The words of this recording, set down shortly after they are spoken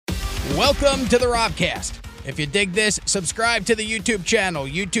Welcome to the Robcast. If you dig this, subscribe to the YouTube channel,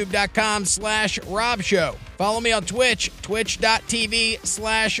 youtube.com/Rob Show. Follow me on Twitch,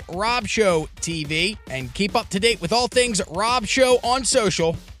 twitch.tv/Rob Show TV, and keep up to date with all things Rob Show on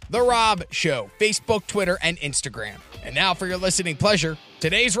social, The Rob Show, Facebook, Twitter, and Instagram. And now for your listening pleasure,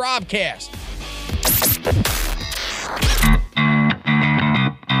 today's Robcast.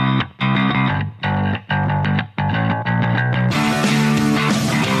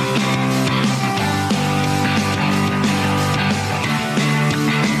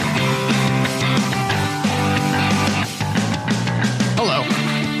 Hello,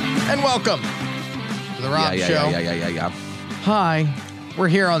 and welcome to the Rob Show. Yeah. Hi, we're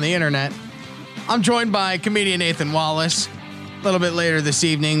here on the internet. I'm joined by comedian Nathan Wallace. A little bit later this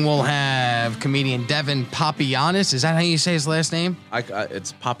evening, we'll have comedian Devin Papagiannis. Is that how you say his last name?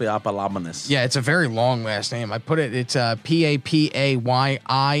 It's Papagiannis. Yeah, it's a very long last name. It's Papayannni.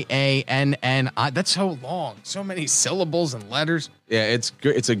 That's so long. So many syllables and letters. Yeah,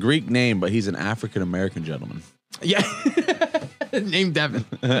 it's a Greek name, but he's an African American gentleman. Yeah. Named Devin.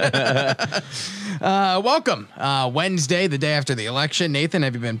 Welcome. Wednesday, the day after the election. Nathan,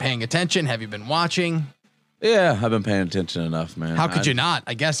 have you been paying attention? Have you been watching? Yeah, I've been paying attention enough, man. How could you not?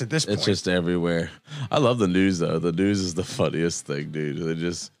 I guess at this point. It's just everywhere. I love the news, though. The news is the funniest thing, dude.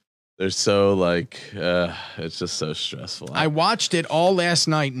 They're so it's just so stressful. I watched it all last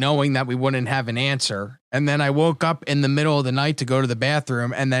night knowing that we wouldn't have an answer. And then I woke up in the middle of the night to go to the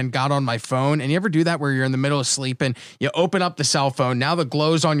bathroom and then got on my phone. And you ever do that where you're in the middle of sleeping? You open up the cell phone. Now the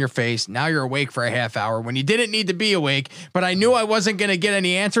glow's on your face. Now you're awake for a half hour when you didn't need to be awake. But I knew I wasn't going to get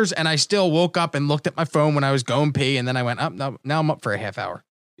any answers. And I still woke up and looked at my phone when I was going pee. And then I went up. No, now I'm up for a half hour.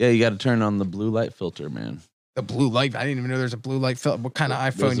 Yeah, you got to turn on the blue light filter, man. The blue light. I didn't even know there's a blue light filter. What kind of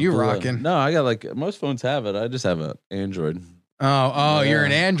iPhone you rocking? No, I got most phones have it. I just have an Android. Oh, you're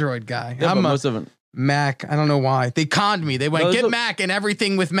an Android guy. Yeah, but most of them. Mac. I don't know why. They conned me. They went, get Mac and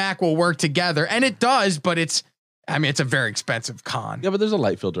everything with Mac will work together. And it does, but it's a very expensive con. Yeah, but there's a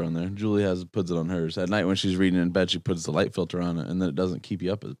light filter on there. Julie puts it on hers. At night when she's reading in bed, she puts the light filter on it, and then it doesn't keep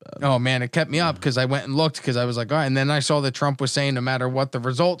you up as bad. Oh, man, it kept me up because I went and looked because I was like, all right. And then I saw that Trump was saying no matter what the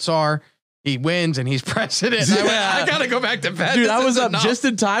results are, he wins and he's president. And I got to go back to bed. Dude, I was up just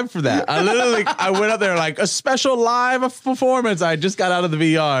in time for that. I went up there like a special live performance. I just got out of the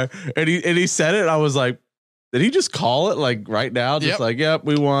VR and he said it. And I was like, did he just call it like right now? Just yep,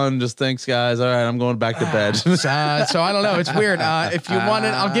 we won. Just thanks, guys. All right, I'm going back to bed. So I don't know. It's weird. If you want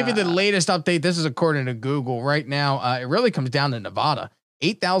it, I'll give you the latest update. This is according to Google right now. It really comes down to Nevada.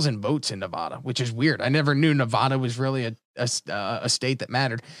 8,000 votes in Nevada, which is weird. I never knew Nevada was really a state that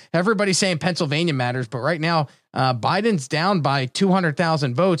mattered. Everybody's saying Pennsylvania matters, but right now Biden's down by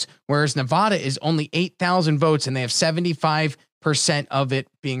 200,000 votes, whereas Nevada is only 8,000 votes, and they have 75% of it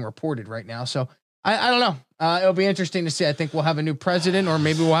being reported right now. So I don't know. It'll be interesting to see. I think we'll have a new president, or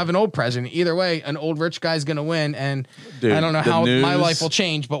maybe we'll have an old president. Either way, an old rich guy's going to win, and dude, I don't know how my life will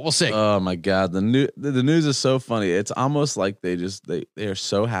change, but we'll see. Oh my God, the news is so funny. It's almost like they are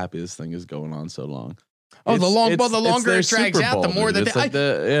so happy this thing is going on so long. Oh, the longer it drags out, the more that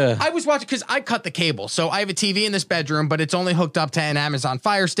I was watching because I cut the cable. So I have a TV in this bedroom, but it's only hooked up to an Amazon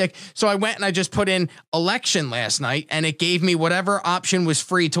Fire Stick. So I went and I just put in election last night and it gave me whatever option was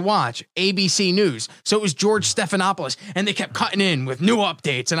free to watch. ABC News. So it was George Stephanopoulos and they kept cutting in with new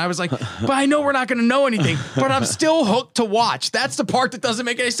updates. And I was like, but I know we're not going to know anything, but I'm still hooked to watch. That's the part that doesn't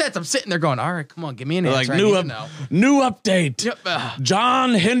make any sense. I'm sitting there going, all right, come on, give me an answer. Like new update. Yep.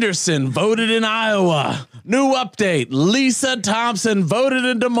 John Henderson voted in Iowa. New update. Lisa Thompson voted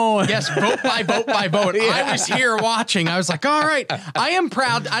in Des Moines. Yes, vote by vote by vote. Yeah. I was here watching. I was like, all right, I am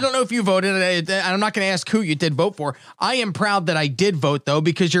proud. I don't know if you voted. I'm not going to ask who you did vote for. I am proud that I did vote, though,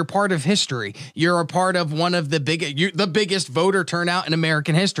 because you're part of history. You're a part of one of the biggest voter turnout in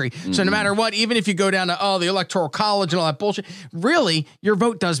American history. Mm-hmm. So no matter what, even if you go down to, the Electoral College and all that bullshit, really, your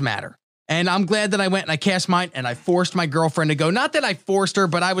vote does matter. And I'm glad that I went and I cast mine and I forced my girlfriend to go. Not that I forced her,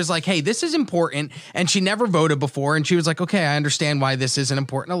 but I was like, hey, this is important. And she never voted before. And she was like, okay, I understand why this is an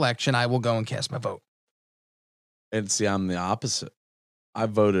important election. I will go and cast my vote. And see, I'm the opposite. I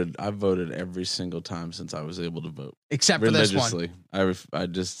voted every single time since I was able to vote. Except for this one. I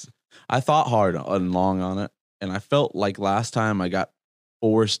thought hard and long on it. And I felt like last time I got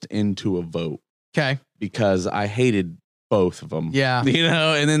forced into a vote. Okay. Because I hated both of them. Yeah.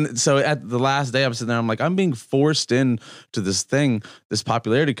 And then so at the last day I'm sitting there, I'm like, I'm being forced in to this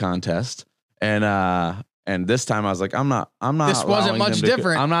popularity contest. And And this time I was like, I'm not. This wasn't much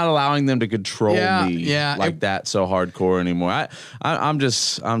different. I'm not allowing them to control me like that so hardcore anymore. I'm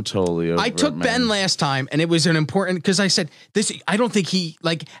totally over I took it, Ben last time, and it was an important, because I said this. I don't think he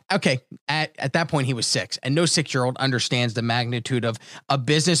at that point he was 6, and no 6-year-old understands the magnitude of a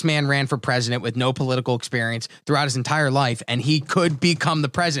businessman ran for president with no political experience throughout his entire life, and he could become the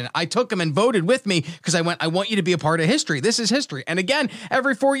president. I took him and voted with me because I want you to be a part of history. This is history. And again,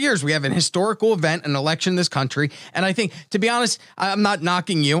 every 4 years we have an historical event, an election in this country. And I think, to be honest, I'm not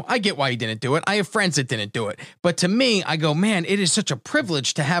knocking you. I get why you didn't do it. I have friends that didn't do it. But to me, I go, man, it is such a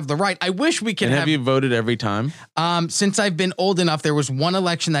privilege to have the right. I wish we could have you voted every time? Since I've been old enough, there was one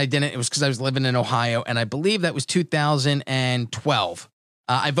election that I didn't. It was because I was living in Ohio, and I believe that was 2012.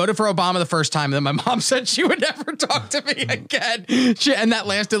 I voted for Obama the first time, and then my mom said she would never talk to me again. And that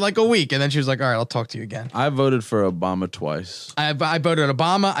lasted like a week, and then she was like, all right, I'll talk to you again. I voted for Obama twice. I voted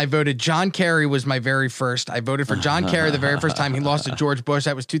Obama. I voted John Kerry was my very first. I voted for John Kerry the very first time. He lost to George Bush.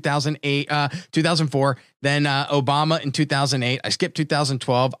 That was 2004. Then Obama in 2008. I skipped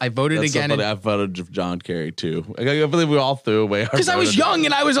 2012. I voted again. I voted for John Kerry too. I believe we all threw away our because I was young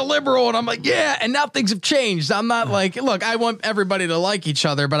and I was a liberal, and I'm like, yeah. And now things have changed. I'm not like, look, I want everybody to like each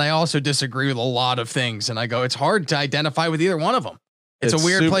other, but I also disagree with a lot of things. And I go, it's hard to identify with either one of them. It's a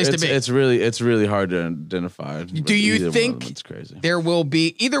weird place to be. It's really hard to identify. Do you think it's crazy? There will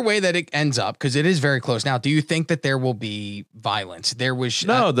be either way that it ends up, because it is very close now. Do you think that there will be violence? There was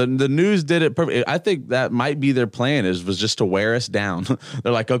no. The news did it perfect. I think that might be their plan. Was just to wear us down.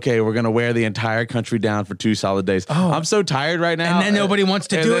 They're like, okay, we're gonna wear the entire country down for 2 solid days. Oh, I'm so tired right now. And then nobody wants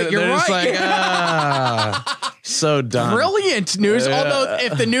to do it. You're right. Just like, so done. Brilliant news. Although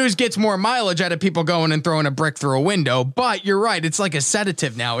if the news gets more mileage out of people going and throwing a brick through a window, but you're right. It's like a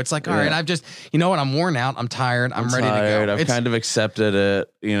sedative now. It's like, all right, I've just, you know what? I'm worn out. I'm tired. I'm ready to go. I've kind of accepted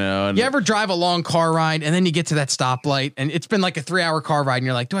it, you know. And you ever drive a long car ride and then you get to that stoplight and it's been like a 3-hour car ride and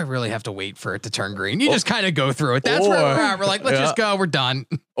you're like, do I really have to wait for it to turn green? You just kind of go through it. That's where we're at. We're like, let's just go. We're done.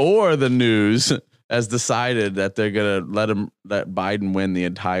 Or the news has decided that they're going to let Biden win the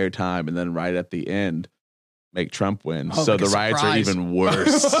entire time, and then right at the end, make Trump win. So the riots are even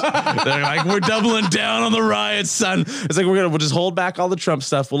worse. They're like, we're doubling down on the riots, son. It's like, we'll just hold back all the Trump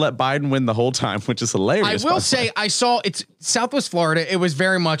stuff. We'll let Biden win the whole time, which is hilarious. I will say, I saw it's Southwest Florida. It was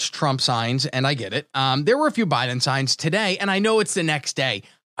very much Trump signs, and I get it. There were a few Biden signs today, and I know it's the next day.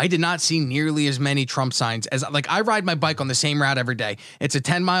 I did not see nearly as many Trump signs as, like, I ride my bike on the same route every day. It's a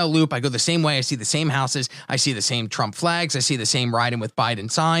 10-mile loop. I go the same way. I see the same houses. I see the same Trump flags. I see the same riding with Biden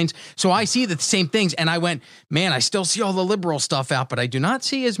signs. So I see the same things. And I went, man, I still see all the liberal stuff out, but I do not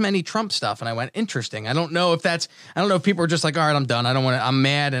see as many Trump stuff. And I went, interesting. I don't know if people are just like, all right, I'm done. I'm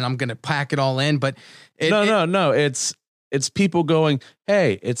mad and I'm going to pack it all in. But no. It's people going,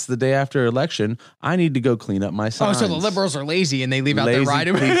 hey, it's the day after election. I need to go clean up my signs. Oh, so the liberals are lazy and they leave out their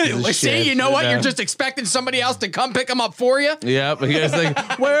riding. See, you know what? You're just expecting somebody else to come pick them up for you? Yeah, but here's the thing.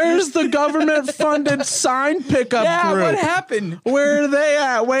 Where's the government-funded sign pickup group? What happened? Where are they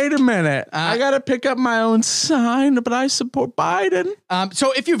at? Wait a minute. I got to pick up my own sign, but I support Biden.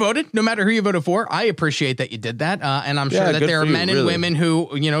 So if you voted, no matter who you voted for, I appreciate that you did that. And I'm sure that there are men and women who,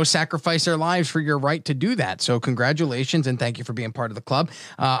 sacrifice their lives for your right to do that. So congratulations and thank you for being part of the club.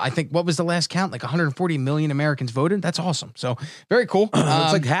 I think, what was the last count? Like 140 million Americans voted. That's awesome. So very cool.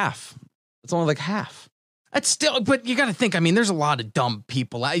 It's like half. It's only like half. That's still, but you got to think. I mean, there's a lot of dumb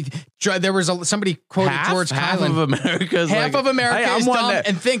people. There was somebody quoted George Carlin. Half of America is dumb,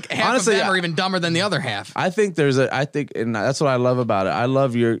 and think half honestly, of them are even dumber than the other half. I think and that's what I love about it. I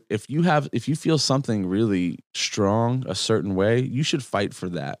love if you feel something really strong a certain way, you should fight for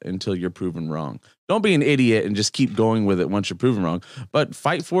that until you're proven wrong. Don't be an idiot and just keep going with it once you're proven wrong, but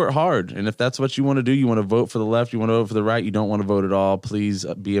fight for it hard. And if that's what you want to do, you want to vote for the left, you want to vote for the right, you don't want to vote at all, please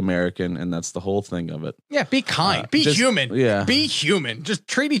be American. And that's the whole thing of it. Yeah. Be kind, be human. Yeah. Be human. Just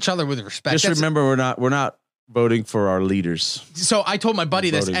treat each other with respect. Just remember, we're not voting for our leaders. So I told my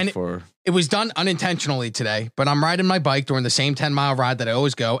buddy this, and it was done unintentionally today, but I'm riding my bike during the same 10-mile ride that I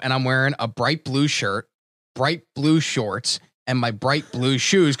always go. And I'm wearing a bright blue shirt, bright blue shorts, and my bright blue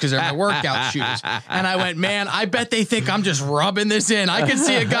shoes because they're my workout shoes. And I went, man, I bet they think I'm just rubbing this in. I could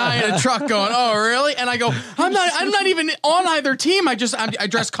see a guy in a truck going, oh, really? And I go, I'm not even on either team. I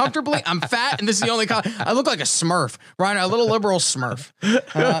dress comfortably. I'm fat, and this is the only color. I look like a Smurf, right? A little liberal Smurf.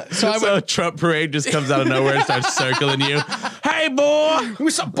 So Trump parade just comes out of nowhere and starts circling you. Hey, boy.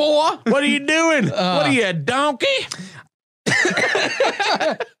 What's up, boy? What are you doing? What are you, a donkey?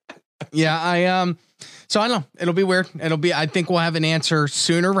 Yeah, So I don't know. It'll be weird. I think we'll have an answer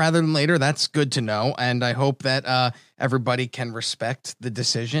sooner rather than later. That's good to know. And I hope that everybody can respect the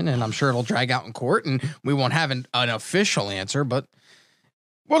decision, and I'm sure it'll drag out in court, and we won't have an official answer, but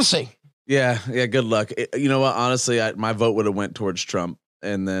we'll see. Yeah. Good luck. You know what? Honestly, my vote would have went towards Trump,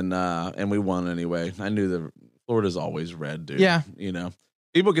 and then and we won anyway. I knew that Florida's always red, dude. Yeah. You know.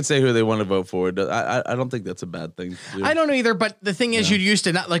 People can say who they want to vote for. I don't think that's a bad thing to do. I don't either, but the thing is, you used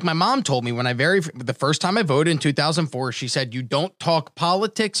to not, like my mom told me when the first time I voted in 2004, she said, you don't talk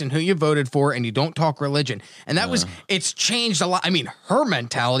politics and who you voted for, and you don't talk religion. And that it's changed a lot. I mean, her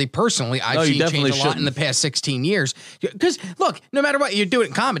mentality personally, I've seen change a lot in the past 16 years. Because look, no matter what, you do it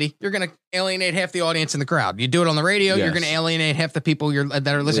in comedy, you're going to alienate half the audience in the crowd. You do it on the radio, you're going to alienate half the people that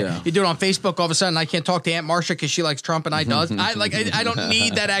are listening. Yeah. You do it on Facebook, all of a sudden I can't talk to Aunt Marcia because she likes Trump and I does. I don't need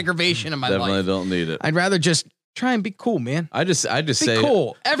that aggravation in my life. Definitely don't need it. I'd rather just try and be cool, man. I just be say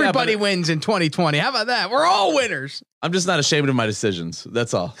cool. Everybody wins in 2020. How about that? We're all winners. I'm just not ashamed of my decisions.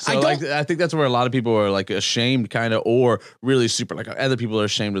 That's all. So I think that's where a lot of people are like ashamed, kind of, or really super like other people are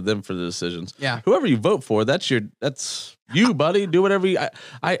ashamed of them for the decisions. Yeah. Whoever you vote for, that's you, buddy. Do whatever you.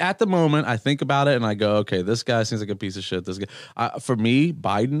 I at the moment I think about it and I go, okay, this guy seems like a piece of shit. This guy, for me,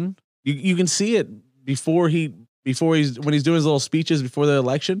 Biden, you can see it when he's doing his little speeches before the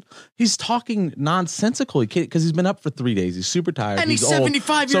election, he's talking nonsensically because he's been up for 3 days. He's super tired. And he's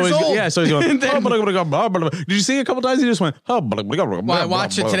 75 years old. Yeah, so he's going, did you see a couple times he just went, well, I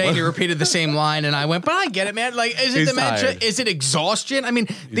watched it today and he repeated the same line and I went, but I get it, man. Like, is it dementia? Is it exhaustion? I mean,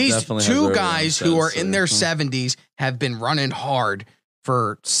 these two guys who are in their 70s have been running hard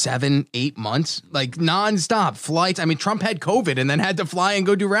for 7-8 months, like nonstop flights. I mean, Trump had COVID and then had to fly and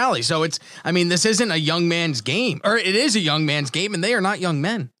go do rallies. So this isn't a young man's game, or it is a young man's game, and they are not young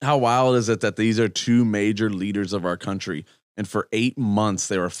men. How wild is it that these are two major leaders of our country? And for 8 months,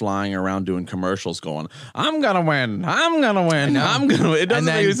 they were flying around doing commercials going, I'm going to win. I'm going to win. I'm going to win. It doesn't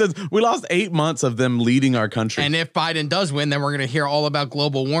make any sense. We lost 8 months of them leading our country. And if Biden does win, then we're going to hear all about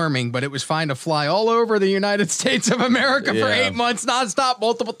global warming. But it was fine to fly all over the United States of America for 8 months, nonstop,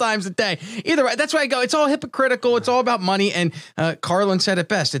 multiple times a day. Either way, that's why I go, it's all hypocritical. It's all about money. And Carlin said it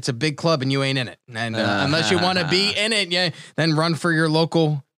best. It's a big club and you ain't in it. And unless you want to be in it, then run for your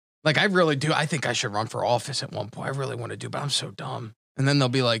local. Like, I really do. I think I should run for office at one point. I really want to do, but I'm so dumb. And then they'll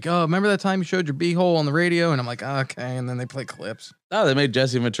be like, oh, remember that time you showed your beehole on the radio? And I'm like, okay. And then they play clips. Oh, they made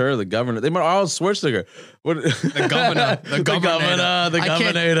Jesse Ventura the governor. They made Arnold Schwarzenegger. The governor. The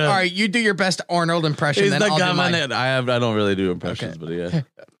governor. All right, you do your best Arnold impression. He's then the I'll governor. I don't really do impressions, but yeah.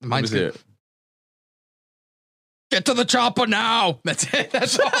 Mine's good. Get to the chopper now. That's it.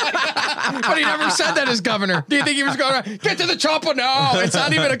 That's all. But he never said that as governor. Do you think he was going to get to the chopper now? It's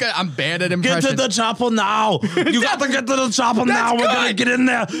not even I'm bad at impressions. Get to the chopper now. You got to get to the chopper now. We're going to get in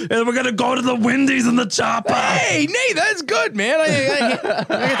there and we're going to go to the Wendy's in the chopper. Hey, Nate, that's good, man.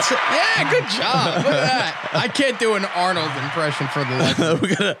 Yeah, good job. Look at that. I can't do an Arnold impression for the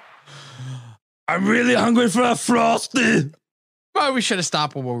legend. I'm really hungry for a Frosty. Well, we should have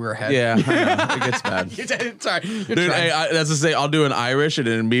stopped when we were ahead. Yeah, I know. It gets bad. Sorry. Dude, that's to say, I'll do an Irish and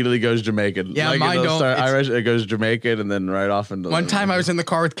it immediately goes Jamaican. Yeah, mine don't. Start Irish, it goes Jamaican and then right off into. One time I was in the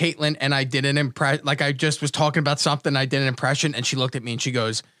car with Caitlin and I did an impression. Like I just was talking about something. I did an impression and she looked at me and she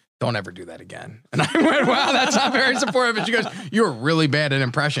goes, don't ever do that again. And I went, wow, that's not very supportive. And she goes, you're really bad at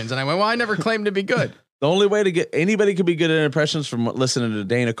impressions. And I went, well, I never claimed to be good. The only way to get anybody could be good at impressions from listening to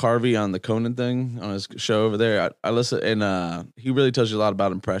Dana Carvey on the Conan thing on his show over there. I listen and he really tells you a lot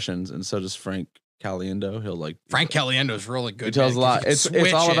about impressions, and so does Frank Caliendo. Frank Caliendo is really good. He tells a lot. It's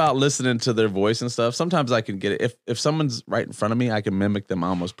all about listening to their voice and stuff. Sometimes I can get it if someone's right in front of me, I can mimic them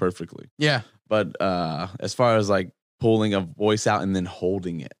almost perfectly. Yeah. But as far as like pulling a voice out and then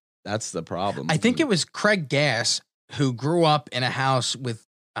holding it, that's the problem. I think it was Craig Gass who grew up in a house with.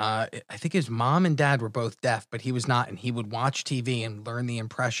 I think his mom and dad were both deaf, but he was not. And he would watch TV and learn the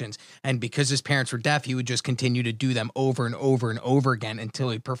impressions. And because his parents were deaf, he would just continue to do them over and over and over again until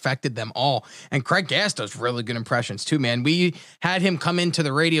he perfected them all. And Craig Gass does really good impressions too, man. We had him come into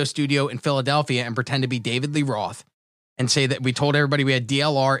the radio studio in Philadelphia and pretend to be David Lee Roth and say that we told everybody we had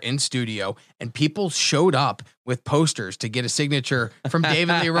DLR in studio, and people showed up with posters to get a signature from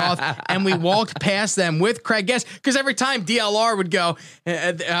David Lee Roth. And we walked past them with Craig Gass because every time DLR would go,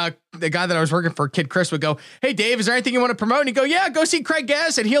 the guy that I was working for, Kid Chris, would go, hey, Dave, is there anything you want to promote? And he'd go, yeah, go see Craig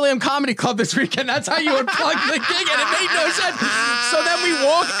Gass at Helium Comedy Club this weekend. That's how you would plug the gig. And it made no sense. So then we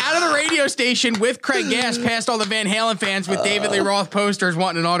walk out of the radio station with Craig Gass past all the Van Halen fans with David Lee Roth posters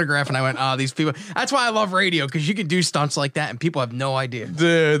wanting an autograph. And I went, these people. That's why I love radio, because you can do stunts like that and people have no idea.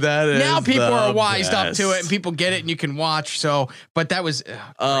 Dude, that is now people are wised up to it and people people get it and you can watch. So, but that was.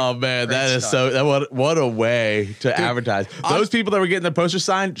 Oh man, that is stuff. so. What a way to advertise. Those people that were getting their poster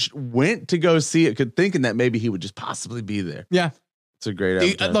signed went to go see it, thinking that maybe he would just possibly be there. Yeah, it's a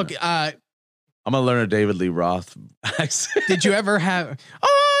great. Look, I'm gonna learn a David Lee Roth accent. Did you ever have?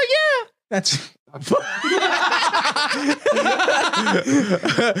 Oh yeah, that's. That's what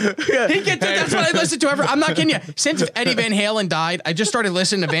I listen to I'm not kidding you. Since Eddie Van Halen died, I just started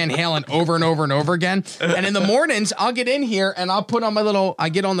listening to Van Halen over and over and over again. And in the mornings, I'll get in here and I'll put on I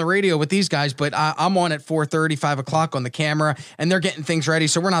get on the radio with these guys, but I'm on at 4:30, 5 o'clock on the camera, and they're getting things ready.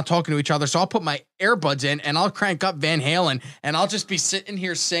 So we're not talking to each other. So I'll put my earbuds in and I'll crank up Van Halen and I'll just be sitting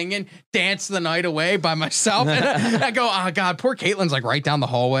here singing Dance the Night Away by myself. And I go, oh God, poor Caitlin's like right down the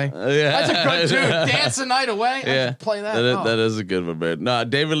hallway. That's a good tune. Dance the Night Away. Yeah, play that. That is a good one, man. No,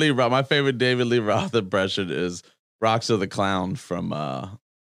 David Lee Roth. My favorite David Lee Roth impression is Roxo the Clown from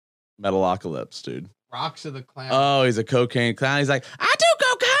Metalocalypse, dude. Roxo the Clown. Oh, he's a cocaine clown. He's like, I do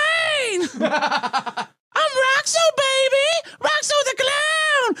cocaine. I'm Roxo, baby. Roxo the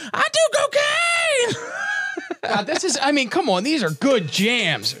Clown. I do cocaine. God, come on. These are good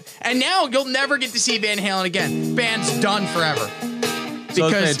jams. And now you'll never get to see Van Halen again. Band's done forever. So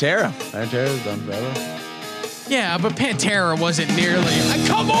is Pantera. Pantera's done forever. Yeah, but Pantera wasn't nearly.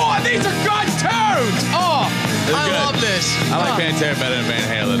 Come on, these are good tunes. Oh, I love this. I like Pantera better than Van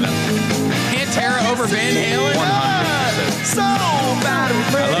Halen. Pantera over Van Halen. 100%. So bad. I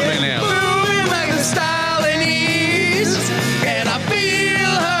love Van Halen. Moving like the style in ease, and I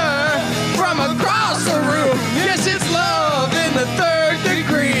feel her from across the room. Yes, it's love in the third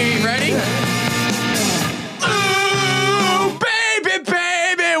degree. Ready?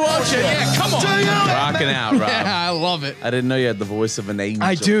 Yeah, come on. Rocking out, Rob. Yeah, I love it. I didn't know you had the voice of an angel.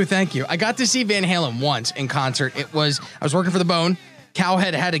 I do, thank you. I got to see Van Halen once in concert. I was working for the Bone.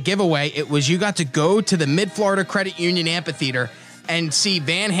 Cowhead had a giveaway. It was you got to go to the Mid-Florida Credit Union Amphitheater and see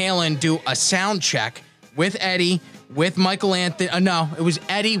Van Halen do a sound check with Eddie, with Michael Anthony. No, it was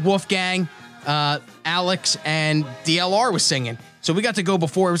Eddie, Wolfgang, Alex, and DLR was singing. So we got to go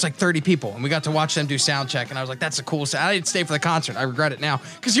before. It was like 30 people, and we got to watch them do sound check. And I was like, "That's the coolest." I didn't stay for the concert. I regret it now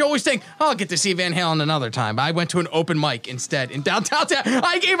because you always think, "Oh, I'll get to see Van Halen another time." But I went to an open mic instead in downtown.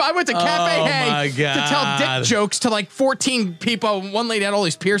 I went to Cafe Hay to tell dick jokes to like 14 people. One lady had all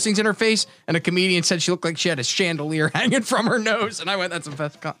these piercings in her face, and a comedian said she looked like she had a chandelier hanging from her nose. And I went, "That's the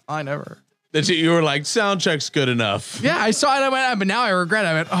best line ever." That you were like, "Sound check's good enough." Yeah, I saw it. I went, but now I regret it.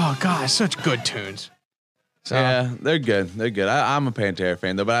 I went, "Oh gosh, such good tunes." So. Yeah, they're good. They're good. I'm a Pantera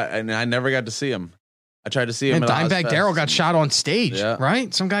fan though, but I never got to see him. I tried to see him. And Dimebag Darrell got shot on stage,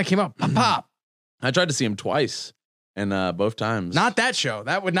 right? Some guy came up, pop. I tried to see him twice, and both times. Not that show.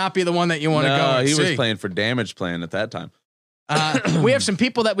 That would not be the one that you want to go and see. He was playing for Damage Plan at that time. We have some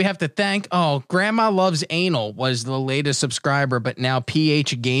people that we have to thank. Oh, Grandma Loves Anal was the latest subscriber, but now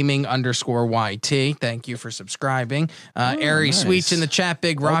PH Gaming _YT. Thank you for subscribing. Airy Sweets in the chat.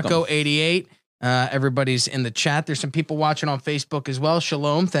 Big Rocco 88. Everybody's in the chat. There's some people watching on Facebook as well.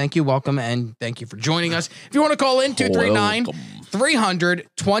 Shalom. Thank you. Welcome. And thank you for joining us. If you want to call in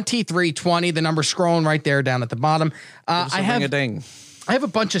 239-300-2320, the number scrolling right there down at the bottom. I have a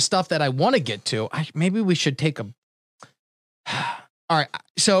bunch of stuff that I want to get to. Maybe we should take a, all right.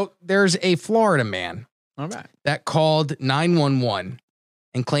 So there's a Florida man that called 911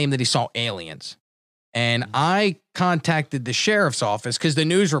 and claimed that he saw aliens. And I contacted the sheriff's office because the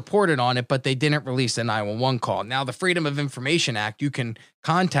news reported on it, but they didn't release the 911 call. Now, the Freedom of Information Act, you can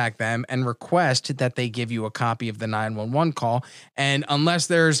contact them and request that they give you a copy of the 911 call. And unless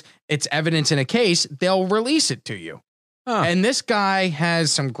it's evidence in a case, they'll release it to you. Huh. And this guy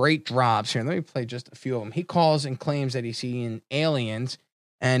has some great drops here. Let me play just a few of them. He calls and claims that he's seeing aliens.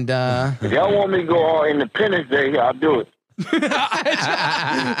 And if y'all want me to go on Independence Day, I'll do it. The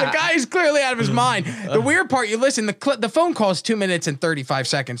guy is clearly out of his mind. The weird part, you listen, the phone call is 2 minutes and 35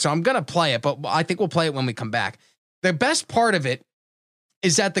 seconds, so I'm going to play it, but I think we'll play it when we come back. The best part of it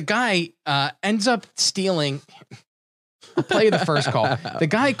is that the guy ends up stealing. I'll play you the first call. The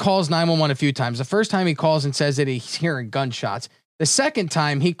guy calls 911 a few times. The first time he calls and says that he's hearing gunshots. The second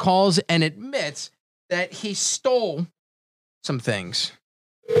time he calls and admits that he stole some things.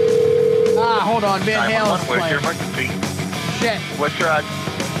 Hold on, Van Halen's playing. Shit. What's your address?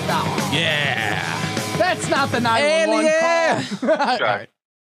 Oh. Yeah. That's not the 911 call. Right.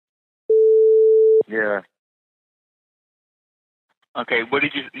 Yeah. Okay, what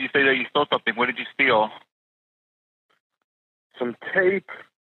did you say that you stole something? What did you steal? Some tape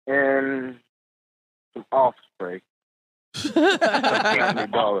and some off spray.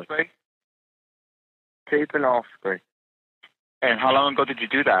 $800. Tape and off spray. And how long ago did you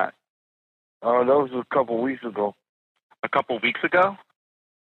do that? That was a couple weeks ago. A couple weeks ago?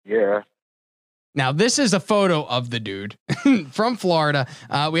 Yeah. Now, this is a photo of the dude from Florida.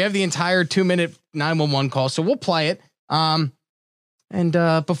 We have the entire 2-minute 911 call, so we'll play it. And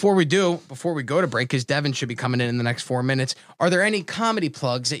before we go to break, because Devin should be coming in the next 4 minutes, are there any comedy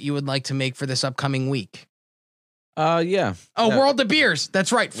plugs that you would like to make for this upcoming week? Yeah. Oh, yeah. World of Beers.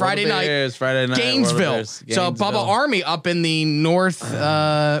 That's right. Friday night, Gainesville. So Bubba Army up in the north,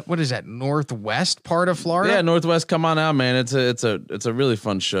 what is that? Northwest part of Florida? Yeah, Northwest. Come on out, man. It's a really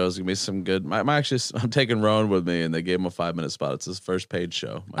fun show. It's gonna be some good. I'm taking Rowan with me, and they gave him a 5-minute spot. It's his first paid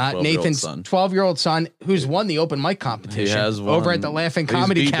show. Nathan's 12-year-old son, who's won the open mic competition. He has won. Over at the Laughing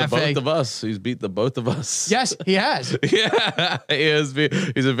Comedy Cafe. Both of us. He's beat the both of us. Yes, he has. Yeah, he is.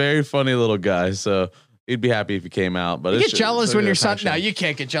 He's a very funny little guy. So. He'd be happy if he came out, but you get jealous when your son. No, you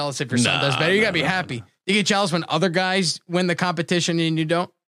can't get jealous if your son does better. You gotta be happy. You get jealous when other guys win the competition and you don't.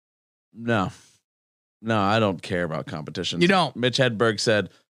 No, I don't care about competitions. You don't. Mitch Hedberg said,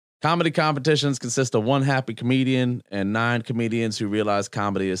 "Comedy competitions consist of one happy comedian and 9 comedians who realize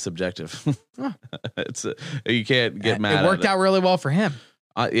comedy is subjective." You can't get mad. It worked out really well for him.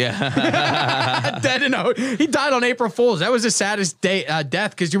 Yeah. He died on April Fool's. That was the saddest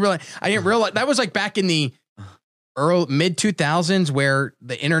death because I didn't realize that was like back in the mid 2000s where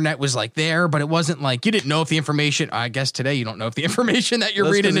the internet was like there, but it wasn't like you didn't know if the information. I guess today you don't know if the information that you're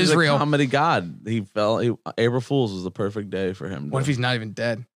reading is real. Comedy god. April Fool's was the perfect day for him. What if he's not even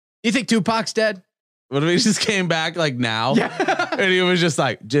dead? You think Tupac's dead? What if he just came back like now? Yeah. And he was just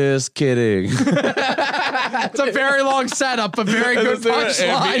like, just kidding. It's a very long setup, a very good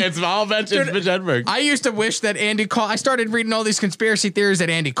punchline. It's all mentioned Mitch Hedberg. I used to wish that I started reading all these conspiracy theories that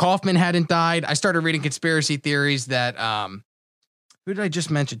Andy Kaufman hadn't died. I started reading conspiracy theories that, who did I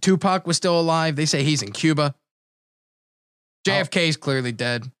just mention? Tupac was still alive. They say he's in Cuba. JFK's clearly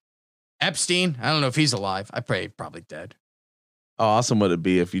dead. Epstein, I don't know if he's alive. I pray probably dead. How awesome would it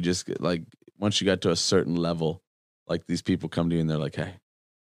be if you just once you got to a certain level, like these people come to you and they're like, hey,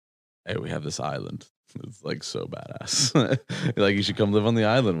 we have this island. It's like so badass. Like you should come live on the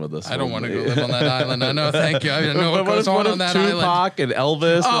island with us. I don't want to go live on that island. I know. Thank you. I don't know what goes on that island. Tupac and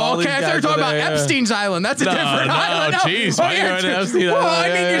Elvis. Oh, okay. I thought you were talking about Epstein's island. That's a different island. Oh, jeez. Why are you going to Epstein Island? Well, I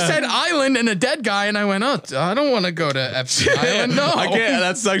mean, you said island and a dead guy, and I went, I don't want to go to Epstein Island. No, I can't.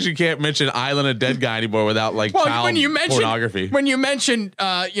 That sucks. You can't mention island and dead guy anymore without child pornography. When you mention,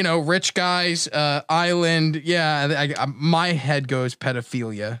 rich guys, island, my head goes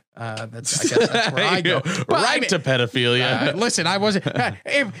pedophilia. I guess that's where I go. To pedophilia. Listen, I wasn't.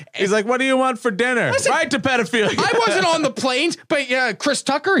 He's like, what do you want for dinner? Listen, right to pedophilia. I wasn't on the planes, but Chris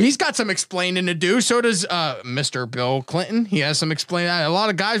Tucker, he's got some explaining to do. So does Mr. Bill Clinton. He has some explaining. A lot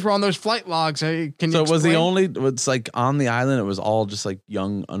of guys were on those flight logs. Was the only? It's like on the island. It was all just like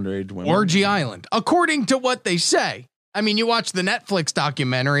young underage women. Orgy Island, according to what they say. I mean, you watch the Netflix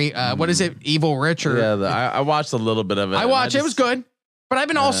documentary. What is it? Evil Rich? I watched a little bit of it. I watched. It was good. But I've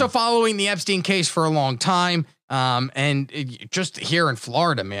been also following the Epstein case for a long time. Just here in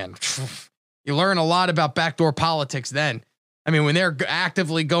Florida, man, you learn a lot about backdoor politics then. I mean, when they're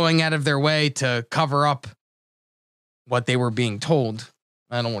actively going out of their way to cover up what they were being told.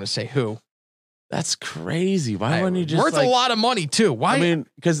 I don't want to say who. That's crazy. Why wouldn't you just worth a lot of money too? Why? I mean,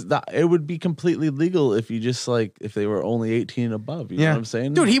 because it would be completely legal if you just if they were only 18 and above. You know what I'm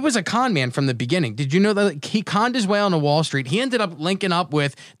saying? Dude, he was a con man from the beginning. Did you know that he conned his way onto Wall Street? He ended up linking up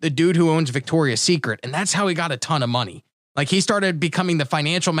with the dude who owns Victoria's Secret, and that's how he got a ton of money. Like he started becoming the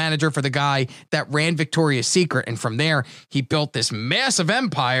financial manager for the guy that ran Victoria's Secret. And from there, he built this massive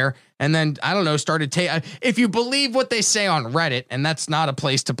empire. And then, I don't know, started if you believe what they say on Reddit, and that's not a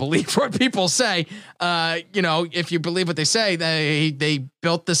place to believe what people say, if you believe what they say, they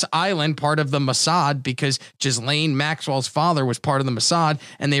built this island, part of the Mossad, because Ghislaine Maxwell's father was part of the Mossad,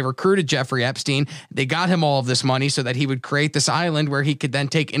 and they recruited Jeffrey Epstein. They got him all of this money so that he would create this island where he could then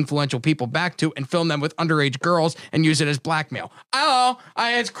take influential people back to and film them with underage girls and use it as blackmail.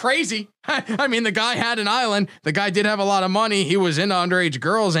 It's crazy. I mean, the guy had an island. The guy did have a lot of money. He was into underage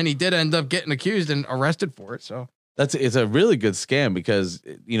girls, and he did end up getting accused and arrested for it. So it's a really good scam because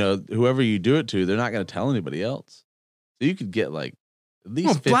whoever you do it to, they're not going to tell anybody else. So you could get at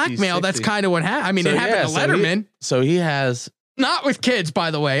least 50, blackmail. 60. That's kind of what happened. I mean, it happened to Letterman. So he has. Not with kids, by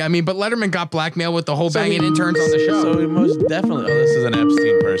the way. I mean, but Letterman got blackmailed with the whole banging interns on the show. So he most definitely. Oh, this is an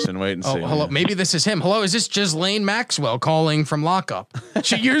Epstein person. Wait and see. Oh, hello. Maybe this is him. Hello, is this Ghislaine Maxwell calling from lockup?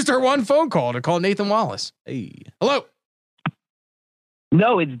 She used her one phone call to call Nathan Wallace. Hey. Hello.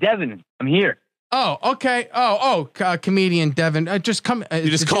 No, it's Devin. I'm here. Oh, okay. Comedian Devin, just come. You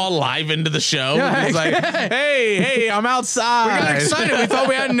just call live into the show. Yeah. He's like, hey, I'm outside. We got excited. We thought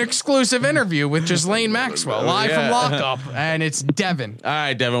we had an exclusive interview with Ghislaine Maxwell live from lockup, and it's Devin. All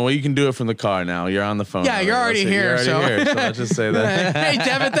right, Devin. Well, you can do it from the car now. You're on the phone. Yeah, you're already here. So let's just say that. Hey,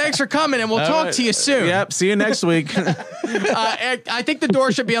 Devin, thanks for coming, and we'll talk to you soon. Yep. See you next week. I think the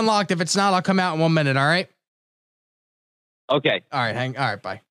door should be unlocked. If it's not, I'll come out in 1 minute. All right. Okay. All right. All right.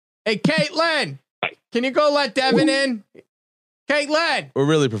 Bye. Hey, Caitlin, can you go let Devin in? Caitlin. We're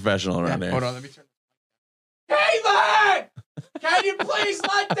really professional around here. Hold on. Let me turn. Caitlin, can you please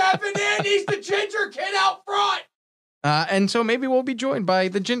let Devin in? He's the ginger kid out front. And so maybe we'll be joined by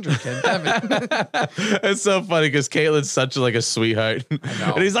the ginger kid, Devin. It's so funny because Caitlin's such like a sweetheart. I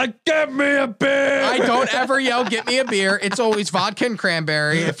know. And he's like, get me a beer. I don't ever yell, get me a beer. It's always vodka and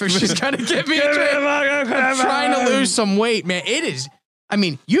cranberry. If she's going to give me a drink, I'm trying to lose some weight, man. It is. I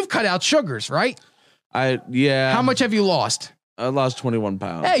mean, you've cut out sugars, right? Yeah. How much have you lost? I lost 21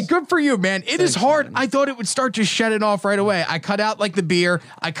 pounds. Hey, good for you, man. It is hard. Man. I thought it would start just shedding off right away. I cut out like the beer.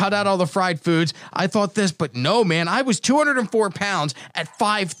 I cut out all the fried foods. I thought this, but no, man. I was 204 pounds at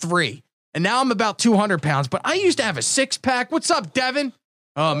 5'3", and now I'm about 200 pounds. But I used to have a 6-pack. What's up, Devin?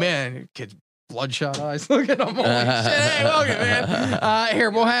 Oh man, kid's bloodshot eyes. Look at him. Holy shit. Hey, look at man. Here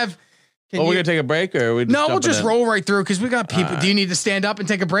we'll have. We're gonna take a break, or we? No, we'll just roll right through because we got people. Do you need to stand up and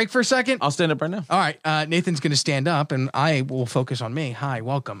take a break for a second? I'll stand up right now. All right. Nathan's going to stand up and I will focus on me. Hi,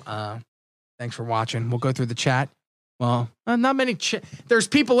 welcome. Thanks for watching. We'll go through the chat. Well, not many. There's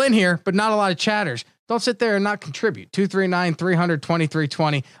people in here, but not a lot of chatters. Don't sit there and not contribute.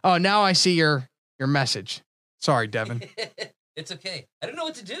 239-300-2320. Oh, now I see your message. Sorry, Devin. It's okay. I don't know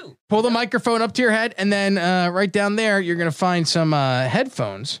what to do. Pull the microphone up to your head, and then right down there, you're going to find some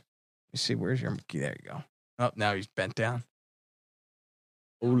headphones. You see, where's your? There you go. Oh, now he's bent down.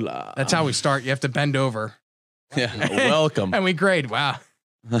 Hola. That's how we start. You have to bend over. Yeah. Welcome. And we grade. Wow.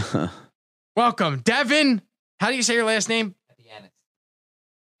 Welcome, Devin. How do you say your last name?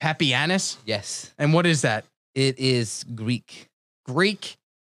 Papianis. Yes. And what is that? It is Greek. Greek?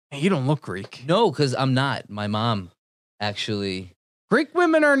 Hey, you don't look Greek. No, because I'm not. My mom actually. Greek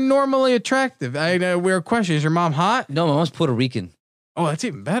women are normally attractive. I know. Weird question. Is your mom hot? No, my mom's Puerto Rican. Oh, that's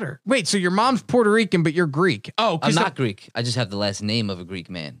even better. Wait, so your mom's Puerto Rican, but you're Greek. Oh, I'm not Greek. I just have the last name of a Greek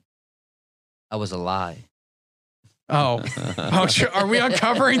man. I was a lie. Oh, sure. Are we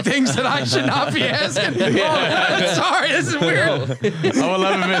uncovering things that I should not be asking? Yeah. Oh, sorry, this is weird.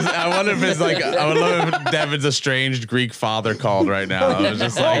 I wonder if it's like, I would love if Devin's estranged Greek father called right now. I was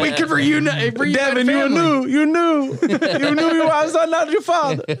just like, we could reunite. Devin, you knew you was not your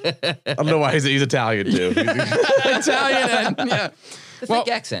father. I don't know why he's Italian too. Italian, and yeah. The fake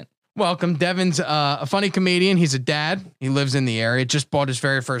accent. Welcome. Devin's a funny comedian. He's a dad. He lives in the area. Just bought his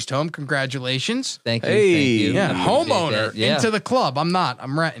very first home. Congratulations. Thank you. Hey. Thank you. Yeah, I appreciate homeowner that. Yeah. into the club. I'm not.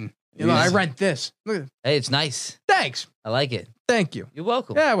 I'm renting. You know, I rent this. Look at Hey, it's nice. Thanks. I like it. Thank you. You're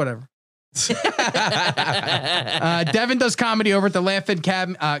welcome. Yeah, whatever. Devin does comedy over at the Laugh-In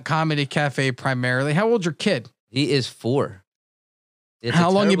Comedy Cafe primarily. How old's your kid? He is 4. It's How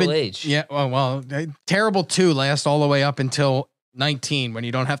a long you been? age. Yeah. Well, terrible 2 lasts all the way up until 19 when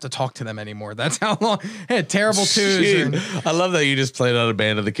you don't have to talk to them anymore. That's how long. Hey, terrible 2s. I love that you just played on a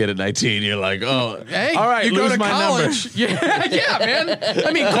band of the kid at 19. You're like, oh, Hey, all right, you go lose to my college. number. Yeah, man.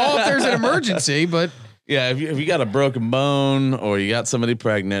 I mean, call if there's an emergency, but Yeah, if you got a broken bone or you got somebody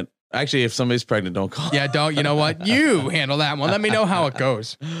pregnant. Actually, if somebody's pregnant, don't call. yeah, don't. You know what? You handle that one. Let me know how it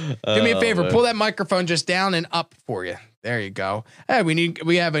goes. Do me a favor. man. Pull that microphone just down and up for you. There you go. Hey,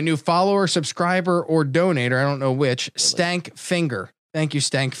 we have a new follower, subscriber, or donator. I don't know which. Stank Finger. Thank you,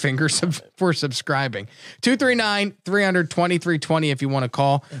 Stank Finger, for subscribing. 239-300-2320 if you want to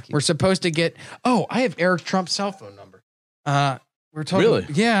call. We're supposed to get. Oh, I have Eric Trump's cell phone number. We're talking. Really?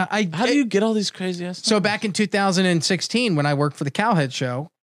 Yeah. How do you get all these crazy ass? So back in 2016, when I worked for the Cowhead Show,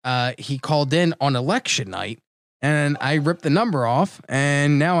 he called in on election night, and I ripped the number off,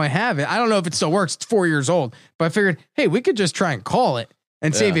 and now I have it. I don't know if it still works. It's 4 years old, but I figured, hey, we could just try and call it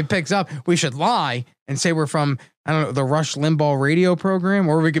and see if he picks up. We should lie and say we're from, I don't know, the Rush Limbaugh radio program,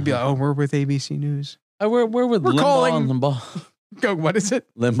 or we could be like, oh, we're with ABC News. We're with We're Limbaugh calling- and Limbaugh. Go, what is it?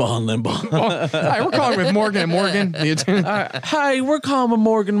 Limbaugh and Limbaugh. Well, hi, we're calling with Morgan and Morgan. Hi, we're calling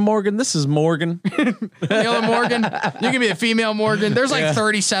Morgan. This is Morgan. The other Morgan. You can be a female Morgan. There's like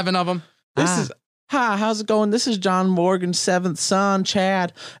 37 of them. This is. Hi, how's it going? This is John Morgan's seventh son,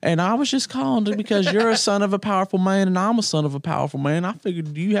 Chad, and I was just calling because you're a son of a powerful man and I'm a son of a powerful man. I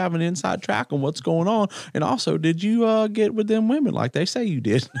figured you have an inside track on what's going on, and also, did you get with them women like they say you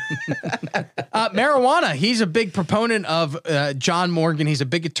did? Marijuana. He's a big proponent of John Morgan. He's a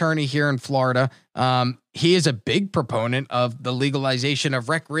big attorney here in Florida. He is a big proponent of the legalization of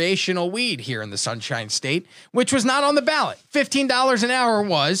recreational weed here in the Sunshine State, which was not on the ballot. $15 an hour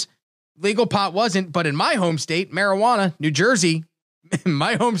was. Legal pot wasn't, but in my home state, marijuana, New Jersey,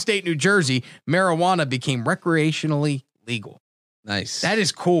 marijuana became recreationally legal. Nice. That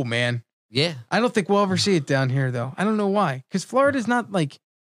is cool, man. Yeah. I don't think we'll ever see it down here, though. I don't know why. Because Florida's not like...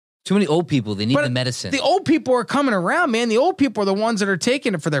 Too many old people. They need the medicine. The old people are coming around, man. The old people are the ones that are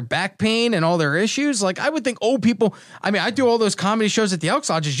taking it for their back pain and all their issues. Like, I would think old people... I mean, I do all those comedy shows at the Elks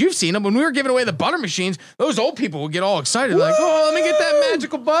Lodges. You've seen them. When we were giving away the butter machines, those old people would get all excited. Woo! Like, oh, let me get that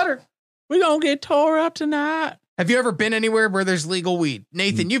magical butter. We gonna get tore up tonight. Have you ever been anywhere where there's legal weed?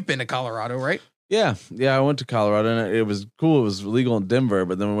 Nathan, you've been to Colorado, right? Yeah. I went to Colorado, and it was cool. It was legal in Denver,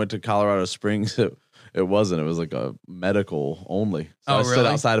 but then we went to Colorado Springs. It wasn't. It was like a medical only. So I stood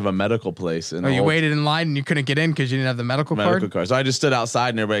outside of a medical place. And you waited in line and you couldn't get in because you didn't have the medical card? So I just stood outside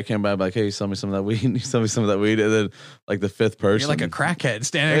and everybody came by like, hey, you sell me some of that weed. You sell me some of that weed. And then like the fifth person. You're like a crackhead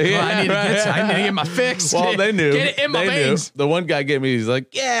standing. I need to get my fix. Well, they knew. Get it in my veins. The one guy gave me, he's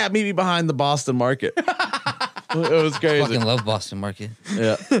like, yeah, meet me behind the Boston Market. It was crazy. I fucking love Boston Market.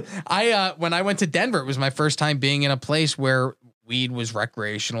 Yeah. When I went to Denver, it was my first time being in a place where weed was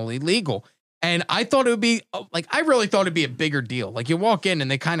recreationally legal. And I thought it would be I really thought it'd be a bigger deal. Like you walk in and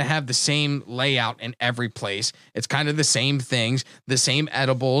they kind of have the same layout in every place. It's kind of the same things, the same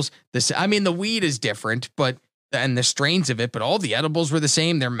edibles. The weed is different, and the strains of it, but all the edibles were the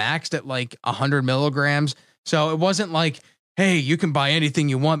same. They're maxed at like 100 milligrams. So it wasn't like, hey, you can buy anything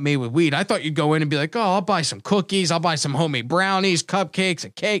you want made with weed. I thought you'd go in and be like, oh, I'll buy some cookies. I'll buy some homemade brownies, cupcakes, a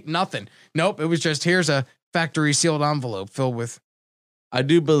cake, nothing. Nope. It was just, here's a factory sealed envelope filled with. I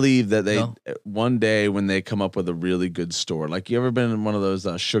do believe that one day when they come up with a really good store, like you ever been in one of those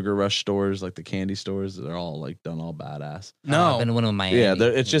Sugar Rush stores, like the candy stores? They're all like done all badass. No, I've been in one of Miami. Yeah,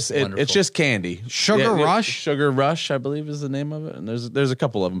 it's just candy. Sugar Rush, I believe is the name of it. And there's a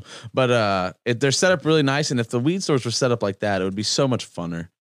couple of them, but they're set up really nice. And if the weed stores were set up like that, it would be so much funner.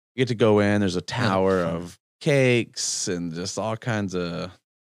 You get to go in. There's a tower of cakes and just all kinds of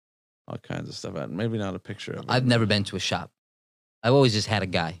stuff. Maybe not a picture of it. I've never been to a shop. I've always just had a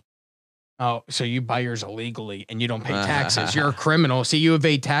guy. Oh, so you buy yours illegally and you don't pay taxes. You're a criminal. See, you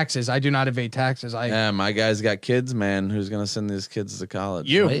evade taxes. I do not evade taxes. My guy's got kids, man. Who's going to send these kids to college?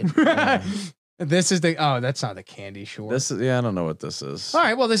 You. This is that's not the candy shore. I don't know what this is. All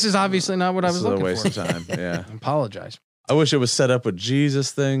right. Well, this is obviously not what I was looking for. It's a waste of time. Yeah. I apologize. I wish it was set up with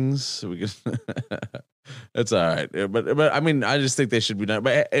Jesus things. So we could. It's all right. But I mean, I just think they should be done.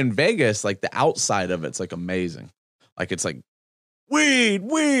 But in Vegas, like the outside of it's like amazing. Like it's like,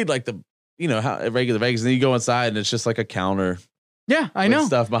 weed, like how regular Vegas, and then you go inside and it's just like a counter. Yeah, I know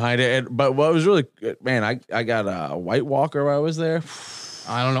stuff behind it. But what was really good, man, I got a White Walker while I was there.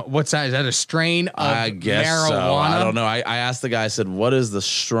 I don't know what's that. Is that a strain of I guess marijuana? So. I don't know. I asked the guy. I said, "What is the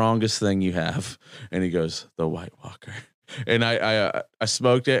strongest thing you have?" And he goes, "The White Walker." And I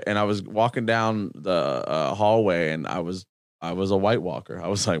smoked it, and I was walking down the hallway, and I was a White Walker. I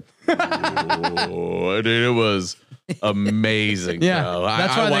was like, dude, it was amazing. Yeah, bro.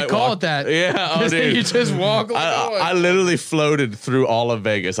 that's why they call it that. Yeah, oh, dude. You just walk. I literally floated through all of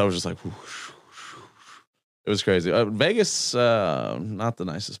Vegas. I was just like, whoosh. It was crazy. Vegas, not the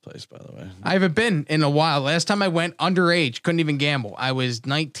nicest place, by the way. I haven't been in a while. Last time I went, underage, couldn't even gamble. I was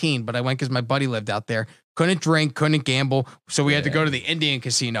 19, but I went because my buddy lived out there. Couldn't drink, couldn't gamble. So we had to go to the Indian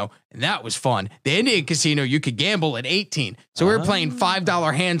casino, and that was fun. The Indian casino, you could gamble at 18. So we were playing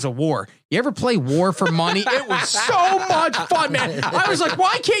 $5 hands of war. You ever play war for money? It was so much fun, man. I was like,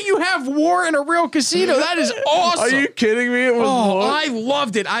 why can't you have war in a real casino? That is awesome. Are you kidding me? It was war? I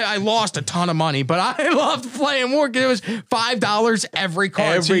loved it. I lost a ton of money, but I loved playing war because it was $5 every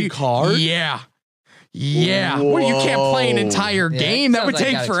card. Every card? Yeah. Yeah. Well, you can't play an entire game. That would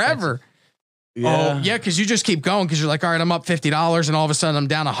take forever. Yeah. Oh, yeah, because you just keep going because you're like, all right, I'm up $50, and all of a sudden I'm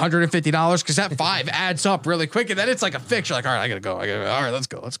down $150 because that 5 adds up really quick, and then it's like a fix. You're like, all right, I gotta go. All right, let's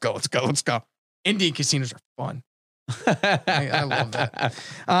go. Indian casinos are fun. I love that.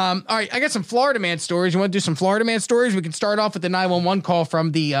 All right, I got some Florida man stories. You want to do some Florida man stories? We can start off with the 911 call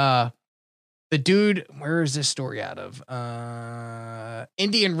from the dude. Where is this story out of?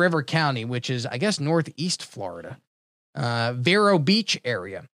 Indian River County, which is, I guess, northeast Florida, Vero Beach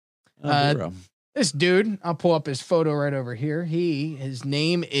area. This dude, I'll pull up his photo right over here. His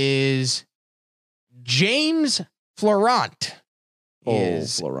name is James Florent.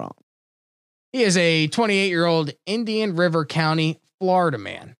 Florent. He is a 28-year-old Indian River County, Florida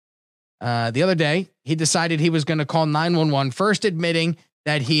man. The other day, he decided he was going to call 911, first admitting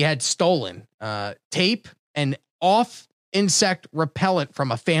that he had stolen tape and off insect repellent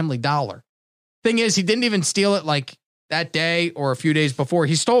from a Family Dollar. Thing is, he didn't even steal it like that day or a few days before.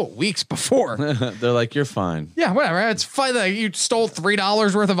 He stole it weeks before. They're like, you're fine. Yeah, whatever. It's fine. Like, you stole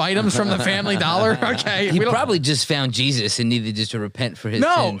 $3 worth of items from the Family Dollar. Okay. He probably just found Jesus and needed just to repent for his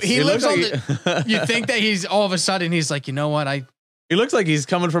sins. He lives on the. You think that he's all of a sudden he's like, you know what? He looks like he's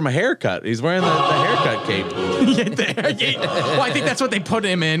coming from a haircut. He's wearing the haircut cape. Well, I think that's what they put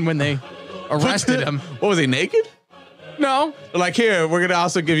him in when they arrested him. What was he, naked? No. Like, here, we're gonna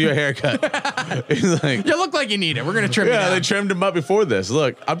also give you a haircut. He's like, you look like you need it. We're gonna trim you down. They trimmed him up before this.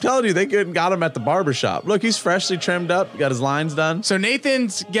 Look, I'm telling you, they got him at the barbershop. Look, he's freshly trimmed up, got his lines done. So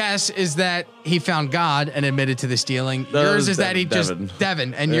Nathan's guess is that he found God and admitted to the stealing. Yours is that he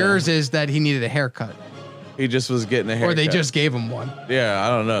Devin, and yours is that he needed a haircut. He just was getting a haircut. Or they just gave him one. Yeah, I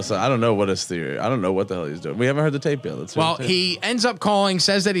don't know. So I don't know what his theory. I don't know what the hell he's doing. We haven't heard the tape yet. He ends up calling,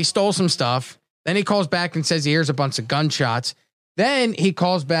 says that he stole some stuff. Then he calls back and says he hears a bunch of gunshots. Then he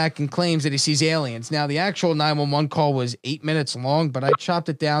calls back and claims that he sees aliens. Now, the actual 911 call was 8 minutes long, but I chopped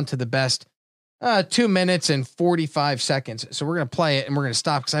it down to the best 2 minutes and 45 seconds. So we're going to play it and we're going to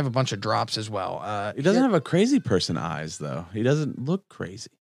stop because I have a bunch of drops as well. He doesn't have a crazy person eyes, though. He doesn't look crazy.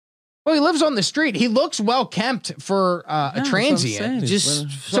 Well, he lives on the street. He looks well kept for a transient.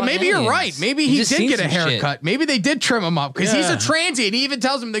 So maybe you're right. Maybe he did get a haircut. Shit. Maybe they did trim him up because he's a transient. He even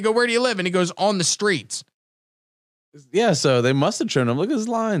tells him, they go, where do you live? And he goes, on the streets. Yeah, so they must have trimmed him. Look at his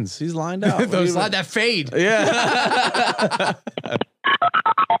lines. He's lined out. That fade. Yeah.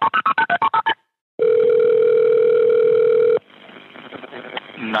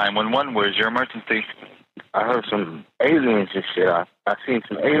 911, where's your emergency? I heard some aliens and shit. I seen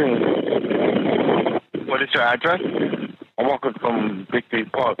some aliens. What is your address? I'm walking from Victory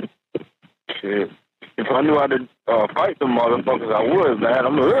Park. Shit. If I knew how to fight them motherfuckers, I would, man.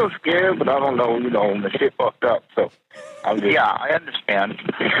 I'm a little scared, but I don't know, the shit fucked up, so I'm just... Yeah, I understand.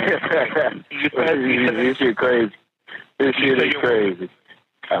 This shit crazy. This shit is crazy.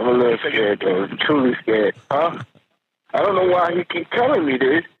 I'm a little scared, though. Truly scared. Huh? I don't know why he keep telling me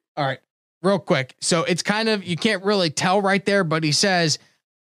this. All right. Real quick. So it's kind of, you can't really tell right there, but he says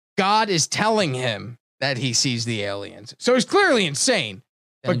God is telling him that he sees the aliens. So he's clearly insane.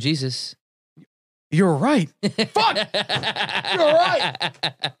 But Jesus. You're right. Fuck. You're right.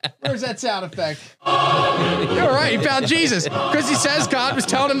 Where's that sound effect? You're right. He found Jesus because he says God was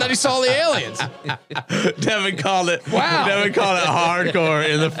telling him that he saw the aliens. Devin called it. Wow. Devin called it hardcore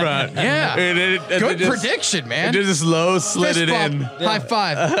in the front. Yeah. Good prediction, man. He just low slid it in. High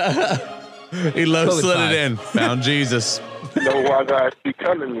five. He low slid it in. Found Jesus. You know why God keep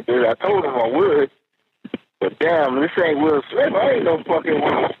telling me this? I told him I would. But damn, this ain't Will Smith. I ain't no fucking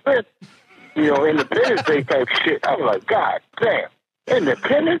Will Smith. Independence Day type shit. I was like, God damn.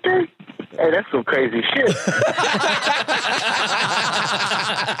 Independence Day? Hey, that's some crazy shit.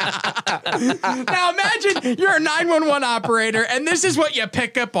 Now imagine you're a 911 operator and this is what you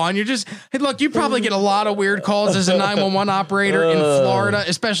pick up on. You're just, hey, look, you probably get a lot of weird calls as a 911 operator in Florida,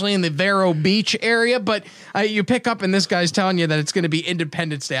 especially in the Vero Beach area. But you pick up and this guy's telling you that it's going to be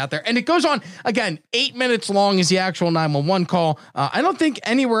Independence Day out there. And it goes on, again, 8 minutes long is the actual 911 call. I don't think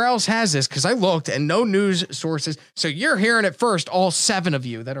anywhere else has this because I looked and no news sources. So you're hearing it first, all 7 of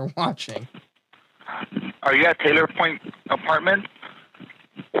you that are watching. Are you at Taylor Point Apartment?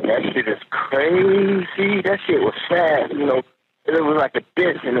 That shit is crazy. That shit was fast, It was like a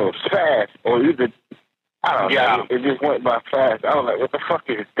disc and it was fast. Or either, I don't know. It just went by fast. I was like, what the fuck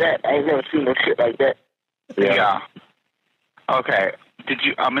is that? I ain't never seen no shit like that. Yeah. Okay.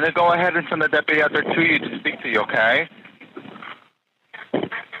 I'm going to go ahead and send the deputy out there to you to speak to you, okay?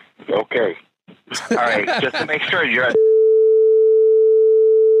 Okay. All right. Just to make sure you're at...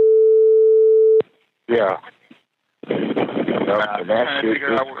 Yeah. That shit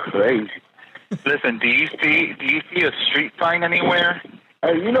is crazy. Listen, do you see a street sign anywhere?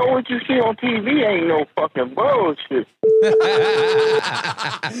 Hey, you know what you see on TV ain't no fucking bullshit.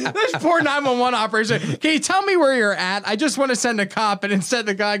 This poor 911 operator. Can you tell me where you're at? I just want to send a cop. And instead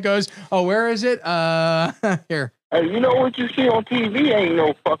the guy goes, oh, where is it? Here. Hey, you know what you see on TV ain't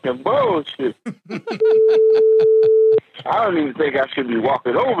no fucking bullshit. I don't even think I should be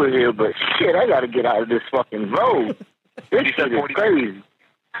walking over here, but shit, I gotta get out of this fucking road. This shit is crazy.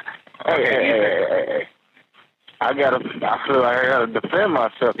 Hey. I feel like I gotta defend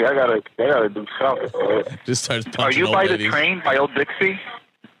myself. I gotta do something. Just starts punching. Are you old by ladies. The train by Old Dixie?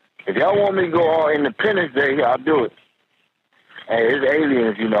 If y'all want me to go on Independence Day, I'll do it. Hey, it's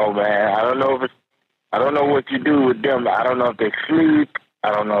aliens, you know, man. I don't know what you do with them. I don't know if they sleep.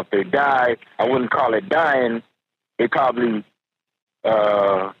 I don't know if they die. I wouldn't call it dying. They probably,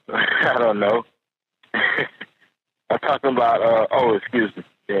 I don't know. I'm talking about, excuse me.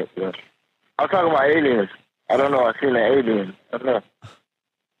 Yeah. I'm talking about aliens. I don't know. I've seen an alien. I don't know.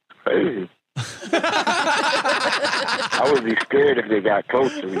 Crazy. I would be scared if they got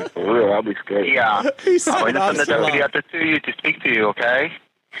close to me. For real, I'd be scared. Yeah. I'm going to send the deputy out there to you to speak to you, okay?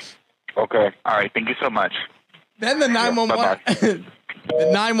 Okay. All right. Thank you so much. Then the 911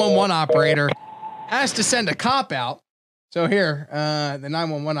 the 911 operator has to send a cop out. So here, the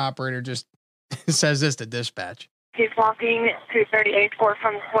 911 operator just says this to dispatch. He's walking to 38th Court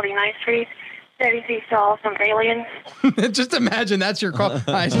from 49th Street. Said he saw some aliens. Just imagine that's your call.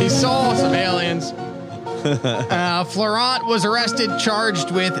 He saw some aliens. Florent was arrested, charged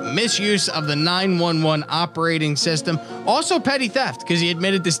with misuse of the 911 operating system. Also petty theft, because he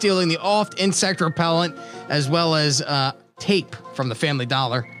admitted to stealing the Oft insect repellent as well as tape from the Family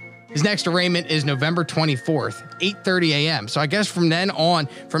Dollar. His next arraignment is November 24th, 8:30 a.m. So I guess from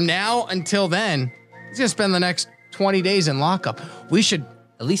now until then, he's going to spend the next 20 days in lockup. We should...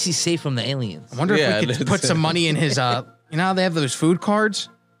 At least he's safe from the aliens. I wonder if we could put some money in his, you know how they have those food cards?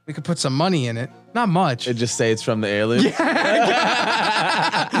 We could put some money in it. Not much. It just say it's from the aliens. Yeah.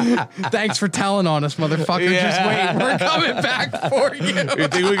 Thanks for telling on us, motherfucker. Yeah. Just wait. We're coming back for you. You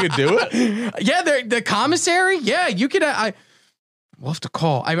think we could do it? Yeah, the commissary? Yeah, you could. We'll have to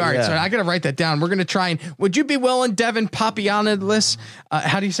call. All right, so I got to write that down. We're going to try and... Would you be willing, Devin Papianis?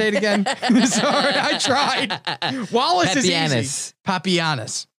 How do you say it again? Sorry, I tried. Wallace is easy.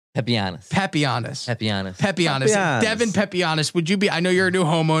 Papianis. Devin Papianis, would you be... I know you're a new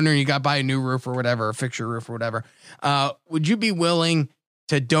homeowner and you got to buy a new roof or whatever, a fixture roof or whatever. Would you be willing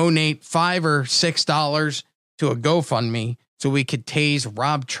to donate $5 or $6 to a GoFundMe so we could tase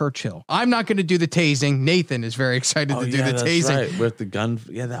Rob Churchill? I'm not going to do the tasing. Nathan is very excited to do the tasing. Right. With the gun.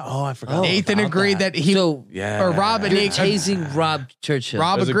 Yeah. I forgot. Nathan agreed that he... Or Rob and Nate... Tasing Rob Churchill.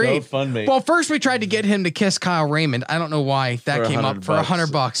 Rob agreed. Well, first we tried to get him to kiss Kyle Raymond. I don't know why that came up for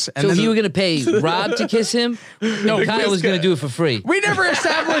 $100. And so then you were going to pay Rob to kiss him? No, Kyle was going to do it for free. We never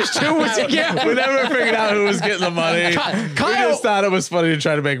established who was... Yeah. We never figured out who was getting the money. Kyle We just thought it was funny to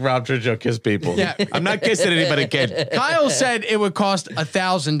try to make Rob Churchill kiss people. Yeah. I'm not kissing anybody, kid. Kyle said it would cost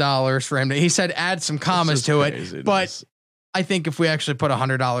 $1,000 for him he said add some commas to it, but I think if we actually put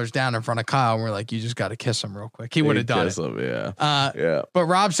 $100 down in front of Kyle and we're like, you just got to kiss him real quick, he would have done it. Yeah. But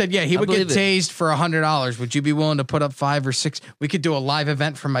Rob said, he would get tased for $100. Would you be willing to put up 5 or 6? We could do a live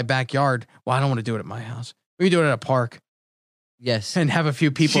event from my backyard. Well, I don't want to do it at my house. We could do it at a park. Yes. And have a few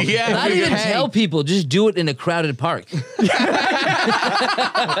people. Yeah. Not even tell people, just do it in a crowded park. You're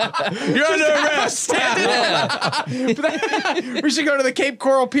under arrest. We should go to the Cape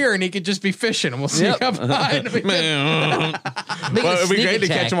Coral Pier and he could just be fishing and we'll see up behind him. Well, it'd be great to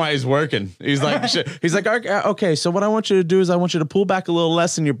catch him while he's working. He's like, okay, so what I want you to do is I want you to pull back a little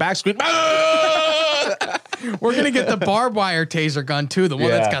less in your back screen. We're going to get the barbed wire taser gun too, the one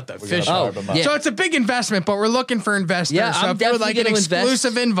that's got the fish. So it's a big investment, but we're looking for investors. Yeah, so I'm if you would like an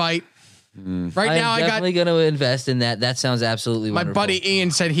exclusive invite, right now I'm definitely going to invest in that. That sounds absolutely wonderful. My buddy Ian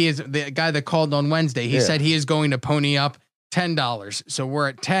said he is the guy that called on Wednesday. He said he is going to pony up $10. So we're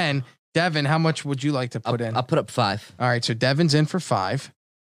at 10. Devin, how much would you like to put in? I'll put up 5. All right. So Devin's in for 5.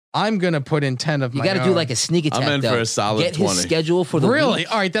 I'm going to put in 10 of my own. You got to do like a sneak attack. I'm in for a solid 20. Get his schedule for the Really? week.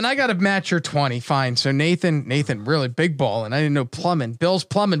 All right, then I got to match your 20. Fine. So Nathan, really big ball, and I didn't know plumbing. Bill's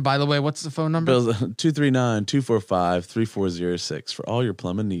Plumbing, by the way. What's the phone number? Bill's 239-245-3406 for all your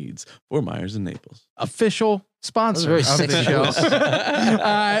plumbing needs for Myers and Naples. Official sponsor of the show. All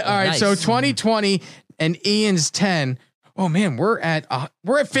right. Nice. So 2020 and Ian's 10. Oh man, we're at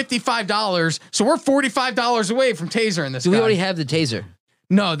 $55. So we're $45 away from tasering this. Do we already have the taser?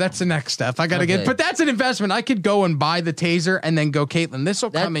 No, that's the next step. I got to get, but that's an investment. I could go and buy the taser and then go, Caitlin, this will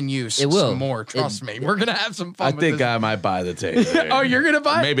come in use. It will. Some more. Trust me. We're going to have some fun. I think I might buy the taser. Oh, you're going to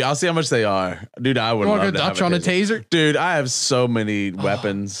buy it? Maybe. I'll see how much they are. Dude, I would love to Dutch on a taser? Dude, I have so many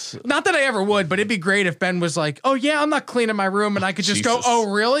weapons. Not that I ever would, but it'd be great if Ben was like, oh yeah, I'm not cleaning my room. And I could just go,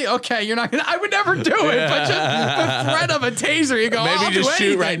 oh really? Okay. You're not going to, I would never do it. But just the threat of a taser, you go, maybe I'll just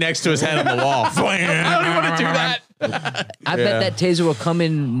shoot right next to his head on the wall. I don't even want to do that. I bet that taser will come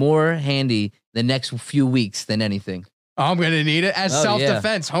in more handy the next few weeks than anything. Oh, I'm going to need it as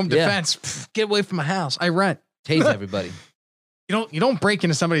self-defense, home defense. Pff, get away from my house. I rent. Tase everybody. You don't break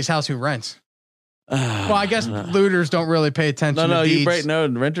into somebody's house who rents. Well, I guess looters don't really pay attention to deeds. No,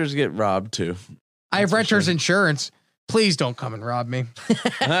 renters get robbed too. I have renter's insurance. please don't come and rob me.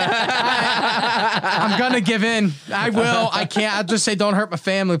 I'm going to give in. I will. I can't. I'll just say, don't hurt my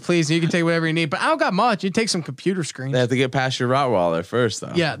family, please. You can take whatever you need. But I don't got much. You take some computer screens. They have to get past your Rottweiler first,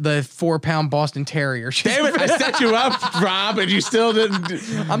 though. Yeah, the 4-pound Boston Terrier. Damn it, I set you up, Rob, and you still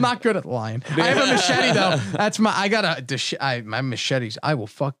didn't. I'm not good at lying. I have a machete, though. That's my machetes. I will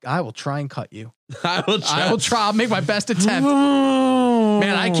try and cut you. I will try. I'll make my best attempt.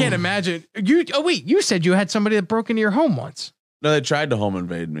 Man, I can't imagine. You said you had somebody that broke into your home once. No, they tried to home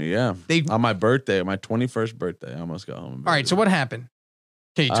invade me. Yeah. On my birthday, my 21st birthday, I almost got home invaded. All right. So what happened?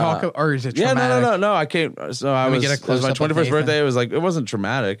 Can you talk or is it traumatic? Yeah, no. I can't. So it was my 21st birthday. It was like, it wasn't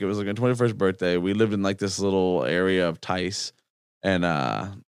traumatic. It was like my 21st birthday. We lived in like this little area of Tice and,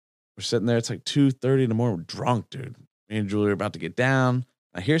 we're sitting there. It's like 2:30 in the morning. We're drunk, dude. Me and Julie are about to get down.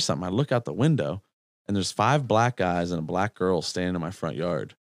 I hear something. I look out the window and there's 5 black guys and a black girl standing in my front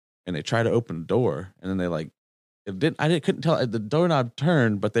yard. And they try to open the door and then they like, couldn't tell. The doorknob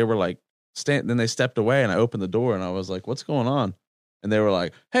turned, but they were like, then they stepped away and I opened the door and I was like, what's going on? And they were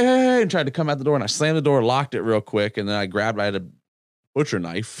like, hey, and tried to come out the door and I slammed the door, locked it real quick. And then I had a butcher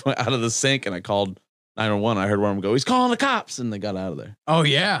knife out of the sink and I called 911. I heard one of them go, he's calling the cops. And they got out of there. Oh,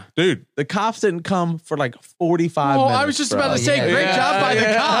 yeah. Dude, the cops didn't come for like 45 minutes. I was just about to say, great job by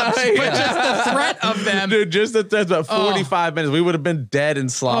the cops. But just the threat of them. Dude, just the threat, about 45 minutes. We would have been dead and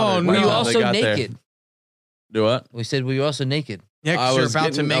slaughtered. Were you also naked? Do what? We said we were also naked. Yeah, because you're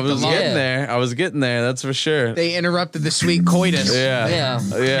about to make the love. I was getting there. That's for sure. They interrupted the sweet coitus. Yeah.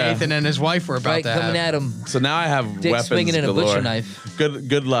 Nathan and his wife were about to coming at him. So now I have Dick weapons swinging in a galore. butcher knife.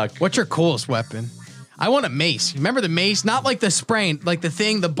 Good luck. What's your coolest weapon? I want a mace. Remember the mace? Not like the sprain, like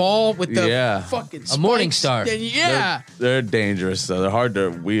the ball with the fucking spikes. A Morning Star. Yeah. They're dangerous, though. They're hard to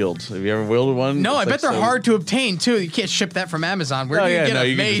wield. Have you ever wielded one? No, I bet they're hard to obtain, too. You can't ship that from Amazon. Where do you get a mace?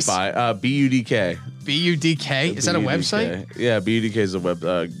 You can just buy BUDK. BUDK? Is that a website? Yeah, BUDK is a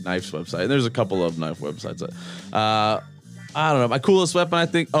knife's website. And there's a couple of knife websites. I don't know. My coolest weapon, I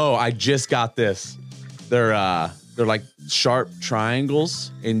think. Oh, I just got this. They're like sharp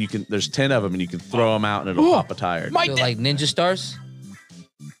triangles, and there's 10 of them, and you can throw them out, and it'll pop a tire. So like ninja stars?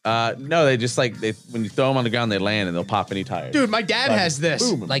 No, they just when you throw them on the ground, they land, and they'll pop any tire. Dude, my dad has this.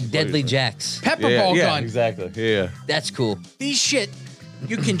 Boom, like Deadly Jacks. Pepper ball yeah, gun. Exactly. Yeah. That's cool. These shit,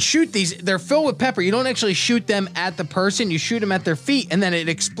 you can shoot these. They're filled with pepper. You don't actually shoot them at the person. You shoot them at their feet, and then it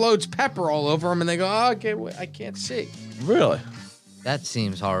explodes pepper all over them, and they go, oh, okay, I can't see. Really? That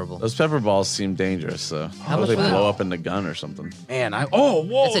seems horrible. Those pepper balls seem dangerous, so how much they for that? blow up in the gun or something. Man,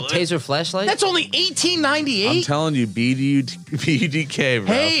 whoa. That's a taser flashlight? That's only $18.98. I'm telling you, BUDK,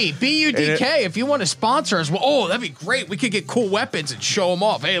 bro. Hey, BUDK, if you want to sponsor us, that'd be great. We could get cool weapons and show them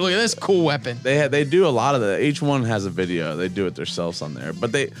off. Hey, look at this cool weapon. They do a lot of that. Each one has a video. They do it themselves on there.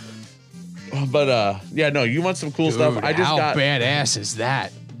 But you want some cool stuff. How badass is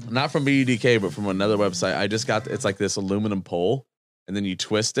that? Not from BUDK, but from another website. I just got, it's like this aluminum pole, and then you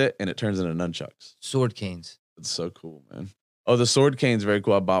twist it, and it turns into nunchucks. Sword canes. It's so cool, man. Oh, the sword cane's very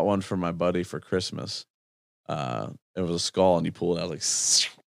cool. I bought one for my buddy for Christmas. It was a skull, and you pull it out like,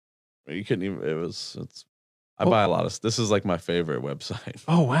 you couldn't even, I buy a lot of, this is like my favorite website.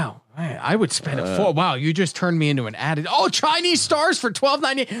 Oh, wow. Man, I would spend it for, wow, you just turned me into an addict. Oh, Chinese stars for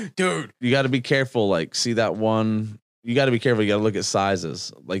 $12.98. Dude. You got to be careful. Like, see that one, you got to be careful. You got to look at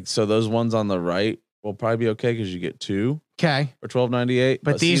sizes. Like, so those ones on the right will probably be okay because you get 2. Okay. For $12.98.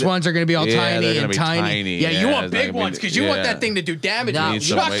 But these ones are going to be all tiny and tiny. Yeah, you want big ones because you want that thing to do damage. No,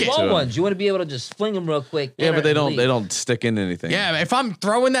 chuck it. Small ones. You want to be able to just fling them real quick. Yeah, but they don't stick into anything. Yeah, if I'm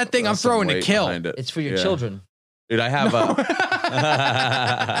throwing that thing, I'm throwing to kill. It's for your children. Dude, I have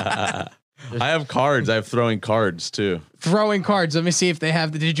I have cards. I have throwing cards too. Throwing cards. Let me see if they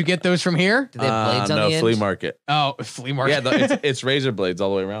have. Did you get those from here? Do they have blades on the end? No, flea market. Oh, flea market. Yeah, it's razor blades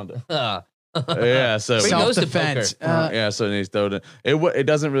all the way around it. Yeah, so self-defense. Yeah, so they throw it. It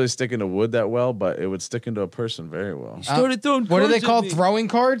doesn't really stick into wood that well, but it would stick into a person very well. You started throwing. What are they called? Throwing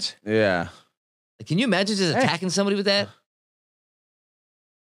cards? Yeah. Can you imagine just attacking somebody with that?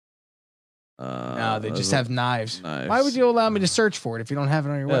 No, they just have knives. Why would you allow me to search for it if you don't have it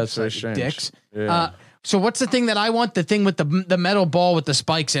on your website? That's very strange. Dicks. Yeah. So what's the thing that I want? The thing with the metal ball with the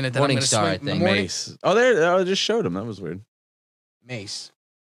spikes in it. That Morning I'm Star, I swing. think. Mace. Oh, there! I just showed him. That was weird. Mace.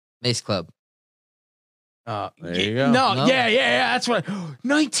 Mace Club. There you go. No, yeah. That's what.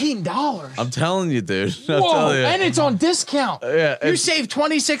 $19. I'm telling you, dude. Whoa, and it's on discount. Yeah, you save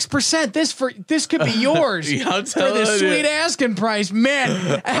 26%. This could be yours I'm for this sweet asking price,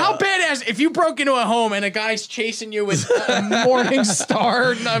 man. How badass if you broke into a home and a guy's chasing you with a Morning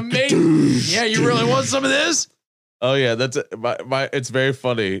Star and a mate. Yeah, you really want some of this? Oh yeah, that's my. It's very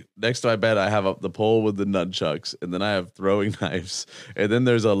funny. Next to my bed, I have up the pole with the nunchucks, and then I have throwing knives, and then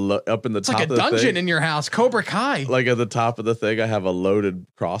there's up in the It's top like a of the dungeon thing, in your house, Cobra Kai. like at the top of the thing, I have a loaded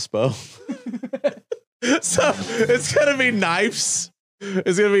crossbow. So it's gonna be knives.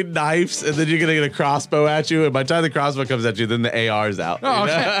 It's gonna be knives, and then you're gonna get a crossbow at you. And by the time the crossbow comes at you, then the AR's out. Oh, you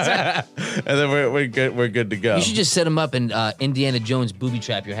know? okay. And then we're good. We're good to go. You should just set them up and Indiana Jones booby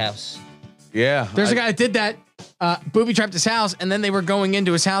trap your house. Yeah. There's a guy that did that, booby trapped his house, and then they were going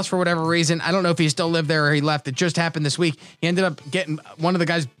into his house for whatever reason. I don't know if he still lived there or he left. It just happened this week. He ended up getting one of the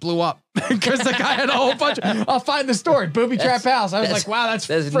guys blew up because the guy had a whole bunch of, I'll find the story, booby trap house. I was like, wow, that's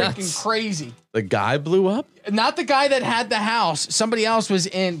freaking nuts. crazy. The guy blew up. Not the guy that had the house. Somebody else was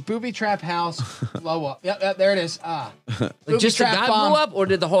in booby trap house, blow up. Yep, there it is. Like just the guy blew up, or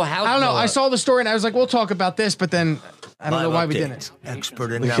did the whole house? I don't know. blow I up? saw the story and I was like, we'll talk about this, but then I don't know why we didn't. Expert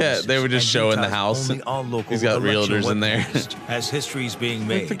Yeah, analysis. they were just and showing the Utah's house. only all-local He's got election realtors in there. webcast. As history is being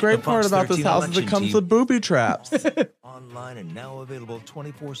made, The great part Fox about this 13 house is it election comes team with booby traps. online and now available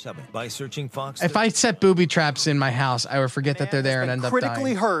 24/7 by searching Fox. If I set booby traps in my house, I would forget that they're there and end up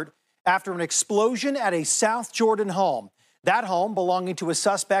critically dying. hurt after an explosion at a South Jordan home. That home belonging to a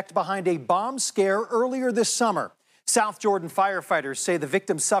suspect behind a bomb scare earlier this summer. South Jordan firefighters say the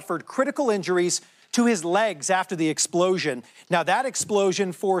victim suffered critical injuries to his legs after the explosion. Now, that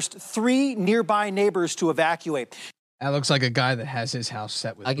explosion forced 3 nearby neighbors to evacuate. That looks like a guy that has his house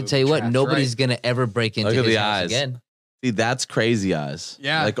set with I can booby tell you what, traps, nobody's right? gonna ever break into Look at his the house eyes. again. See, that's crazy eyes.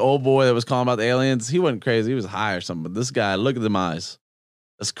 Yeah. Like old boy that was calling about the aliens. He wasn't crazy. He was high or something. But this guy, look at them eyes.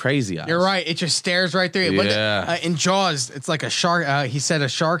 That's crazy eyes. You're right. It just stares right through you. Look Yeah. at, in Jaws, it's like a shark. He said a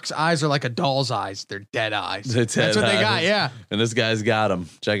shark's eyes are like a doll's eyes. They're dead eyes. They're That's dead what they got. eyes. Yeah. And this guy's got them.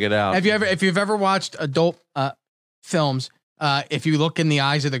 Check it out. If you've ever watched adult films, if you look in the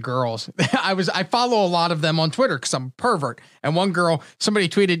eyes of the girls, I follow a lot of them on Twitter because I'm a pervert. And one girl, somebody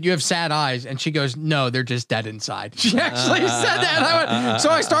tweeted, "You have sad eyes," and she goes, "No, they're just dead inside." She actually said that. And I went, so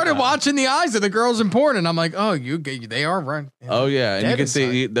I started watching the eyes of the girls in porn, and I'm like, "Oh, they are right." Oh yeah, and Dead you can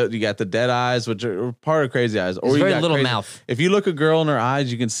see you got the dead eyes, which are part of crazy eyes. Or It's you very got little crazy- mouth. If you look a girl in her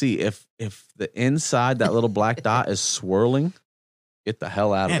eyes, you can see if the inside that little black dot is swirling. Get the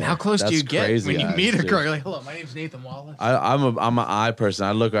hell out of Man, there. how close do That's you get crazy when you eyes, meet a dude. girl? You're like, "Hello, my name's Nathan Wallace." I'm an eye person.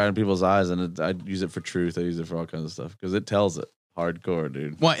 I look right in people's eyes, and I use it for truth. I use it for all kinds of stuff because it tells it hardcore,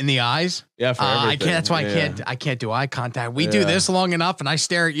 dude. What, in the eyes? Yeah, for I everything. can't. That's why Yeah. I can't do eye contact. We do Yeah. this long enough, and I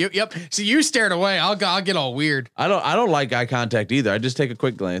stare at you. Yep. So you stared away. I'll get all weird. I don't like eye contact either. I just take a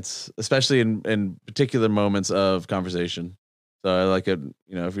quick glance, especially in particular moments of conversation. So I like it,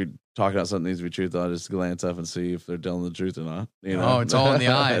 if you're talking about something that needs to be truthful, I just glance up and see if they're telling the truth or not. Oh, it's all in the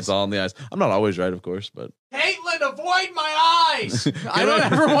eyes. It's all in the eyes. I'm not always right, of course, but Caitlin, avoid my eyes. I don't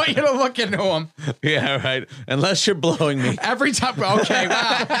ever want you to look into them. yeah, right. Unless you're blowing me. Every time. Okay,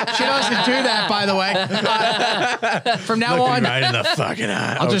 wow. She doesn't do that, by the way. From now on, right in the fucking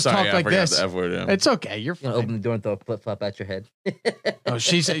eye. I'll just talk I like forgot this. the F word, yeah. it's okay. You're You're gonna fine. open the door and throw a flip flop at your head. Oh,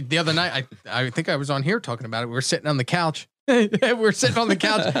 she said the other night, I think I was on here talking about it. We were sitting on the couch. We were sitting on the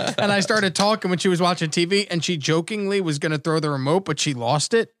couch and I started talking when she was watching TV and she jokingly was going to throw the remote, but she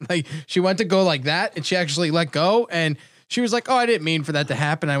lost it. Like she went to go like that and she actually let go. And she was like, "Oh, I didn't mean for that to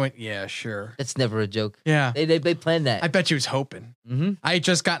happen." I went, "Yeah, sure." That's never a joke. Yeah. They planned that. I bet she was hoping. Mhm. I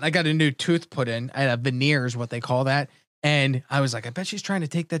got a new tooth put in. I had a veneer is what they call that. And I was like, I bet she's trying to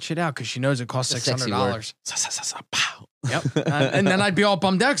take that shit out because she knows it costs A sexy $600. Pow. Yep. And then I'd be all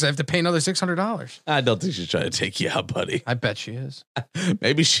bummed out because I have to pay another $600. I don't think she's trying to take you out, buddy. I bet she is.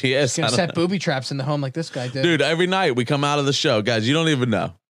 Maybe she is. She's gonna I don't set know. booby traps in the home like this guy did. Dude, every night we come out of the show, guys, you don't even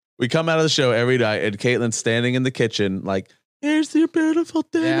know. We come out of the show every night and Caitlin's standing in the kitchen like, "Here's your beautiful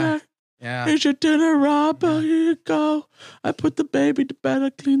dinner. Yeah. Here's your dinner, Rob. Oh, here you go. I put the baby to bed. I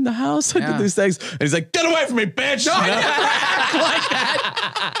cleaned the house. I Yeah. did these things." And he's like, "Get away from me, bitch." No, I never act like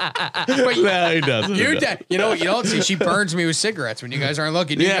that. But No, he doesn't. you know what you don't see? She burns me with cigarettes when you guys aren't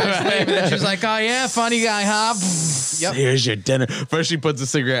looking. You Yeah, guys right. leave, and then she's like, "Oh yeah, funny guy, huh?" Yep. Here's your dinner. First, she puts the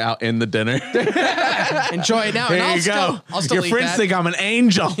cigarette out in the dinner. Enjoy it now. Here and I'll you go. I'll still Your eat friends that. think I'm an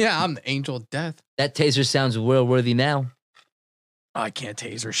angel. Yeah, I'm the angel of death. That taser sounds well worthy now. I can't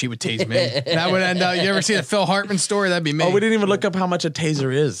tase her. She would tase me. That would end up. You ever see the Phil Hartman story? That'd be me. Oh, we didn't even look up how much a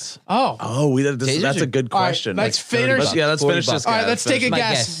taser is. Oh. Oh, Tasers that's are- a good All right, question. let's finish. Let's finish this. All right, guy. let's take a My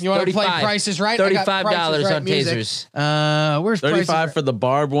guess. guess. You want to play 35. Prices Right? I got $35 Price is Right on music. tasers. Where's Price is 35 Right? for the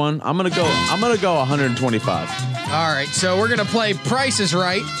barb one. I'm gonna go 125. All right, so we're gonna play Price is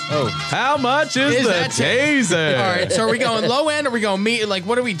Right. Oh, how much is Is the that taser? All right, so are we going low end or are we going meat? Like,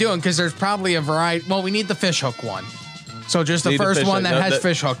 what are we doing? Because there's probably a variety. Well, we need the fish hook one. So just the Need a first fish one hook. that No, has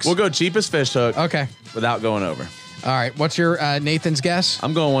fish hooks. We'll go cheapest fish hook Okay. without going over. All right. What's your Nathan's guess?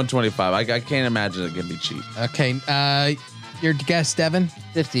 I'm going 125. I can't imagine it can be cheap. Okay. Your guess, Devin?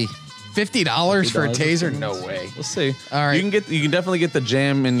 $50. $50 for a taser? No way. We'll see. All right. You can definitely get the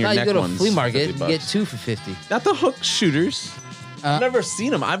jam in your No, you neck go to a ones. flea market, you $50. get 2 for 50. Not the hook shooters. I've never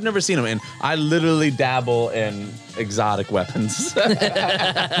seen them. And I literally dabble in exotic weapons. I'm gonna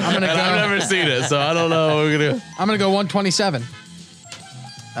go. I've never seen it, so I don't know what we're gonna. I'm gonna go 127.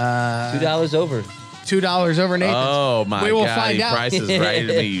 $2 over. $2 over Nathan's. Oh my We will God! find You out. price is right to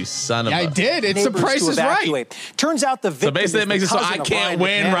me, you son of I a. did. It's the Neighbors price to is right. evacuate. Turns out the victim. So basically, is it makes the it so cousin I of can't Ryan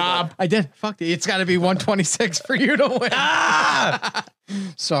win, McManigal. Rob. I did. Fuck it. It's got to be 126 for you to win. Ah!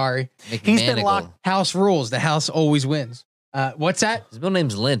 Sorry. He's been McManigal. locked. House rules. The house always wins. What's that? His middle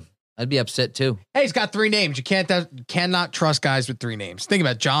name's Lynn. I'd be upset too. Hey, he's got 3 names. You cannot trust guys with 3 names. Think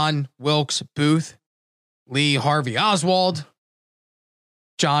about John Wilkes Booth, Lee Harvey Oswald,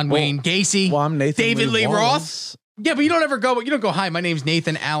 John Wayne Gacy, Well, I'm Nathan David Lee Wallace. Roth. Yeah, but you don't go, hi, my name's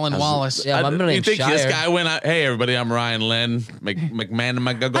Nathan Allen Wallace. Yeah, my middle You name's think this Shire. guy went out? Hey, everybody, I'm Ryan Lynn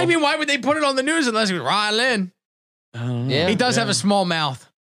McMahon. I mean, why would they put it on the news unless it was Ryan Lynn? Yeah. He does have a small mouth.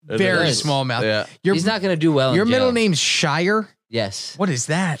 It Very is. small mouth. Yeah, Your, He's not going to do well. your in middle jail. name's Shire? Yes. What is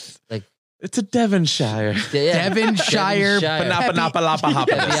that? it's a Devonshire. Devonshire. Yeah. Devonshire. Panapa.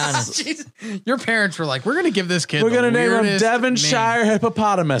 To be honest. Jeez. Your parents were like, we're going to give this kid We're the gonna name him weirdest Devonshire name.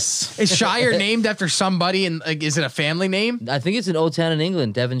 hippopotamus. Is Shire named after somebody? And like, is it a family name? I think it's an old town in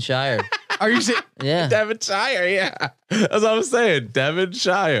England, Devonshire. Are you saying? Yeah. Devonshire, yeah. That's what I'm saying.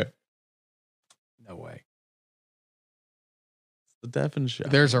 Devonshire. No way. The Devonshire.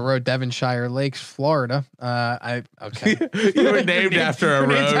 There's a road, Devonshire Lakes, Florida. Okay. You were named after a You're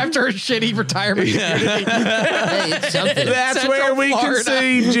named road. after a shitty retirement community. Hey, it's something. That's Central where we Florida.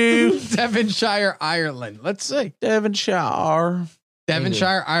 conceived you. Devonshire, Ireland. Let's see. Devonshire.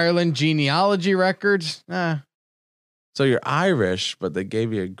 Devonshire, Ireland genealogy records. So you're Irish, but they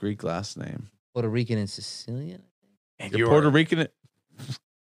gave you a Greek last name. Puerto Rican and Sicilian. And You're Puerto Rican.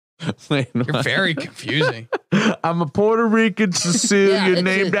 Wait, You're very confusing. I'm a Puerto Rican Sicilian Yeah, it's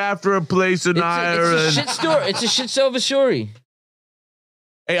named a- after a place in It's Ireland. a shit story. It's a shit sober story.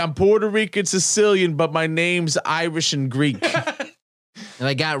 Hey, I'm Puerto Rican Sicilian, but my name's Irish and Greek. And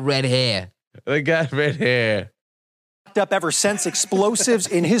I got red hair. I got red hair. Up ever since explosives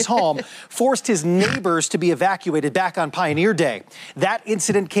in his home forced his neighbors to be evacuated back on Pioneer Day. That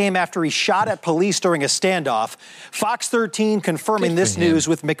incident came after he shot at police during a standoff. Fox 13 confirming this news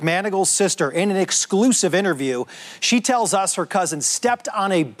with McManigal's sister in an exclusive interview. She tells us her cousin stepped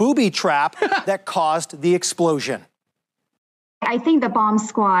on a booby trap that caused the explosion. I think the bomb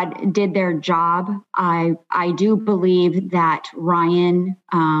squad did their job. I do believe that Ryan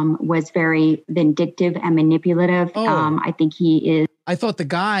was very vindictive and manipulative. Oh. I think he is. I thought the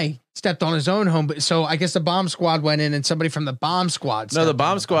guy stepped on his own home, but so I guess the bomb squad went in and somebody from the bomb squad. No, the stepped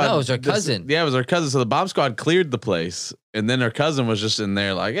bomb on. squad. No, it was her cousin. Yeah, it was her cousin. So the bomb squad cleared the place, and then her cousin was just in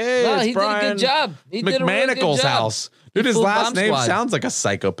there like, "Hey, No, it's he Brian did a good job. He did a really good McManical's job. house." He Dude, his fooled last Bomb name Squad. sounds like a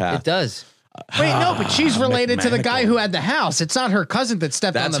psychopath. It does. Wait, no, but she's related to the guy McManigal. who had the house. It's not her cousin that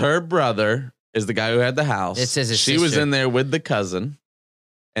stepped on That's the. her brother. Is the guy who had the house? It says his she was sister. in there with the cousin,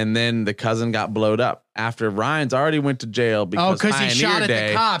 and then the cousin got blowed up after Ryan's already went to jail because 'cause he Pioneer shot at the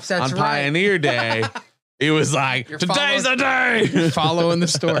Day, cops, that's on right. Pioneer Day. He was like, You're "Today's the following- day." Following the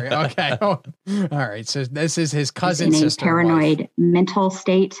story. Okay. All right. So this is his cousin's in a sister. paranoid mental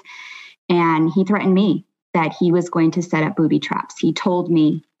state, and he threatened me that he was going to set up booby traps. He told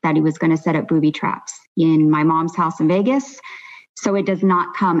me that he was going to set up booby traps in my mom's house in Vegas. So it does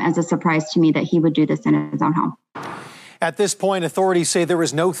not come as a surprise to me that he would do this in his own home. At this point, authorities say there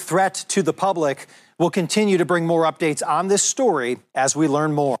is no threat to the public. We'll continue to bring more updates on this story as we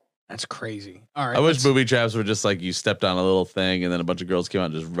learn more. That's crazy. All right. I wish let's- booby traps were just like you stepped on a little thing and then a bunch of girls came out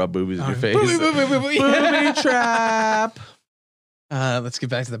and just rub boobies in your face. Booby, booby, booby. Booby trap. Let's get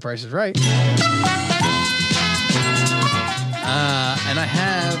back to the Price is Right. And I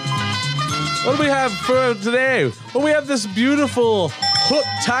have. What do we have for today? Well, we have this beautiful hook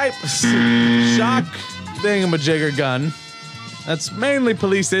type shock thingamajigger gun. That's mainly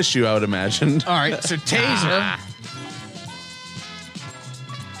police issue, I would imagine. All right. So taser.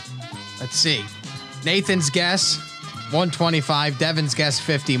 Let's see. Nathan's guess 125. Devin's guess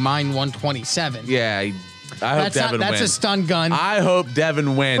 50. Mine 127. Yeah, I hope That's Devin that's wins. a stun gun. I hope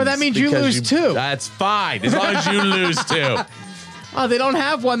Devin wins. Well, that means you because lose too. That's fine, as long as you lose too. Oh, they don't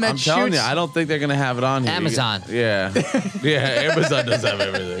have one that I'm shoots. telling you, I don't think they're gonna have it on here. Amazon. Yeah, yeah. Amazon does have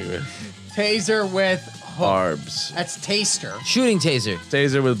everything. Taser with hook. Barbs. That's taster. Shooting taser.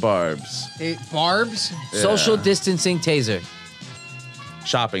 Taser with barbs. Barbs. Social distancing taser.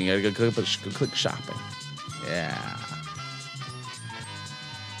 Shopping. You gotta go click shopping. Yeah.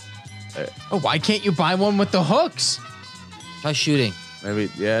 Oh, why can't you buy one with the hooks? Try shooting. Maybe,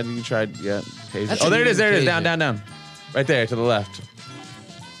 yeah, you can try, yeah. Taser. That's Oh, there a it is, there it is. taser. Down. Right there, to the left.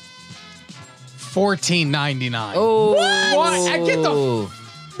 $14.99. Oh. What? I get the.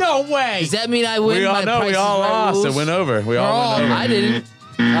 No way. Does that mean I win? We all My know, Price we is all Right lost. rules? It went over. We all went over. I didn't.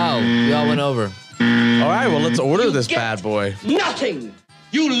 Oh, we all went over. All right, well, let's order this bad boy. Nothing.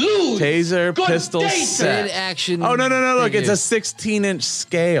 You lose. Taser pistol Good set. action. Oh, no. Look, it's a figures. 16-inch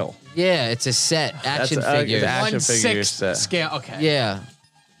scale. Yeah, it's a set. Action That's figure. it's action 1/6 figure set. scale. Okay. Yeah.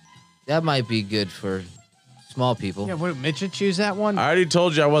 That might be good for small people. Yeah, what, Mitch would choose that one? I already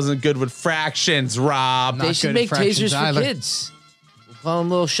told you I wasn't good with fractions, Rob. Not They should good make at fractions tasers for either. kids. We'll call them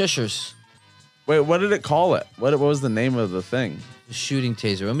little shushers. Wait, what did it call it? What was the name of the thing? The shooting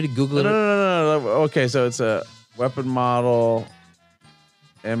taser. Want me to Google it? No. Okay, so it's a weapon model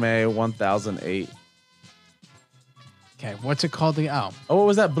MA 1008. Okay, what's it called? Oh, what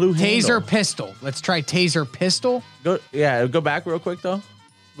was that blue Taser handle? pistol. Let's try taser pistol. Go back real quick though.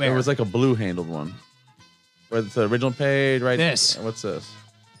 Where? There was like a blue handled one. Where it's the original page, right? This. What's this?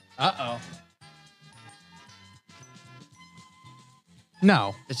 Uh-oh.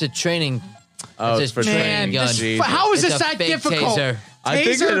 No. It's a training. Oh, It's it's a for training training. gun. Jesus. How is It's this a that fake difficult? taser. I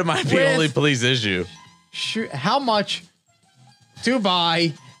think Taser that it might be with- only police issue. How much to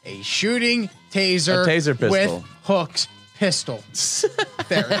buy a shooting taser, A taser pistol. with hooks pistol?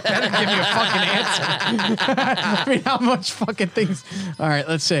 There, that didn't give you a fucking answer. I mean, how much fucking things? All right,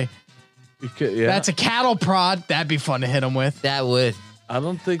 let's see. You could, yeah. That's a cattle prod. That'd be fun to hit them with. That would. I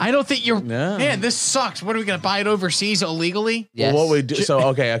don't think. I don't think you're. No. Man, this sucks. What are we gonna buy it overseas illegally? Yes. Well, what we do? So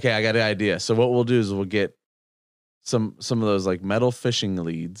okay, I got an idea. So what we'll do is we'll get some of those like metal fishing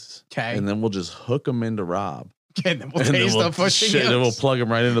leads, Okay. and then we'll just hook them into Rob. And then we'll And then taste we'll, the pushing. shit, then we'll plug them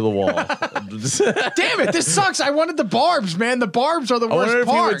right into the wall. Damn it! This sucks. I wanted the barbs, man. The barbs are the I wonder worst if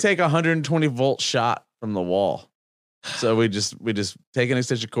he part. would take a 120 volt shot from the wall. So we just take an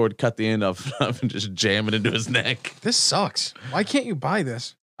extension cord, cut the end off, and just jam it into his neck. This sucks. Why can't you buy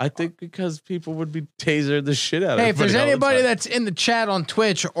this? I think because people would be tasered the shit out of. Hey, if there's everybody all the anybody time. that's in the chat on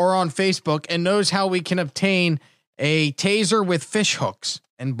Twitch or on Facebook and knows how we can obtain a taser with fish hooks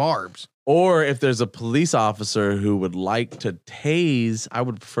and barbs, or if there's a police officer who would like to tase, I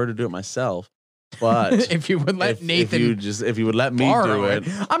would prefer to do it myself. But if you would let Nathan if you would let me borrow do it,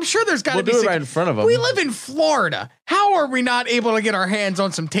 I'm sure there's got to we'll be do it some- right in front of him. We live in Florida. How are we not able to get our hands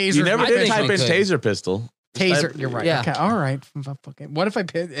on some tasers? You never with did fish type in hooks? taser pistol. Taser. Type- You're right. Yeah. Okay. All right. What if I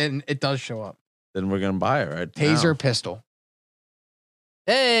pit and it does show up? Then we're gonna buy it right Taser now. pistol.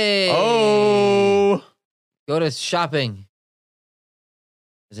 Hey. Oh, Go to shopping.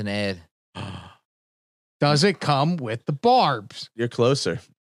 There's an ad. Does it come with the barbs? you're closer.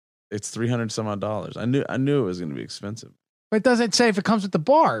 It's $300 some odd. I knew it was gonna be expensive. But it doesn't say if it comes with the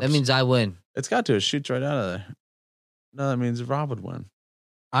barbs. That means I win. It's got to. It shoots right out of there. No, that means Rob would win.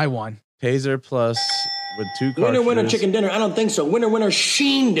 I won. Taser plus with 2 cartridges. Winner, winner, chicken dinner. I don't think so. Winner, winner,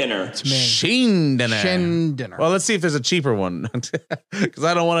 Sheen dinner. It's me. Sheen dinner. Shin dinner. Well, let's see if there's a cheaper one because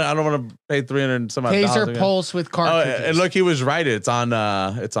I don't want to pay 300 some odd Taser dollars. pulse with Oh, cartridges. and look, he was right. It's on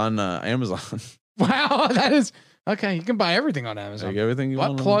Amazon. Wow, that is okay. You can buy everything on Amazon. Like everything you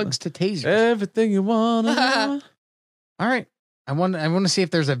What want. plugs to tasers? Everything you want. All right. I want to see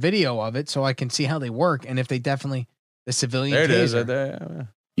if there's a video of it so I can see how they work and if they definitely the civilian There it taser. is, right there. Yeah.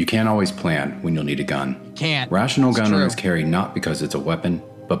 You can't always plan when you'll need a gun. Can't. Rational It's gun true. owners carry not because it's a weapon,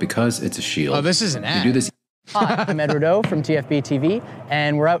 but because it's a shield. Oh, this is an You ad. do this Hi, I'm Edward O from TFB TV,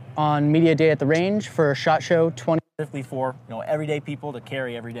 and we're out on Media Day at the Range for SHOT Show 20. Specifically for everyday people to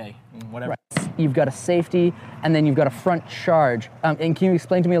carry every day, whatever. Right. You've got a safety, and then you've got a front charge. And can you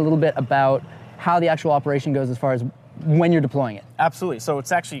explain to me a little bit about how the actual operation goes as far as when you're deploying it? Absolutely. So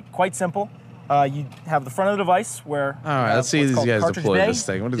it's actually quite simple. You have the front of the device where. All right, let's see these guys deploy this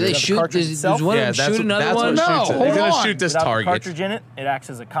thing. What is Do they it? shoot? Does one of them shoot another that's one? What shoots it. They're gonna shoot this Without the target. cartridge in it, it acts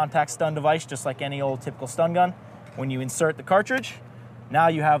as a contact stun device, just like any old typical stun gun. When you insert the cartridge, now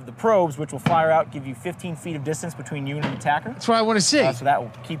you have the probes, which will fire out, give you 15 feet of distance between you and an attacker. That's what I want to see. So that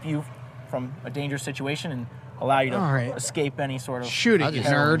will keep you from a dangerous situation and allow you to All right. escape any sort of Shooting, I'll just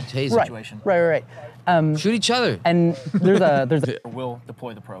nerd. tase Right, situation. right. Shoot each other. And there's a Will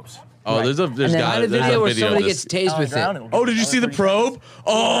deploy the probes. Oh, there's And then find a video where somebody gets tased with it. Oh, did you see the probe?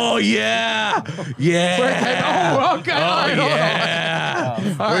 Oh yeah, yeah. Oh, okay.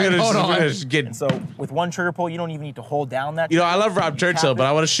 Hold on. We're gonna get. And so with one trigger pull, you don't even need to hold down that. You know, I trigger. love Rob Churchill, but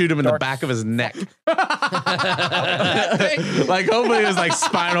I want to shoot him in the back of his neck. Like hopefully there's like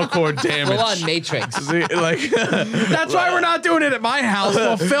spinal cord damage. Full on Matrix. Like That's why we're not doing it at my house.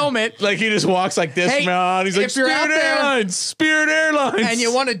 We'll film it. Like he just walks like this, Hey, man. He's like, if you're out Spirit there- Airlines, Spirit Airlines. And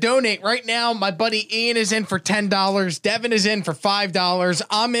you want to donate right now, my buddy Ian is in for $10. Devin is in for $5.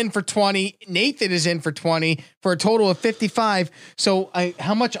 I'm in for 20. Nathan is in for 20 for a total of 55. So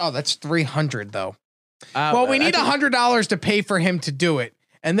how much? Oh, that's 300 though. Well, we need $100 to pay for him to do it.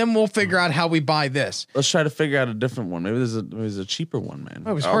 And then we'll figure out how we buy this. Let's try to figure out a different one. Maybe there's a cheaper one, man.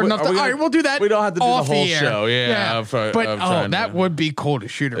 It was hard enough. All right, we'll do that. We don't have to do the off whole air. show. Yeah. But that would be cool to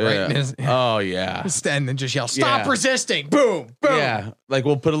shoot it right in his. Oh yeah. And then just yell, "Stop Yeah. resisting!" Boom, boom. Yeah, like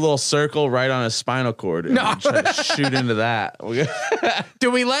we'll put a little circle right on his spinal cord and try to shoot into that.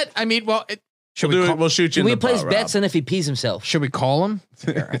 Do we let? I mean, well, should We'll shoot you. Can we in the place butt, bets Rob. on if he pees himself? Should we call him?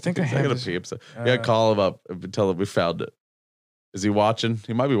 I think I He's not have. gonna pee himself. Yeah, call him up and tell him we found it. Is he watching?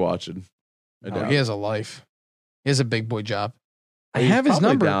 He might be watching. Oh, he has a life. He has a big boy job. I He's have his probably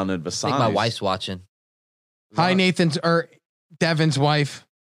number. down in I think my Vasani's. wife's watching. Hi, Nathan's or Devin's wife.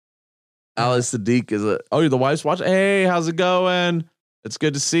 Alice Sadiq is a. Oh, you're the wife's watching. Hey, how's it going? It's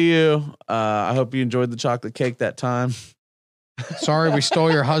good to see you. I hope you enjoyed the chocolate cake that time. Sorry, we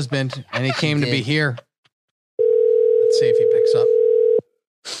stole your husband, and he came to be did. here. Let's see if he picks up.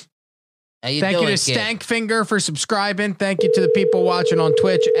 How you Thank doing, you to kid? Stank Finger for subscribing. Thank you to the people watching on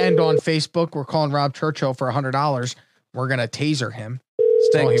Twitch and on Facebook. We're calling Rob Churchill for $100. We're gonna taser him.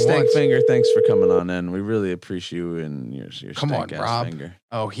 all he Stank wants. Finger, thanks for coming on in. We really appreciate you and your Come on, stank ass Rob. finger.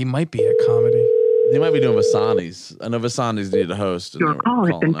 Oh, he might be a comedy. He might be doing Vasani's. I know Vasani's needed a host. and Your they're call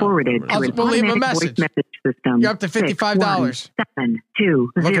has been calling out. forwarded to an We'll leave a automatic message. voice message system. You're up to $55.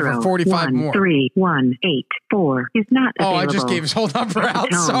 720-131-884 is not Oh, available. I just gave his whole number out.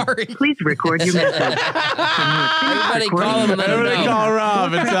 Tone. Sorry. Please record your message. Everybody call him and let him Everybody know. call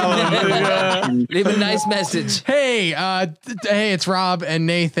Rob and tell him. Leave a nice message. Hey, hey, it's Rob and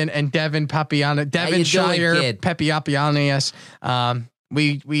Nathan and Devin Papiano, Devin you doing, Shire, kid? Papiapianias.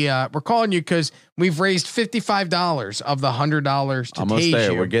 We're calling you because we've raised $55 of the $100 to Almost tase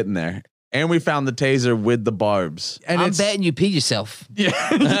there. you. We're getting there. And we found the taser with the barbs. And I'm it's betting you peed yourself.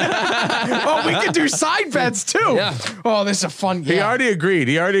 oh, we could do side bets too. Yeah. Oh, this is a fun. He Yeah. already agreed.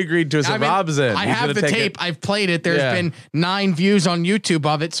 He already agreed to it. So I mean, Rob's in. I He's have gonna the take tape. it. I've played it. There's Yeah. been 9 views on YouTube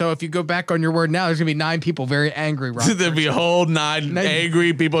of it. So if you go back on your word now, there's gonna be 9 people very angry. Rob. There'll be a whole 9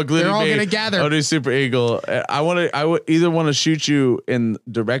 angry people. They're all gonna gonna gather. Oh, do Super Eagle. I would either want to shoot you in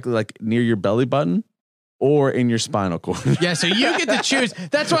directly like near your belly button or in your spinal cord. Yeah, so you get to choose.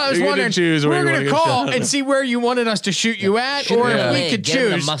 That's what I was You get to wondering. choose where We're you going wanna to get call shot. and see where you wanted us to shoot you at, Shoot or him in if the we leg, could get him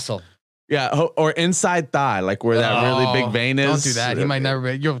in choose. the muscle. Yeah, or inside thigh, like where that really big vein is. Don't do that. He might never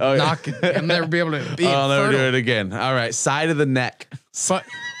be. You'll Oh, yeah. knock. He'll never be able to be. I'll never do fertile. it again. All right, side of the neck. But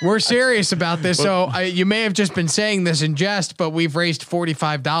we're serious about this. So you may have just been saying this in jest, but we've raised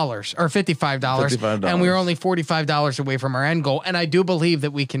 $45 or $55, $55. and we're only $45 away from our end goal. And I do believe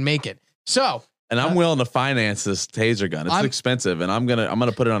that we can make it. So. And I'm willing to finance this taser gun. It's expensive, and I'm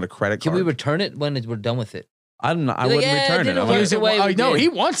gonna put it on a credit Can card. we return it when we're done with it? I You're like, wouldn't "Yeah, return it. didn't I'm work gonna, the way we no, did." he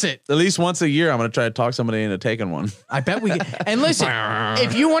wants it. at least once a year, I'm gonna try to talk somebody into taking one. I bet we can. And listen,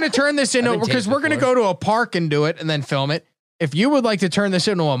 if you want to turn this into, I've been because tased we're going to before. go to a park and do it and then film it. If you would like to turn this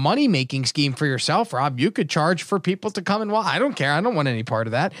into a money making scheme for yourself, Rob, you could charge for people to come and watch. I don't care. I don't want any part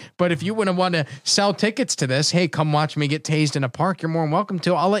of that. But if you want to sell tickets to this, hey, come watch me get tased in a park. You're more than welcome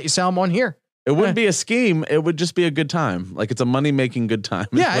to. I'll let you sell them on here. It wouldn't be a scheme. It would just be a good time. Like it's a money making good time.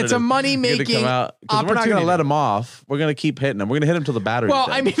 is Yeah, what it's it a is. money-making You get to come out, 'cause we're not going to let him off. We're going to keep hitting him. We're going to hit him till the battery. Well,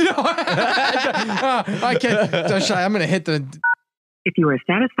 I mean, no, I can't. I'm going to hit the. If you are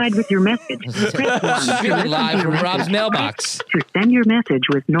satisfied with your message, press 1. To Streaming listen live to your from Rob's message. mailbox. To send your message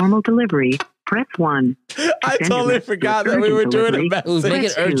with normal delivery, press 1. I Send your totally message forgot with that we were urgent doing a delivery, message. Ooh, make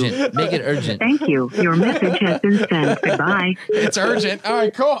it press 2. urgent. Make it urgent. Thank you. Your message has been sent. Goodbye. It's urgent. All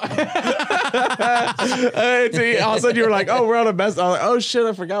right, cool. See, all of a sudden you were like, "Oh, we're on a message." I was like, "Oh shit,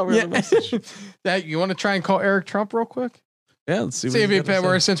 I forgot we're on a message." That you want to try and call Eric Trump real quick? Yeah, let's see. See what if he's he got to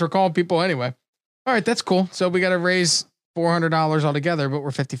we're say. since we're calling people anyway. All right, that's cool. So we got to raise $400 altogether, but we're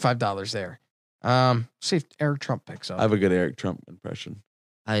 $55 there. See if Eric Trump picks up. I have a good Eric Trump impression.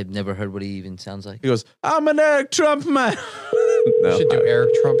 I've never heard what he even sounds like. He goes, "I'm an Eric Trump man." No, should do Eric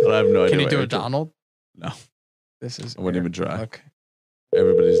Trump. I have no idea. Can you what do a Eric Trump- Donald? No, This is. I wouldn't even Eric. try. Okay.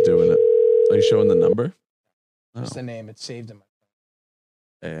 Everybody's doing it. Are you showing the number? What's the name? It's saved in my.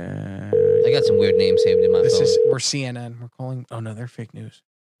 I got some weird names saved in my phone. We're CNN. We're calling. Oh no, they're fake news.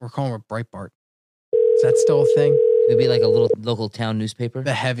 We're calling with Breitbart. Is that still a thing? Maybe like a little local town newspaper.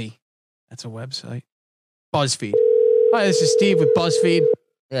 The Heavy. That's a website. BuzzFeed. Hi, this is Steve with BuzzFeed.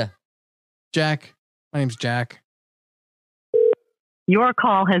 Yeah. Jack. My name's Jack. Your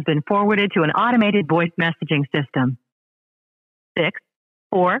call has been forwarded to an automated voice messaging system. 6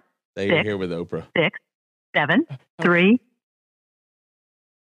 4 They are 6 here with Oprah. 6 7 3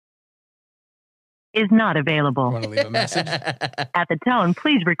 is not available. Want to leave a message? At the tone,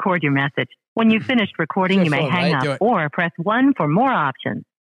 please record your message. When you've finished recording, you may phone, hang right? Do up it. or press 1 for more options.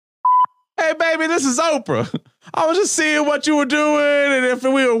 Hey, baby, this is Oprah. I was just seeing what you were doing, and if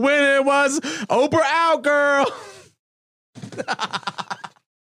we were winning, it was Oprah out, girl.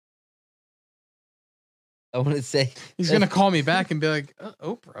 I want to say He's going to call me back and be like,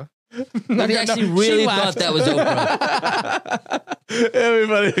 Oprah. No, he actually really thought that was Oprah.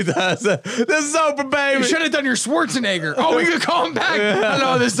 Everybody does. This is Oprah, baby. You should have done your Schwarzenegger. Oh, we could call him back.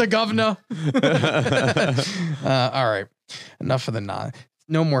 Hello, this is the governor. All right. Enough of the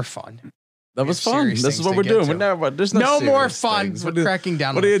no more fun. That was fun. serious This is things what to we're get doing. to. We're never, there's No more serious fun. things. We're cracking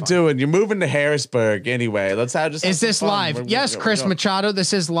down What on are the you fun. doing? You're moving to Harrisburg anyway. Let's have just. Is this live? Yes, Chris Machado.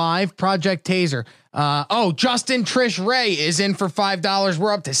 This is live. Project Taser. Justin Trish Ray is in for $5.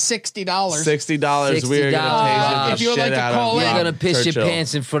 We're up to $60. $60. We're gonna taser the If you would shit like to out call of in, You're gonna piss Churchill. your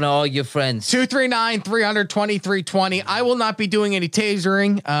pants in front of all your friends. 239-323-20. I will not be doing any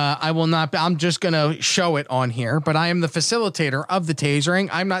tasering. I will not. I'm just gonna show it on here. But I am the facilitator of the tasering.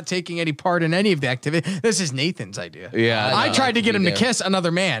 I'm not taking any part in any of the activity. This is Nathan's idea. Yeah, I tried to get him to there. kiss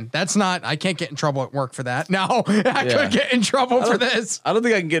another man. That's not. I can't get in trouble at work for that. No, I could get in trouble for this. I don't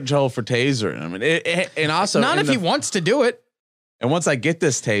think I can get in trouble for tasering. I mean, and also Not if he wants to do it. And once I get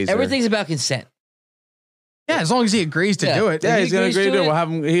this taser, Everything's about consent. Yeah, as long as he agrees to do it. Yeah, He he's gonna agrees agree to to it. it. We'll have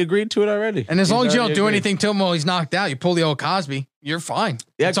him. He agreed to it already. And as He's long as you already don't do agreed. anything to him while he's knocked out, you pull the old Cosby, you're fine.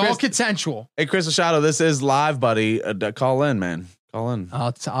 Yeah, It's all Chris- consensual. Hey, Chris Machado, this is live, buddy. Call in, man. Call in.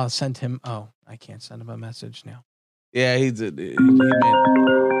 I'll send him. Oh, I can't send him a message now. Yeah, he might be here.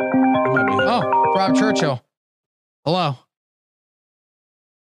 Oh, Rob Churchill. Hello.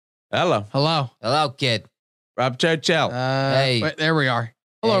 Hello. Hello, kid. Rob Churchill. Hey. Wait, there we are.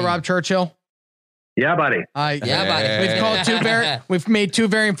 Hello, Hey. Rob Churchill. Yeah, buddy. Yeah, buddy. We've called we've made two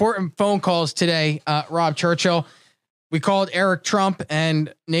very important phone calls today. Rob Churchill. We called Eric Trump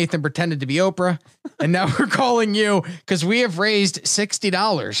and Nathan pretended to be Oprah. And now we're calling you because we have raised $60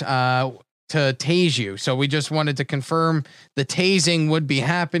 to tase you. So we just wanted to confirm the tasing would be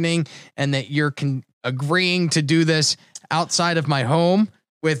happening and that you're agreeing to do this outside of my home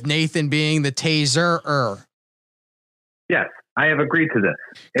with Nathan being the taser. Yes, I have agreed to this.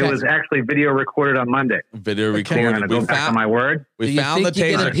 It Okay. was actually video recorded on Monday. Video I'm going to recorded. go We back on my word. Do we you found the think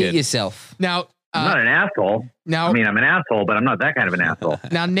you're gonna taser pee kid. yourself? Now, I'm not an asshole. now, I mean, I'm an asshole, but I'm not that kind of an asshole.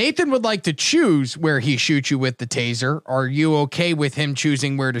 now Nathan would like to choose where he shoots you with the taser. Are you okay with him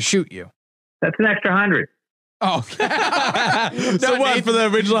choosing where to shoot you? That's an extra 100. Oh, So what, for the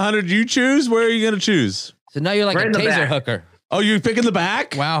original 100 you choose? Where are you going to choose? So now you're like Right a in the taser back. hooker. Oh, you're picking the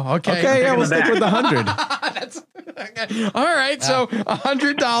back? Wow. Okay. Okay, yeah, in we'll the stick back. with the 100. That's all right. So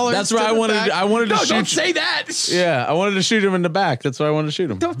 $100. That's where to I the wanted- back. I wanted to No, shoot don't you. say that. Yeah, I wanted to shoot him in the back. That's why I wanted to shoot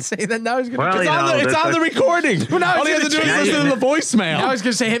him. Don't say that. Now he's gonna. Well, It's, you on, know, the, it's that's- on the recording. Well, now All you he's have to do gonna is change listen to it. the voicemail. now he's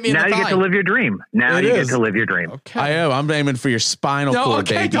gonna say hit me in Now the you thigh. get to live your dream. Now It you is. get to live your dream. Okay. I am. I'm aiming for your spinal No. cord,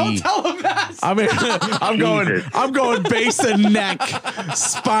 Okay. baby. Don't tell him that. I mean, I'm going base and neck,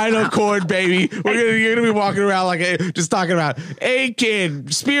 spinal cord, baby. You're gonna be walking around like just talking about a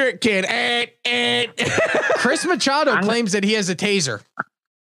kid, spirit kid, Chris Machado claims that he has a taser.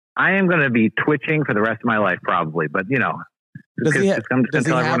 I am going to be twitching for the rest of my life, probably. But, you know, Does he it's going to does he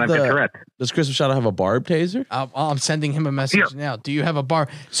tell have everyone I've got Tourette's. Does Chris Machado have a barb taser? I'm sending him a message now. Do you have a barb?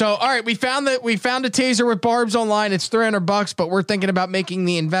 So, all right, we found a taser with barbs online. It's $300, but we're thinking about making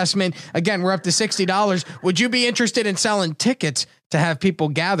the investment. Again, we're up to $60. Would you be interested in selling tickets to have people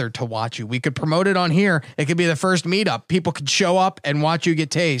gather to watch you? We could promote it on here. It could be the first meetup. People could show up and watch you get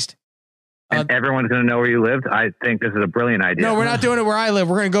tased. And everyone's going to know where you lived. I think this is a brilliant idea. No, we're not doing it where I live.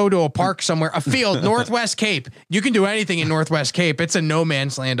 We're going to go to a park somewhere, a field, Northwest Cape. You can do anything in Northwest Cape. It's a no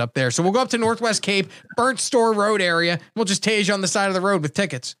man's land up there. So we'll go up to Northwest Cape, Burnt Store Road area. We'll just tase you on the side of the road with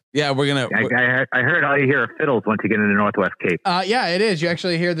tickets. Yeah, we're gonna. I heard all you hear are fiddles once you get into Northwest Cape. Yeah, it is. You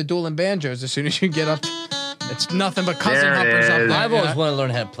actually hear the dueling banjos as soon as you get up. It's nothing but cousin There it humpers up is. there. I've always wanted to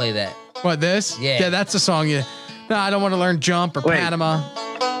learn how to play that. What, this? Yeah. Yeah, that's the song. No, I don't want to learn jump or Wait. Panama.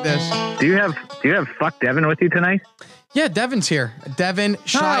 This. Do you have Fuck Devin with you tonight? Yeah, Devin's here. Devin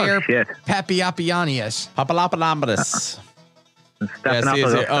Shire shit. Papiapianius. Papalapalambras.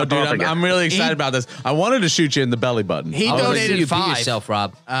 Oh, dude, I'm really excited about this. I wanted to shoot you in the belly button. He donated 5.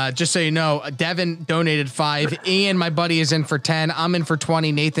 Rob. Just so you know, Devin donated 5. Ian, my buddy, is in for 10. I'm in for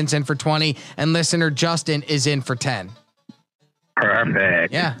 20. Nathan's in for 20. And listener Justin is in for 10.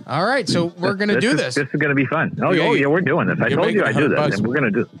 Perfect. Yeah. All right. So we're going to do this. This is going to be fun. Oh, yeah, we're doing this. I told you I do this, and we're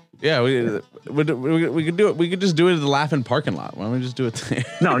going to do it. Yeah, we could do it. We could just do it at the Laughing parking lot. Why don't we just do it there?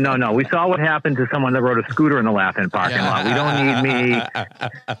 No. We saw what happened to someone that rode a scooter in the Laughing parking lot. We don't need me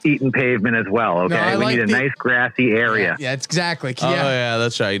eating pavement as well. Okay, we need a nice grassy area. Yeah, it's exactly. Oh yeah,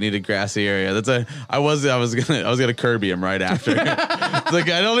 that's right. You need a grassy area. I was gonna Kirby him right after. It's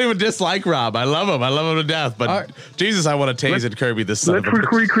like I don't even dislike Rob. I love him. I love him to death. But Jesus, I want to tase and Kirby this. Let's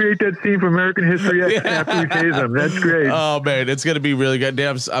recreate that scene from American History X after we tase him. That's great. Oh man, it's gonna be really good.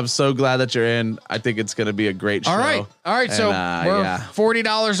 Damn, I'm so glad that you're in. I think it's going to be a great show. All right. And, so we're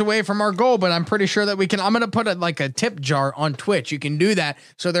 $40 away from our goal, but I'm pretty sure that we can. I'm going to put a tip jar on Twitch. You can do that.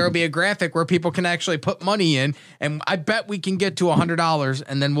 So there will be a graphic where people can actually put money in, and I bet we can get to $100,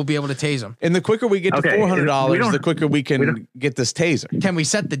 and then we'll be able to tase them. And the quicker we get to $400, the quicker we can get this taser. Can we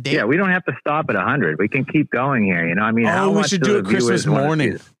set the date? Yeah, we don't have to stop at 100. We can keep going here. You know, I mean, we should do it Christmas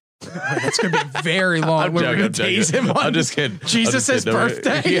morning. That's gonna be very long. We're gonna tase him on. I'm just kidding. Jesus'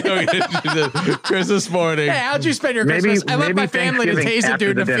 birthday. Christmas morning. Hey, how'd you spend your Christmas? I left my family to tase a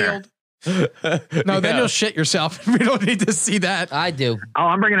dude in the field. No, then you'll shit yourself. We don't need to see that. I do. Oh,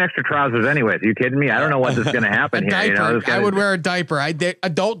 I'm bringing extra trousers anyways. Are you kidding me? I don't know what's going to happen here. Diaper. You know, I would wear a diaper.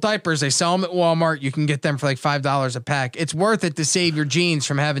 Adult diapers. They sell them at Walmart. You can get them for like $5 a pack. It's worth it to save your jeans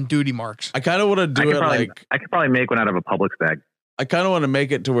from having duty marks. I kind of want to do it I could probably make one out of a Publix bag. I kind of want to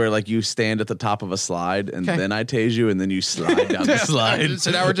make it to where like you stand at the top of a slide and then I tase you and then you slide down the slide. So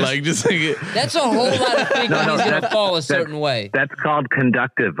now we're just that's a whole lot of thinking he's going to fall a certain way. That's called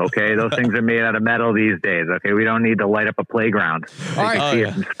conductive. Okay. Those things are made out of metal these days. Okay. We don't need to light up a playground. All right. See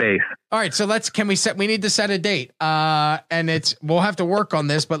it in space. All right. So we need to set a date. And we'll have to work on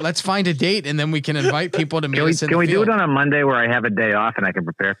this, but let's find a date and then we can invite people to meet us in the Can we field. do it on a Monday where I have a day off and I can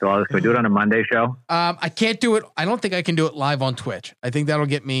prepare for all this? Can we do it on a Monday show? I can't do it. I don't think I can do it live on Twitch. I think that'll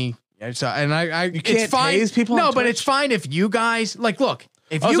get me. So, and you can't it's fine. tase people. No, but it's fine if you guys look.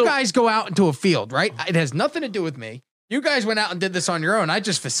 If you guys go out into a field, right? It has nothing to do with me. You guys went out and did this on your own. I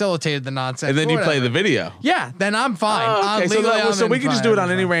just facilitated the nonsense. And then you play the video. Yeah, then I'm fine. Okay, so we can just do it on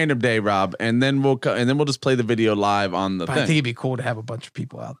any random day, Rob, and then we'll just play the video live on the thing. I think it'd be cool to have a bunch of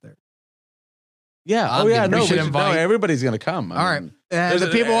people out there. Yeah. We should invite. Everybody's gonna come. All right. The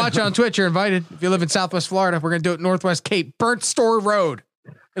people watching on Twitch are invited. If you live in Southwest Florida, we're gonna do it Northwest Cape, Burnt Store Road.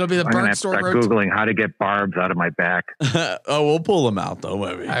 It'll be the Burnt Store Road. I'm Googling how to get barbs out of my back. We'll pull them out though.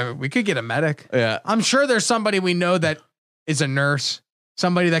 Maybe we could get a medic. Yeah. I'm sure there's somebody we know that is a nurse,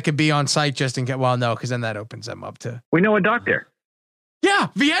 somebody that could be on site just in case. Well, no, because then that opens them up to. We know a doctor. Yeah,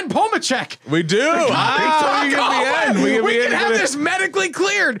 Vien Pomacek. We do. We can have this medically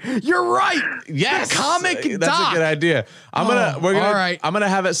cleared. You're right. Yes, the comic that's doc. a good idea. I'm gonna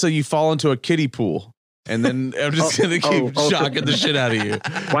have it so you fall into a kiddie pool. And then I'm just going to keep shocking the shit out of you.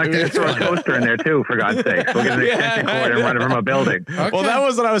 Why don't you just throw a toaster in there too, for God's sake? We'll get an extension cord and run it from a building. Okay. Well, that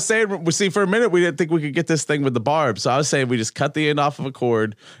was what I was saying. See, for a minute, we didn't think we could get this thing with the barb. So I was saying we just cut the end off of a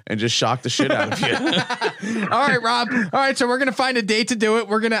cord and just shock the shit out of you. All right, Rob. All right, so we're going to find a date to do it.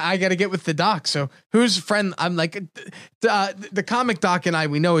 I got to get with the doc. So who's friend? I'm like, the comic doc and I,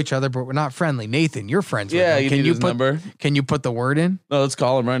 we know each other, but we're not friendly. Nathan, you're friends with him. You need his number. Can you put the word in? No, let's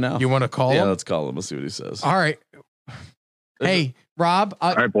call him right now. You want to call him? Yeah, let's call him. Let's see what he says. All right. Hey, Rob.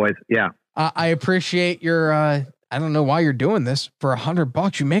 All right, boys. Yeah. I appreciate your, I don't know why you're doing this for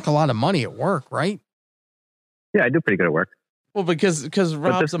 $100. You make a lot of money at work, right? Yeah, I do pretty good at work. Well, because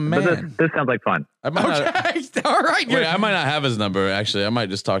Rob's a man. This sounds like fun. All right. Wait, I might not have his number. Actually, I might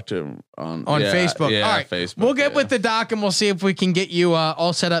just talk to him on Facebook. Yeah, all right, Facebook. We'll get with the doc and we'll see if we can get you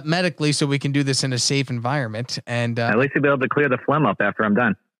all set up medically so we can do this in a safe environment. And at least you'll be able to clear the phlegm up after I'm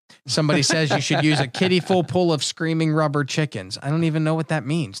done. Somebody says you should use a kiddie full pool of screaming rubber chickens. I don't even know what that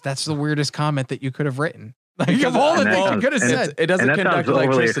means. That's the weirdest comment that you could have written. Like of all the things you could have said. It doesn't conduct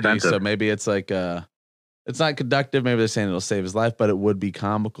electricity, so maybe it's like it's not conductive. Maybe they're saying it'll save his life, but it would be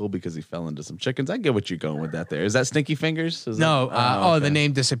comical because he fell into some chickens. I get what you're going with that there. Is that Stinky Fingers? No. Okay. The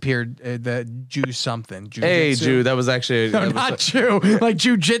name disappeared. The Jew something. Hey, Jew. That was actually... No, not Jew. Like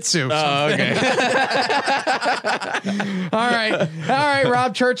Jiu-Jitsu. Oh, okay. All right,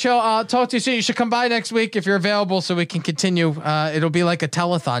 Rob Churchill. I'll talk to you soon. You should come by next week if you're available so we can continue. It'll be like a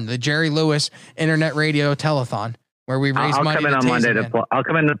telethon, the Jerry Lewis Internet Radio Telethon. Where we raise money. I'll come in on Monday I'll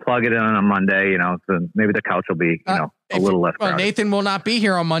come in to plug it in on a Monday. So maybe the couch will be, a little less crowded. Nathan will not be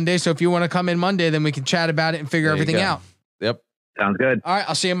here on Monday, so if you want to come in Monday, then we can chat about it and figure everything out. Yep. Sounds good. All right,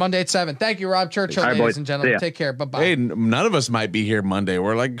 I'll see you Monday at 7. Thank you, Rob Churchill, All right, ladies boys. and See gentlemen. ya. Take care. Bye-bye. Hey, none of us might be here Monday.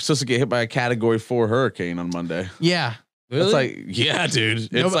 We're like supposed to get hit by a Category 4 hurricane on Monday. Yeah. It's like, yeah,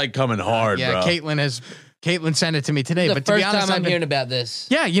 dude. It's like coming hard, yeah, bro. Caitlin sent it to me today. The But to be first honest, time I'm hearing about this.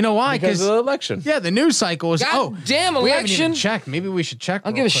 Yeah, you know why? Because of the election. Yeah, the news cycle is Damn we haven't even election. checked. Maybe we should check.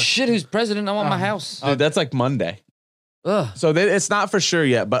 I'll give a shit who's president. I want my house. Dude, that's like Monday. Ugh. So it's not for sure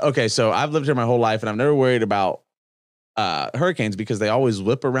yet. But okay, so I've lived here my whole life, and I'm never worried about hurricanes because they always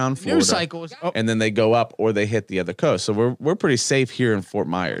whip around Florida. News cycle is and then they go up or they hit the other coast. So we're pretty safe here in Fort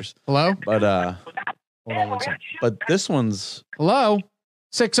Myers. Hello? But hold on one second. But this one's Hello?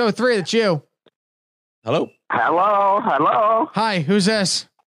 603, that's you. Hello? Hello. Hi, who's this?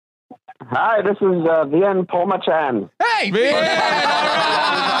 Hi, this is Vien Polmachan. Hey,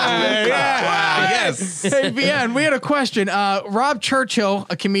 yes. Hey, Vien, we had a question. Rob Churchill,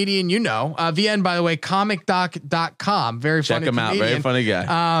 a comedian you know. Vien, by the way, comicdoc.com. Very Check funny him out. comedian. Very funny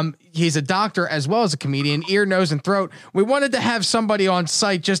guy. He's a doctor as well as a comedian, ear, nose, and throat. We wanted to have somebody on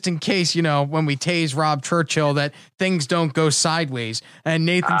site just in case, when we tase Rob Churchill, that things don't go sideways. And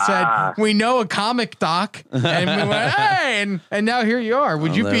Nathan said, we know a comic doc. And we went, hey, and now here you are.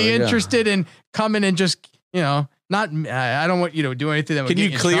 Would you there be we go. interested in coming and just, not, I don't want you to do anything that would Can get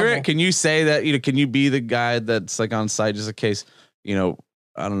you in clear trouble. it? Can you say that, can you be the guy that's like on site just in case, I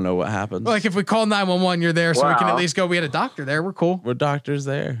don't know what happens. Like if we call 911, you're there, so we can at Wow. least go. We had a doctor there. We're cool. We're doctors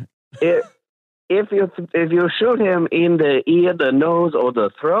there. If you shoot him in the ear, the nose, or the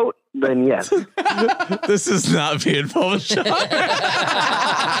throat, then yes. This is not being published. No, this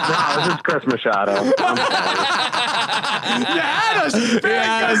is Chris Machado. Good job,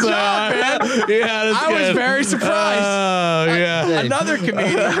 man. Yeah, I was very surprised. Oh, yeah. Another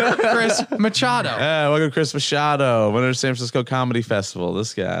comedian, Chris Machado. Yeah, welcome to Chris Machado, winner of San Francisco Comedy Festival.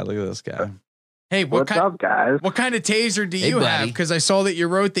 This guy, look at this guy. Hey, What's up, guys? What kind of taser do Hey, you have? buddy. Because I saw that you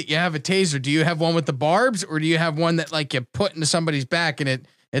wrote that you have a taser. Do you have one with the barbs, or do you have one that like you put into somebody's back and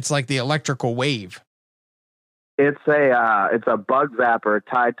it's like the electrical wave? It's a bug zapper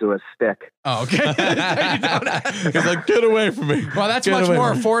tied to a stick. Oh, okay. He's like, get away from me. Well, that's Get much away more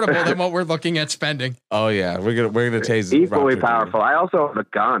from me. affordable than what we're looking at spending. Oh yeah, we're gonna tase Equally Rob powerful. I also have a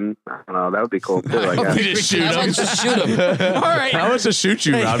gun. I don't know. That would be cool too. I guess. You just shoot How him. about just shoot him? All right. How much to shoot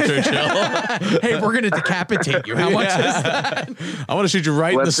you, Rob Churchill? Hey, we're gonna decapitate you. How much is that? I want to shoot you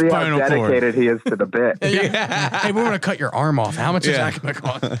right Let's in see the how spinal cord. dedicated he is to the bit. Yeah. Hey, we're gonna cut your arm off. How much Yeah. is that gonna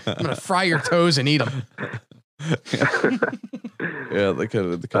cost? I'm gonna fry your toes and eat them. Yeah, the cut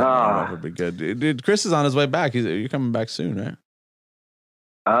would be good. Dude, Chris is on his way back. You're coming back soon, right?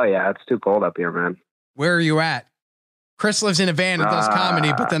 Oh yeah, it's too cold up here, man. Where are you at? Chris lives in a van and does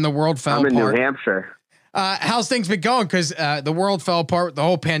comedy, but then the world fell I'm in apart. New Hampshire. How's things been going? Because the world fell apart, the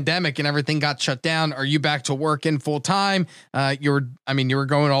whole pandemic and everything got shut down. Are you back to working full time? You were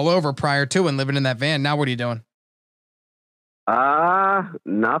going all over prior to and living in that van. Now what are you doing?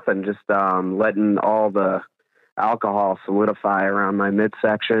 Nothing. Just letting all the alcohol solidify around my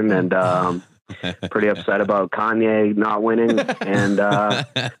midsection, and pretty upset about Kanye not winning. And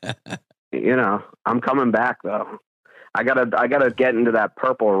I'm coming back though. I gotta get into that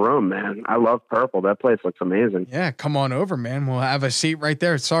purple room, man. I love purple. That place looks amazing. Yeah, come on over, man. We'll have a seat right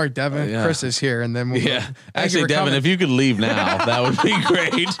there. Sorry, Devin. Yeah. Chris is here, and then we'll Yeah. Thank you Actually, for Devin, coming. if you could leave now, that would be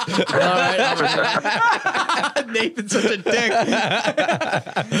great. All right. Nathan's such a dick.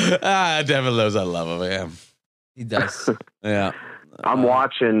 Devin knows I love him, man. He does. Yeah. I'm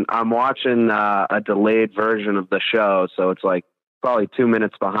watching a delayed version of the show, so it's like probably 2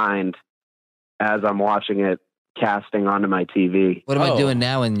 minutes behind as I'm watching it casting onto my TV. What am I doing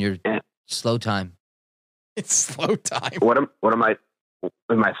now in your slow time? It's slow time. What am I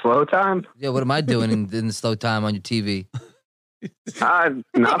in my slow time? Yeah, what am I doing in the slow time on your TV?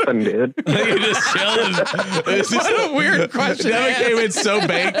 Nothing, dude. You're just chilling. What a weird question. Devin came in so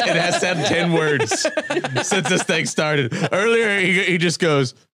baked, it has said 10 words since this thing started. Earlier, he just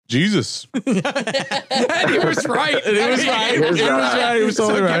goes, Jesus. And he was right. And he was right. He was right. He was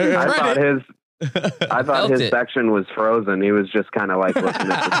totally right. I thought his section was frozen. He was just kind of like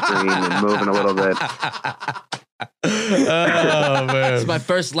looking at the screen and moving a little bit. Oh man! It's my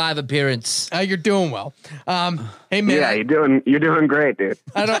first live appearance. You're doing well. Hey man. Yeah, you're doing great, dude.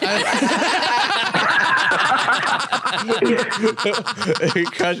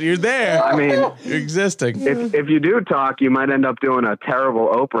 You're there. I mean, you're existing. If you do talk, you might end up doing a terrible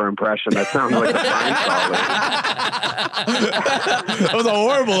Oprah impression. That sounds like a Seinfeld. That was a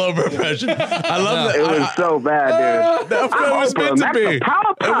horrible Oprah impression. I love that. It was so bad, dude. It was meant to be. It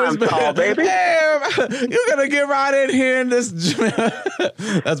was call, baby. Hey, you're gonna get right in here in this.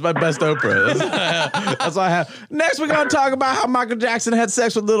 That's my best Oprah. That's all I have. Next, we're gonna talk about how Michael Jackson had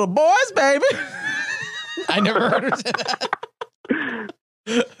sex with little boys, baby. I never heard her say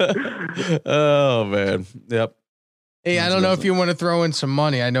that. Oh man. Yep. Hey, I don't know if you want to throw in some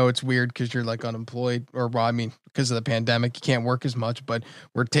money. I know it's weird because you're like unemployed, or well, I mean, because of the pandemic, you can't work as much. But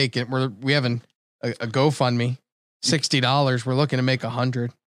we having a GoFundMe, $60. We're looking to make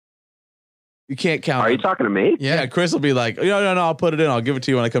 100. You can't count. Are you talking to me? Yeah, Chris will be like, no, I'll put it in. I'll give it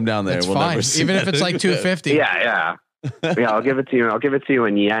to you when I come down there. That's fine, even if it's like $250. Yeah. Yeah, I'll give it to you. I'll give it to you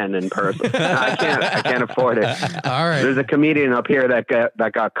in yen in person. I can't afford it. All right. There's a comedian up here that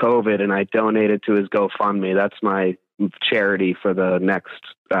got COVID, and I donated to his GoFundMe. That's my charity for the next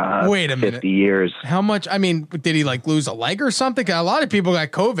Wait a minute. 50 years. How much? I mean, did he like lose a leg or something? A lot of people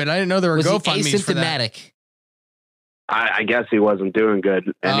got COVID. I didn't know there were GoFundMes for that. I guess he wasn't doing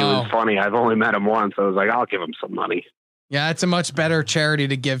good, and it was funny. I've only met him once. I was like, I'll give him some money. Yeah, it's a much better charity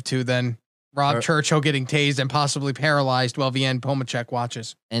to give to than Rob Churchill getting tased and possibly paralyzed while Vian Pomachek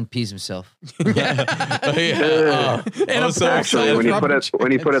watches and pees himself. Actually, when you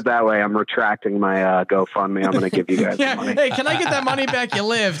put it that way, I'm retracting my GoFundMe. I'm going to give you guys some money. Hey, can I get that money back? You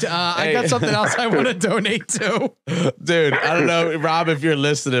lived. I got something else I want to donate to. Dude, I don't know, Rob, if you're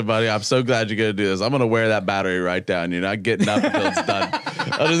listening, buddy, I'm so glad you're going to do this. I'm going to wear that battery right down. You're not getting up until it's done.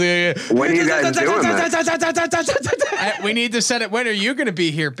 When are you guys doing that? We need to set it. When are you going to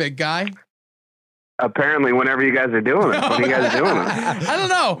be here, big guy? Apparently, whenever you guys are doing it, when are you guys doing it? I don't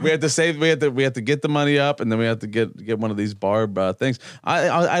know. We have to save. We have to get the money up, and then we have to get one of these barb things.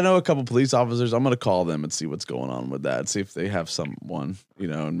 I know a couple police officers. I'm going to call them and see what's going on with that. See if they have someone,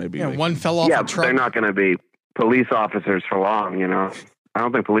 and maybe one fell off. Yeah, but they're not going to be police officers for long. I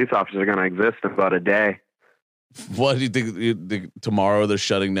don't think police officers are going to exist in about a day. What do you think? Tomorrow they're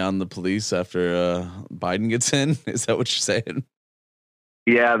shutting down the police after Biden gets in? Is that what you're saying?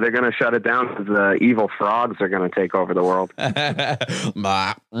 Yeah, they're going to shut it down because the evil frogs are going to take over the world. You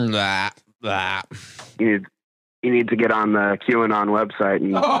need to get on the QAnon website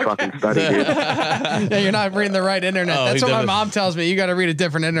and fucking study, dude. Yeah, you're not reading the right internet. That's what my mom tells me. You got to read a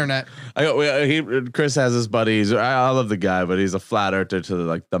different internet. Chris has his buddies. I love the guy, but he's a flat earther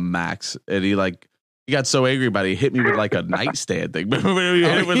to the max. And he got so angry about it. He hit me with like a nightstand thing. Remember he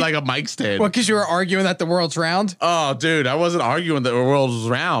hit it with like a mic stand. What, because you were arguing that the world's round? Oh, dude, I wasn't arguing that the world was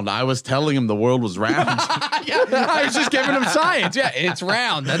round. I was telling him the world was round. I was just giving him science. Yeah, it's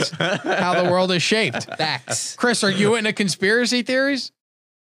round. That's how the world is shaped. Facts. Chris, are you into conspiracy theories?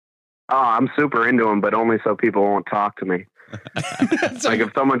 Oh, I'm super into them, but only so people won't talk to me. Like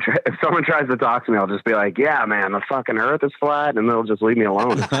if someone tries to talk to me, I'll just be like, "Yeah, man, the fucking Earth is flat," and they'll just leave me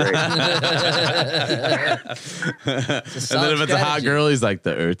alone. It's great. And then if it's a hot girl, he's like,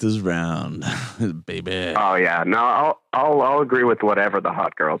 "The Earth is round, baby." Oh yeah, no, I'll agree with whatever the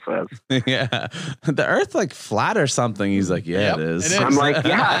hot girl says. Yeah, the Earth like flat or something. He's like, "Yeah, it is." I'm like,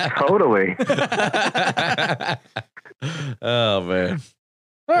 "Yeah, totally." Oh man.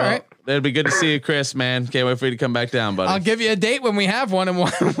 All right. It'd be good to see you, Chris, man. Can't wait for you to come back down, buddy. I'll give you a date when we have one, and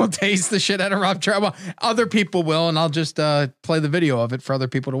we'll taste the shit out of Rob Trevor. Other people will, and I'll just play the video of it for other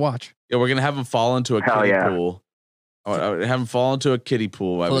people to watch. Yeah, we're going to have him fall into a kiddie pool. Have him fall into a kiddie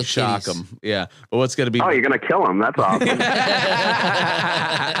pool. I would shock him. Yeah. But what's going to be... Oh, you're going to kill him. That's awesome. You're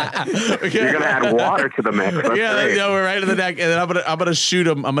going to add water to the mix. That's great. We're right in the neck. And then I'm going to shoot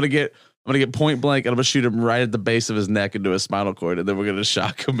him. I'm going to get point blank, and I'm gonna shoot him right at the base of his neck into his spinal cord, and then we're gonna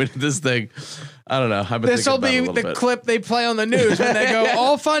shock him into this thing. I don't know. This will be the clip they play on the news when they go,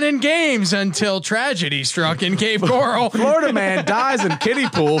 "All fun and games until tragedy struck in Cape Coral. Florida man dies in kiddie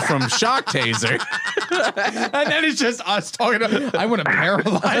pool from shock taser." And then it's just us talking about, I want to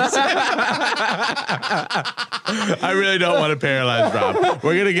paralyze him. I really don't want to paralyze Rob.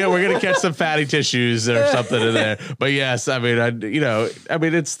 We're gonna catch some fatty tissues or something in there. But yes, I mean,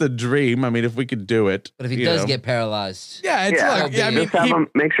 it's the dream. I mean, if we could do it. But if he does get paralyzed. Yeah, it's like, I mean,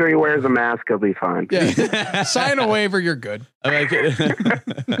 make sure he wears a mask, he'll be fine. Yeah. Sign a waiver, you're good. I'm gonna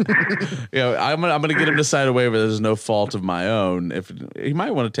get him to sign a waiver. There's no fault of my own. If he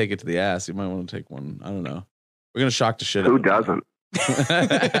might want to take it to the ass, he might want to take one. I don't know. We're gonna shock the shit out of him. Who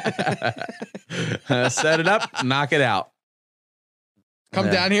doesn't? Set it up, knock it out. Come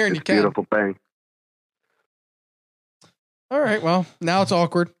down here and you can. Beautiful thing. All right. Well, now it's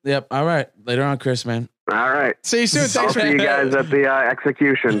awkward. Yep. All right. Later on, Chris, man. All right. See you soon. Thanks I'll for see you guys at the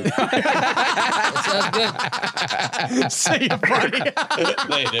execution. See you, buddy.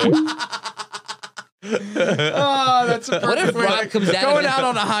 Oh, that's a What if Rob comes out going out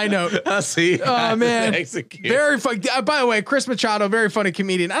on a high note? I'll see. Oh man, Execute. very funny. By the way, Chris Machado, very funny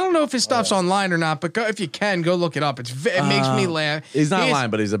comedian. I don't know if his stuff's online or not, but if you can, go look it up. It makes me laugh. He's not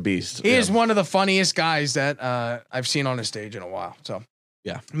online, but he's a beast. He is one of the funniest guys that I've seen on a stage in a while. So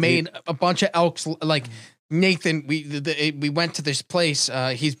yeah, made a bunch of Elks like. Nathan, we went to this place.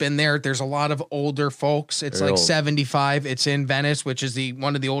 He's been there. There's a lot of older folks. It's Very like old. 75. It's in Venice, which is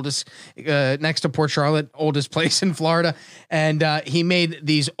one of the oldest, next to Port Charlotte, oldest place in Florida. And he made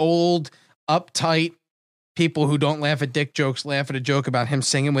these old, uptight people who don't laugh at dick jokes laugh at a joke about him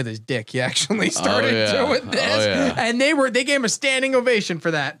singing with his dick. He actually started doing this, and they gave him a standing ovation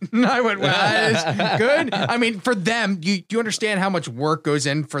for that. And I went, well, that is good. I mean, for them, you understand how much work goes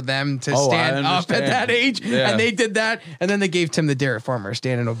in for them to stand up at that age, and they did that, and then they gave Tim the Dairy Farmer a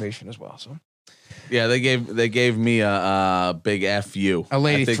standing ovation as well. So. Yeah, they gave me a big FU. A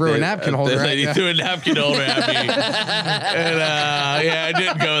lady threw a napkin holder. The lady threw a napkin holder at me, and it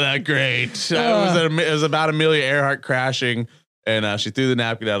didn't go that great. It was about Amelia Earhart crashing, and she threw the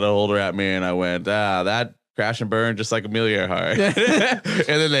napkin out of the holder at me, and I went, that crash and burn just like Amelia Earhart. And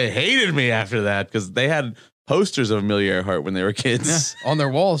then they hated me after that because they had posters of Amelia Earhart when they were kids on their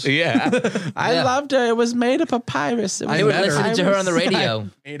walls. Yeah, I loved her. It was made of papyrus. They were listening to her on the radio.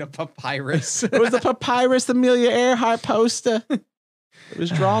 Made of papyrus. It was the papyrus Amelia Earhart poster. It was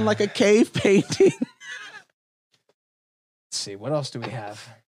drawn like a cave painting. Let's see, what else do we have?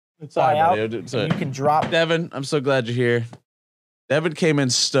 Sorry, out, buddy. and you can drop. Devin, I'm so glad you're here. Devin came in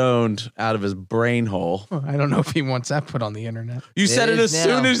stoned out of his brain hole. I don't know if he wants that put on the internet. You said it as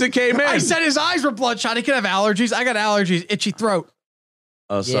soon as it came in. I said his eyes were bloodshot. He could have allergies. I got allergies, itchy throat.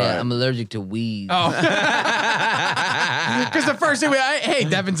 Oh, sorry. Yeah, I'm allergic to weed. Oh. Because the first thing hey,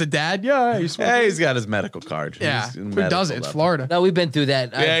 Devin's a dad. Yeah, he's got his medical card. Yeah, He's who does it? It's Florida. No, we've been through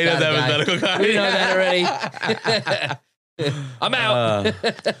that. Yeah, he does have his medical card. We know that already. I'm out.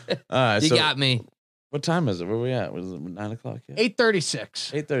 All right, You got me. What time is it? Where we at? Was it 9 o'clock yet?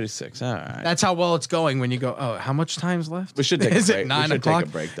 8:36. 8:36. All right. That's how well it's going when you go, oh, how much time's left? We should take Is a break. it 9 we should o'clock? Take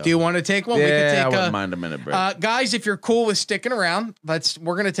a break, though. Do you want to take one? Yeah, we can take I wouldn't mind a minute break. Guys, if you're cool with sticking around,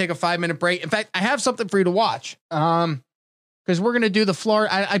 we're going to take a 5-minute break. In fact, I have something for you to watch. Because we're going to do the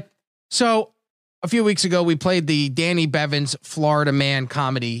Florida. So a few weeks ago, we played the Danny Bevins Florida Man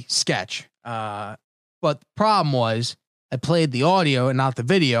comedy sketch. But the problem was, I played the audio and not the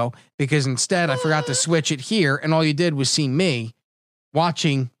video because instead I forgot to switch it here, and all you did was see me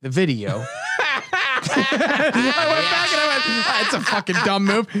watching the video. I went back and I went, it's a fucking dumb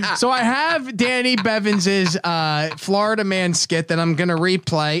move. So I have Danny Bevins's Florida Man skit that I'm going to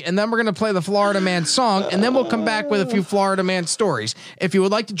replay, and then we're going to play the Florida Man song, and then we'll come back with a few Florida Man stories. If you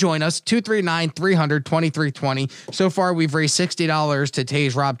would like to join us, 239-300-2320. So far, we've raised $60 to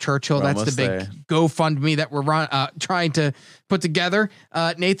tase Rob Churchill. We're That's the almost big GoFundMe that we're trying to put together.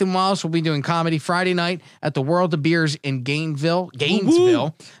 Nathan Wallace will be doing comedy Friday night at the World of Beers in Gainesville.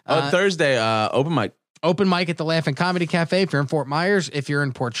 Thursday, open mic. Open mic at the Laughing Comedy Cafe if you're in Fort Myers. If you're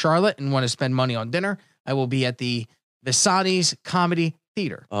in Port Charlotte and want to spend money on dinner, I will be at the Visani's Comedy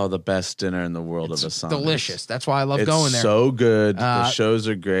Theater. Oh, the best dinner in the world of Visani's. Delicious. That's why I love going there. So good. The shows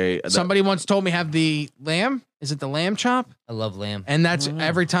are great. Somebody once told me have the lamb. Is it the lamb chop? I love lamb. And that's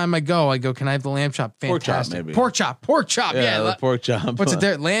every time I go, can I have the lamb chop? Fantastic. Pork chop, maybe. Pork chop. Yeah, the pork chop. What's it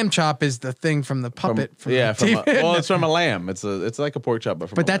there? Lamb chop is the thing from the puppet. It's from a lamb. It's like a pork chop,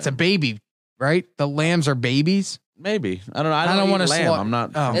 but that's a baby, right? The lambs are babies. Maybe. I don't know. I don't want to lamb. I'm not.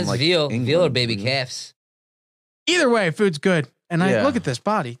 It's like veal. England. Veal or baby calves. Either way, food's good. And I look at this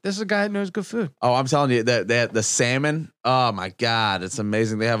body. This is a guy that knows good food. Oh, I'm telling you that the salmon. Oh my God, it's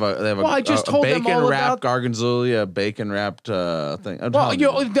amazing. They have I just told them bacon all wrapped garganzulia, bacon wrapped thing.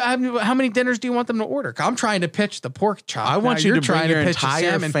 How many dinners do you want them to order? I'm trying to pitch the pork chop. I want you to bring your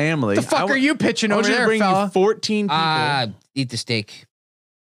entire family. The fuck are you pitching over there, bring fella? you 14 people. Eat the steak.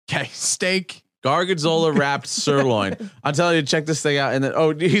 Okay, steak. Garganzola wrapped sirloin. I'm telling you, check this thing out. And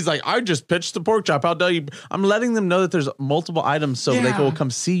then, he's like, I just pitched the pork chop. How dare you? I'm letting them know that there's multiple items so they will come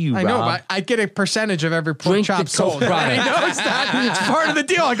see you. I know, but I get a percentage of every pork chop sold. Right? I know it's that. It's part of the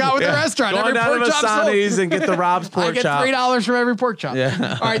deal I got with the restaurant. Go every down pork to chop sold. Masani's and get the Rob's pork chop. I get $3 from every pork chop.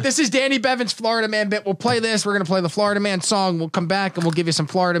 Yeah. All right, this is Danny Bevins' Florida Man bit. We'll play this. We're going to play the Florida Man song. We'll come back and we'll give you some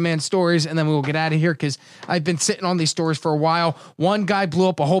Florida Man stories, and then we will get out of here because I've been sitting on these stories for a while. One guy blew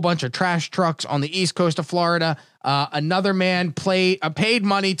up a whole bunch of trash trucks on the east coast of Florida. Another man paid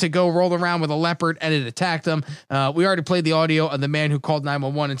money to go roll around with a leopard and it attacked him. We already played the audio of the man who called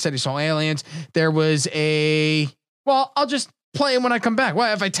 911 and said he saw aliens. There was I'll just play him when I come back.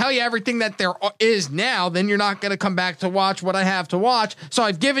 Well, if I tell you everything that there is now, then you're not going to come back to watch what I have to watch. So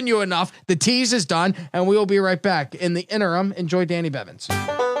I've given you enough. The tease is done, and we will be right back. In the interim, enjoy Danny Bevins.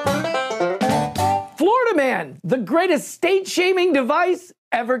 Florida man, the greatest state-shaming device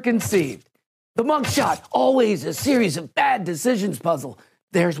ever conceived. The mugshot, always a series of bad decisions puzzle.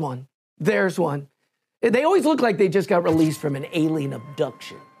 There's one. There's one. They always look like they just got released from an alien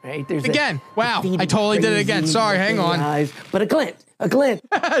abduction. Right? There's again. Wow. I totally did it again. Sorry. Hang on. Eyes, but a glint.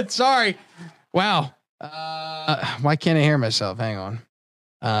 Sorry. Wow. Why can't I hear myself? Hang on.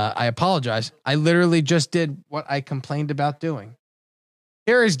 I apologize. I literally just did what I complained about doing.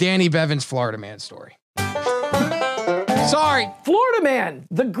 Here is Danny Bevins' Florida man story. Sorry. Florida man,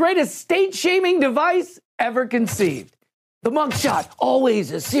 the greatest state-shaming device ever conceived. The mugshot,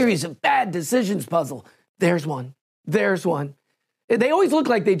 always a series of bad decisions puzzle. There's one. There's one. They always look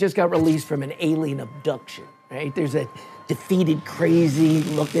like they just got released from an alien abduction, right? There's a defeated, crazy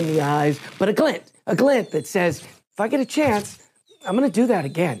look in the eyes, but a glint that says, if I get a chance, I'm going to do that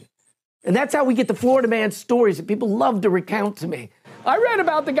again. And that's how we get the Florida man stories that people love to recount to me. I read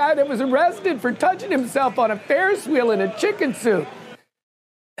about the guy that was arrested for touching himself on a Ferris wheel in a chicken suit.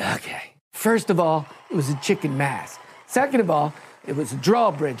 Okay, first of all, it was a chicken mask. Second of all, it was a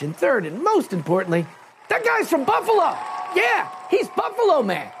drawbridge. And third, and most importantly, that guy's from Buffalo. Yeah, he's Buffalo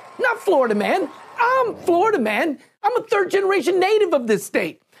man, not Florida man. I'm Florida man. I'm a third-generation native of this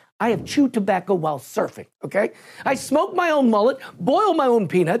state. I have chewed tobacco while surfing, okay? I smoke my own mullet, boil my own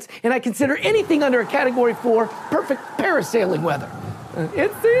peanuts, and I consider anything under a Category 4 perfect parasailing weather.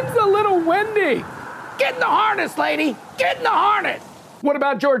 It seems a little windy. Get in the harness, lady. Get in the harness. What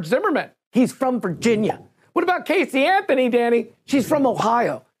about George Zimmerman? He's from Virginia. What about Casey Anthony, Danny? She's from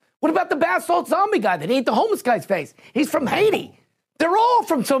Ohio. What about the bath salt zombie guy that ate the homeless guy's face? He's from Haiti. They're all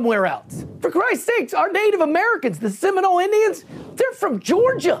from somewhere else. For Christ's sakes, our Native Americans, the Seminole Indians, they're from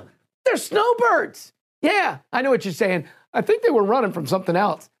Georgia. They're snowbirds. Yeah, I know what you're saying. I think they were running from something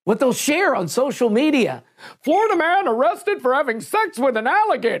else. What they'll share on social media. Florida man arrested for having sex with an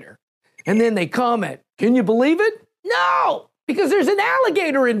alligator. And then they comment, can you believe it? No, because there's an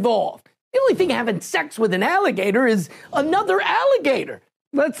alligator involved. The only thing having sex with an alligator is another alligator.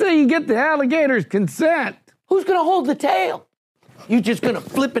 Let's say you get the alligator's consent. Who's going to hold the tail? You just going to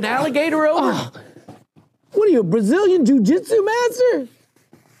flip an alligator over? Oh. What are you, a Brazilian jiu-jitsu master?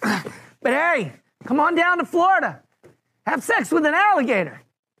 But hey, come on down to Florida. Have sex with an alligator.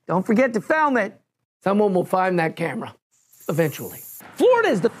 Don't forget to film it. Someone will find that camera eventually. Florida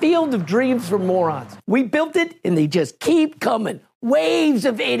is the field of dreams for morons. We built it and they just keep coming. Waves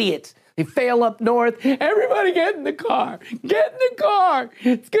of idiots. They fail up north. Everybody get in the car. Get in the car.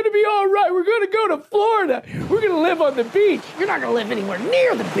 It's going to be all right. We're going to go to Florida. We're going to live on the beach. You're not going to live anywhere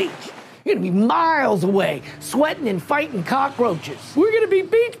near the beach. You're going to be miles away, sweating and fighting cockroaches. We're going to be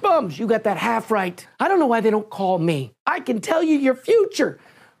beach bums. You got that half right. I don't know why they don't call me. I can tell you your future.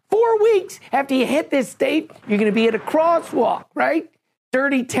 4 weeks after you hit this state, you're going to be at a crosswalk, right?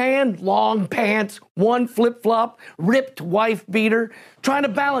 Dirty tan, long pants, one flip-flop, ripped wife beater, trying to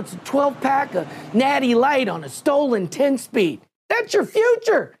balance a 12-pack of Natty Light on a stolen 10-speed. That's your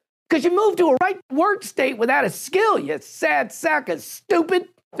future, because you moved to a right-work state without a skill, you sad sack of stupid.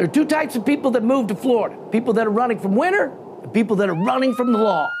 There are two types of people that move to Florida, people that are running from winter and people that are running from the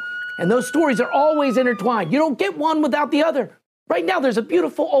law. And those stories are always intertwined. You don't get one without the other. Right now, there's a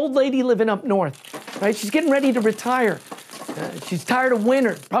beautiful old lady living up north, right? She's getting ready to retire. She's tired of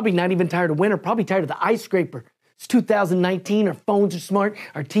winter. Probably not even tired of winter. Probably tired of the ice scraper. It's 2019. Our phones are smart.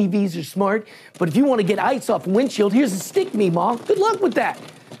 Our TVs are smart. But if you want to get ice off a windshield, here's a stick, Meemaw. Good luck with that.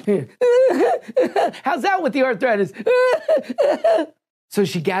 How's that with the arthritis? So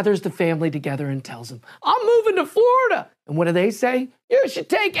she gathers the family together and tells them, I'm moving to Florida. And what do they say? You should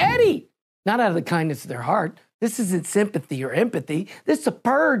take Eddie. Not out of the kindness of their heart. This isn't sympathy or empathy. This is a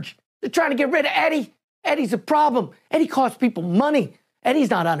purge. They're trying to get rid of Eddie. Eddie's a problem. Eddie costs people money. Eddie's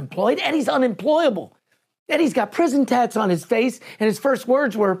not unemployed. Eddie's unemployable. Eddie's got prison tats on his face, and his first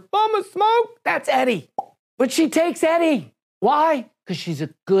words were, bum a smoke. That's Eddie. But she takes Eddie. Why? Because she's a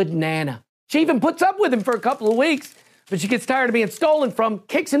good nana. She even puts up with him for a couple of weeks, but she gets tired of being stolen from,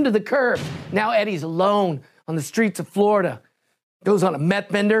 kicks him to the curb. Now Eddie's alone on the streets of Florida. Goes on a meth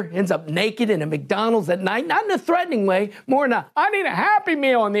bender, ends up naked in a McDonald's at night, not in a threatening way, more in a, I need a Happy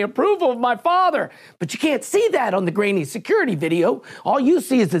Meal and the approval of my father. But you can't see that on the grainy security video. All you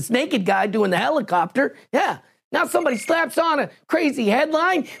see is this naked guy doing the helicopter. Yeah, Now somebody slaps on a crazy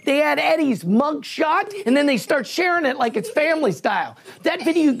headline, they add Eddie's mugshot, and then they start sharing it like it's family style. That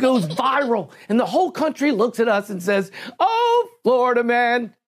video goes viral, and the whole country looks at us and says, oh, Florida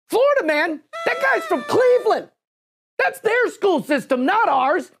man. Florida man? That guy's from Cleveland. That's their school system, not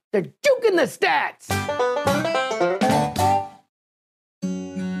ours. They're juking the stats.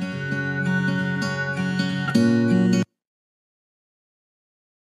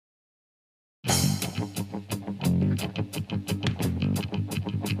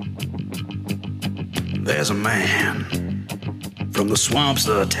 There's a man from the swamps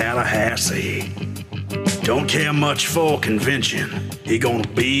of Tallahassee. Don't care much for convention. He gonna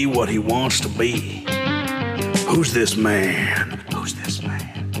be what he wants to be. Who's this man? Who's this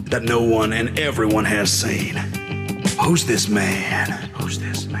man? That no one and everyone has seen. Who's this man? Who's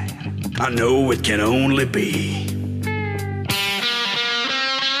this man? I know it can only be.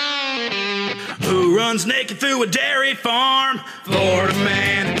 Who runs naked through a dairy farm? Florida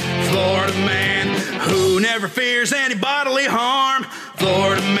man, Florida man. Who never fears any bodily harm?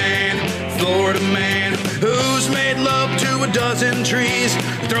 Florida man, Florida man. Who's made love to a dozen trees?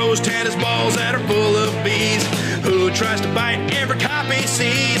 Throws tennis balls that are full of bees. Who tries to bite every cop he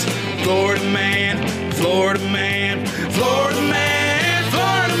sees? Florida man, Florida man. Florida man,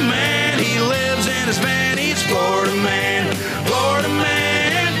 Florida man. He lives in his van, he's Florida man. Florida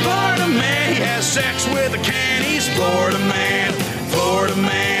man, Florida man. He has sex with a can, he's Florida man. Florida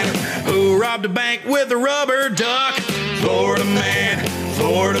man. Who robbed a bank with a rubber duck? Florida man,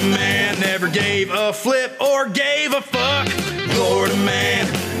 Florida man. Never gave a flip or gave a fuck. Florida man,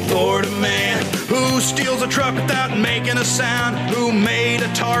 Florida man. Who steals a truck without making a sound? Who made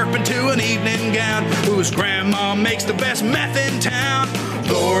a tarp into an evening gown? Whose grandma makes the best meth in town?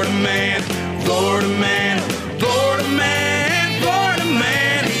 Florida man, Florida man. Florida man, Florida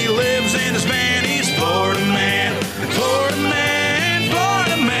man. He lives in his van, he's Florida man. Florida man,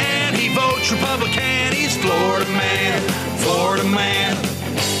 Florida man. He votes Republican, he's Florida man. Florida man.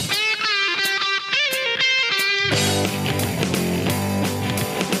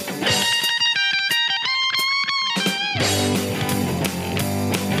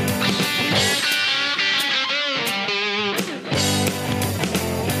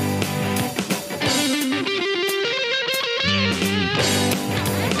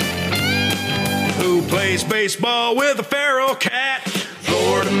 Who plays baseball with a feral cat?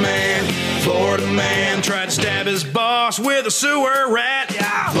 Florida man, Florida man. Tried to stab his boss with a sewer rat.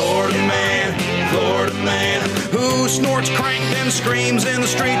 Florida man, Florida man. Who snorts crank and screams in the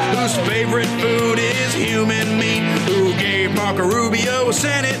street? Whose favorite food is human meat? Who gave Marco Rubio a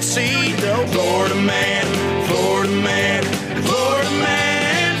Senate seat? Florida man, Florida man. Florida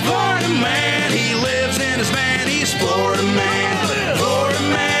man, Florida man. He lives in his van, he's Florida man. Florida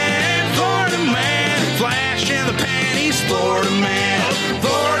man, Florida man. Flash in the panties, Florida man.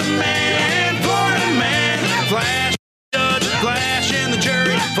 Florida man, Florida man. Flash judge, flash in the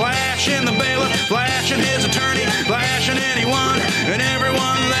jury, flash in the bailiff, flash in his attorney, flash in anyone and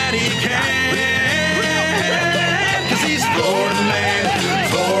everyone that he can. 'Cause he's Florida man,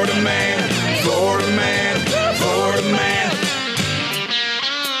 Florida man, Florida man, Florida man.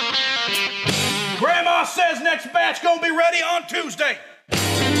 Grandma says next batch gonna be ready on Tuesday.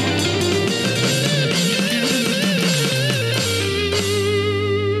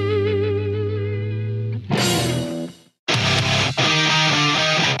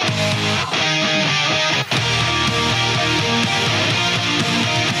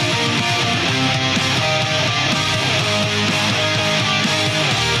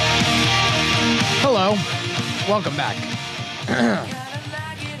 Hello. Welcome back.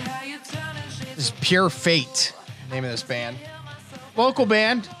 This is Pure Fate, name of this band. Local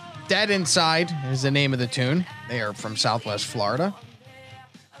band, Dead Inside is the name of the tune. They are from Southwest Florida.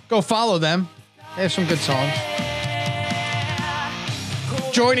 Go follow them. They have some good songs.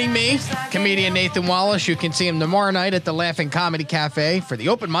 Joining me, comedian Nathan Wallace. You can see him tomorrow night at the Laughing Comedy Cafe for the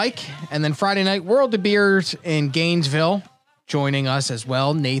open mic. And then Friday night, World of Beers in Gainesville. Joining us as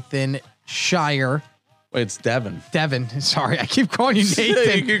well, Nathan Shire. Wait, it's Devin. Devin. Sorry, I keep calling you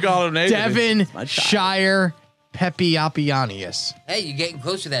Nathan. You can call him Nathan. Devin Shire Pepiapianius. Hey, you're getting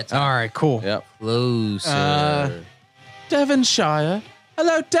closer that time. All right, cool. Yep. Closer. Devonshire.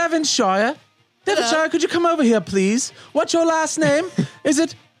 Hello, Devonshire. Devonshire, could you come over here, please? What's your last name? Is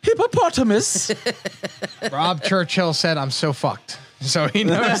it Hippopotamus? Rob Churchill said, I'm so fucked. So he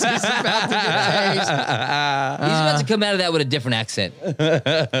knows he's about to get tased. He's about to come out of that with a different accent. He's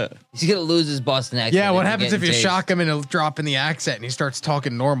going to lose his Boston accent. Yeah, what happens if you shock him into dropping the accent and he starts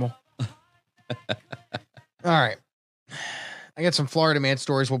talking normal? All right. I got some Florida man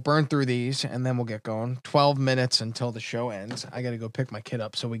stories. We'll burn through these and then we'll get going. 12 minutes until the show ends. I got to go pick my kid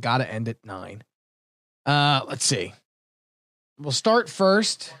up, so we got to end at 9. Let's see. We'll start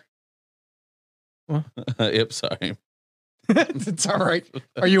first. Yep, sorry. It's all right.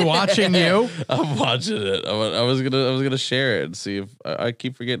 Are you watching you? I'm watching it. I was gonna share it and see if I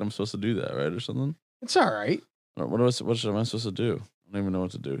keep forgetting I'm supposed to do that, right, or something. It's all right. What am I supposed to do? I don't even know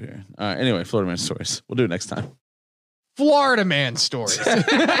what to do here. All right. Anyway, Florida man stories. We'll do it next time. Florida man stories. All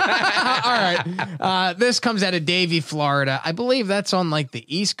right. This comes out of Davie, Florida. I believe that's on like the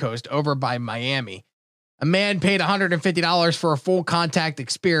East Coast over by Miami. A man paid $150 for a full contact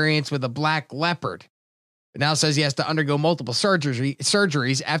experience with a black leopard, but now says he has to undergo multiple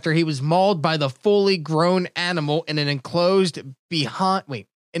surgeries after he was mauled by the fully grown animal in an enclosure behind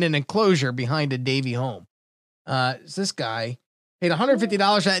a Davie home. This guy paid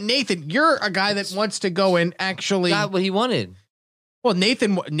 $150 for that. Nathan, you're a guy that wants to go and actually got what he wanted. Well,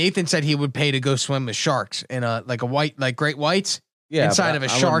 Nathan said he would pay to go swim with sharks in a great whites. Yeah, inside of a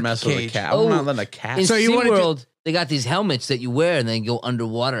shark cage. I'm not letting a cat. In SeaWorld, they got these helmets that you wear and then go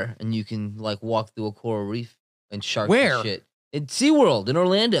underwater and you can like walk through a coral reef and sharks. Where? And shit. In SeaWorld in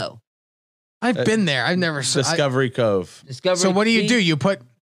Orlando. I've been there. I've never Discovery Cove. So what do? You put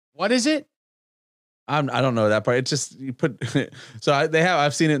what is it? I don't know that part. It's just you put.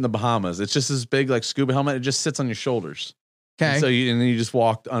 I've seen it in the Bahamas. It's just this big like scuba helmet. It just sits on your shoulders. Okay. So then you just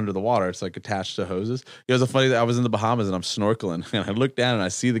walked under the water. It's like attached to hoses. It was a funny that I was in the Bahamas and I'm snorkeling and I look down and I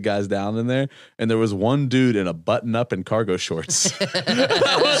see the guys down in there and there was one dude in a button up and cargo shorts. He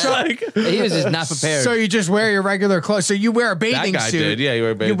was just not prepared. So you just wear your regular clothes. So you wear a bathing that guy suit. Did. Yeah, you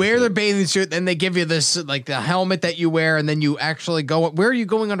wear a bathing suit. suit. The bathing suit, then they give you this like the helmet that you wear, and then you actually go. Where are you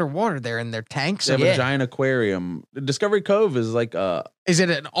going underwater? There in their tanks. They have a giant aquarium. Discovery Cove is like Is it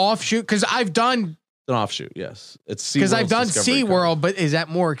an offshoot? Because I've done. An offshoot, yes. It's because I've done SeaWorld, but is that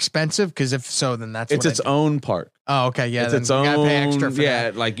more expensive? Because if so, then that's it's its own park. Oh, okay, yeah. It's then its you own. gotta pay extra for yeah,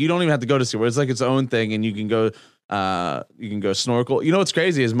 that. like you don't even have to go to SeaWorld. It's like its own thing, and you can go. You can go snorkel. You know what's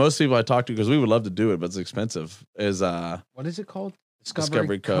crazy is most people I talk to because we would love to do it, but it's expensive. Is what is it called?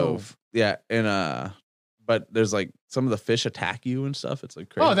 Discovery Cove. Yeah, and but there's like some of the fish attack you and stuff. It's like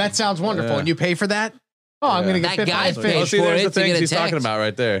crazy. Oh, that sounds wonderful. Yeah. And you pay for that? Oh, I'm gonna get that guy $50 paid Oh, see, for there's it the to things get he's talking attacked. about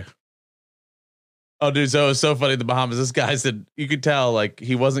right there. Oh, dude, so it was so funny. The Bahamas, this guy said you could tell like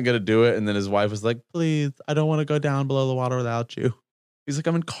he wasn't gonna do it, and then his wife was like, "Please, I don't want to go down below the water without you." He's like,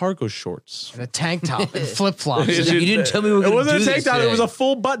 "I'm in cargo shorts and a tank top and flip flops." He's like, you didn't tell me we were It gonna wasn't do a tank this top; it today. was a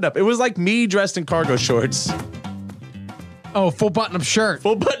full button up. It was like me dressed in cargo shorts. Oh, full button up shirt.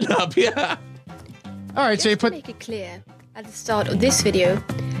 Full button up, yeah. All right, so you put. Make it clear at the start of this video,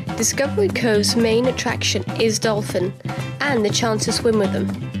 Discovery Cove's main attraction is dolphin and the chance to swim with them.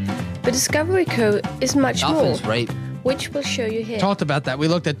 But Discovery Cove is much Dolphins, more, right? which we'll show you here. Talked about that. We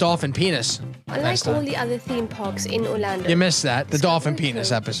looked at dolphin penis. Unlike last all time. the other theme parks in Orlando, You missed that. The dolphin Discovery penis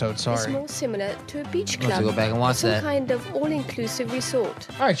Cove episode. is Sorry. more similar to a beach I'll have club to go back and watch or some that. kind of all-inclusive resort.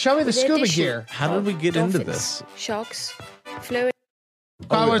 All right, show me the With scuba addition gear. How did we get into dolphins, this? Sharks, flowing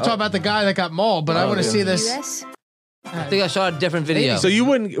I want to talk about the guy that got mauled, but I want to see this. US. I think I saw a different video. So you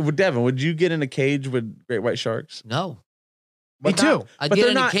wouldn't, Devin? Would you get in a cage with great white sharks? No. Me too. I'd But get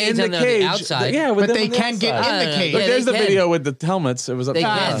they're in a not cage in the on the cage. outside. Yeah, with But them they on the can get outside. in the cage. Look, Yeah, there's they the can. video with the helmets. It was up They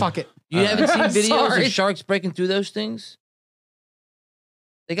there. can. Fuck it. You haven't seen videos Sorry. of sharks breaking through those things?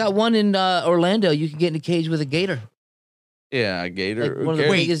 They got one in Orlando. You can get in a cage with a gator. Yeah, a gator. Like one of the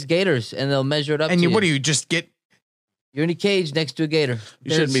Gator- biggest gators, and they'll measure it up And to you, you. what do you just get? You're in a cage next to a gator.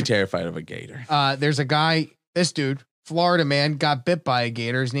 You shouldn't be terrified of a gator. There's a guy, this dude, Florida man, got bit by a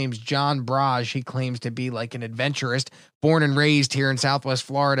gator. His name's John Braj. He claims to be like an adventurist, born and raised here in Southwest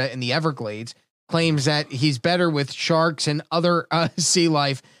Florida in the Everglades. Claims that he's better with sharks and other sea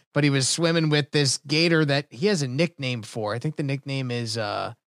life, but he was swimming with this gator that he has a nickname for. I think the nickname is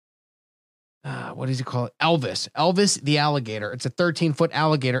what does he call it? Elvis. Elvis the alligator. It's a 13-foot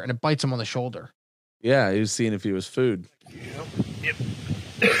alligator, and it bites him on the shoulder. Yeah, he was seeing if he was food. Yep.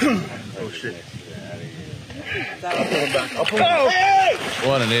 Oh shit.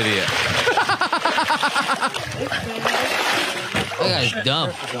 What an idiot. That guy's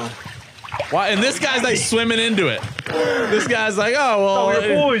dumb. Why? And this guy's like swimming into it. This guy's like, oh, well.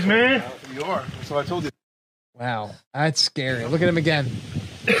 we're boys, man. You are. So I told you. Wow, that's scary. Look at him again.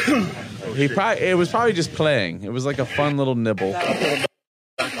 It was probably just playing. It was like a fun little nibble. Yeah,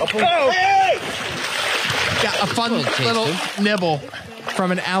 a fun little nibble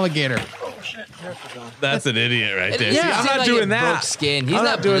from an alligator. That's an idiot right there. Yeah, See, I'm not like doing it that. broke skin. He's I'm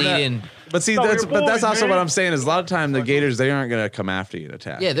not doing bleeding. that. But see, No, that's you're boys, also man. what I'm saying is a lot of time the Gators, they aren't going to come after you and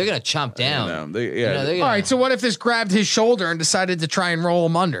attack. Yeah, they're gonna chomp down. You know, they, You know, they're All gonna- right. So what if this grabbed his shoulder and decided to try and roll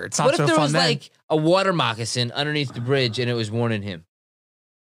him under? It's not What so if there fun was then. like a water moccasin underneath the bridge and it was warning him?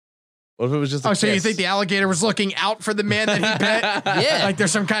 What if it was just a Oh, so you kiss? think the alligator was looking out for the man that he pet? Yeah. Like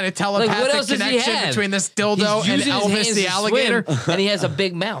there's some kind of telepathic else does he connection have? between this dildo He's and using his Elvis hands the to alligator? swim, and he has a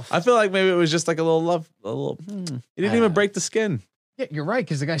big mouth. I feel like maybe it was just like a little love, He didn't even break the skin. Yeah, you're right,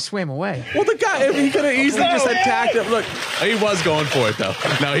 because the guy swam away. Well, the guy, if he could have easily just attacked him. Look, he was going for it though.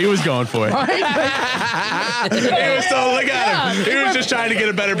 No, he was going for it. Right? He was so look at him. He was just trying to get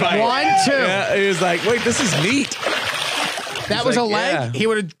a better bite. 1, 2. Yeah, he was like, wait, this is neat. That He's was like, a leg. yeah. He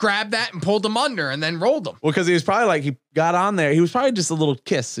would have grabbed that and pulled him under and then rolled him. Well, because he was probably like, he got on there. He was probably just a little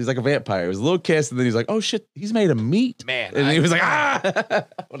kiss. He's like a vampire. It was a little kiss, and then he's like, oh shit, he's made of meat. Man. And he was like, I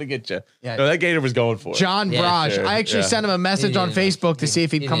want to get you. Yeah. No, that gator was going for it. John Braj. sure. I actually Yeah. sent him a message on Facebook to see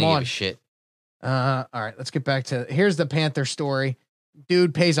if he'd He come didn't give on. a shit. All right, let's get back to here's the Panther story.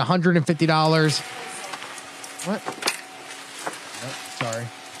 Dude pays $150. What? Oh, sorry.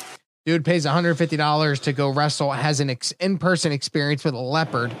 Dude pays $150 to go wrestle. Has an in-person experience with a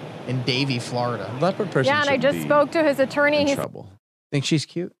leopard in Davie, Florida. Leopard person. Yeah, and I just spoke to his attorney. He's trouble. Think she's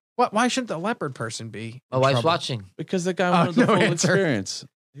cute? What? Why shouldn't the leopard person be? My in wie's trouble? watching. Because the guy wanted the no full answer. experience.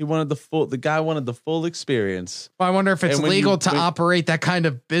 He wanted the guy wanted the full experience. Well, I wonder if it's And when legal you- to when- operate that kind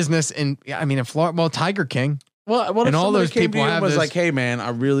of business in. I mean, in Florida. Well, Tiger King. Well, what And if all somebody those came to people you and have was this- like, "Hey, man, I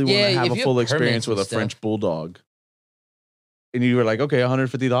really want Yeah, to have if a you full have experience permits with a and stuff. French bulldog," and you were like, "Okay,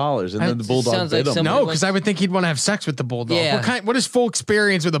 $150," and then the That bulldog sounds bit like him. some- No, because I would think he'd want to have sex with the bulldog. Yeah. What does full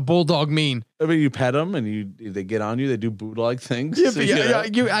experience with a bulldog mean? I mean, you pet them, and if they get on you, they do bulldog things. Yeah, but you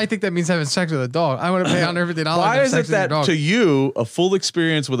know? I think that means having sex with a dog. I want to pay $150. Why to have is sex it with your that dog. to you a full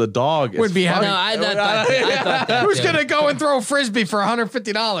experience with a dog Would is be fun? having- No, I thought that. Who's too. gonna go and throw a frisbee for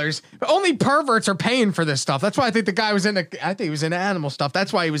 $150? Only perverts are paying for this stuff. That's why I think the guy was into. I think he was into animal stuff.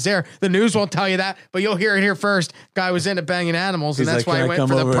 That's why he was there. The news won't tell you that, but you'll hear it here first. Guy was into banging animals, He's and that's like, why he "Can I went come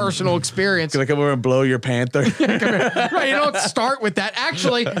for the over and- personal experience. Can I come over and blow your panther? Right? You don't start with that.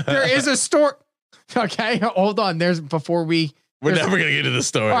 Actually, there is a story. Okay, hold on. We're We're never gonna get to the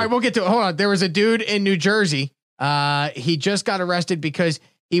story. All right, we'll get to it. Hold on. There was a dude in New Jersey. He just got arrested because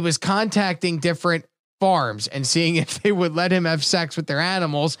he was contacting different farms and seeing if they would let him have sex with their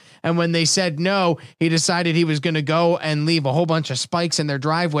animals. And when they said no, he decided he was going to go and leave a whole bunch of spikes in their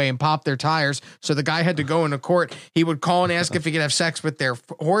driveway and pop their tires. So the guy had to go into court. He would call and ask if he could have sex with their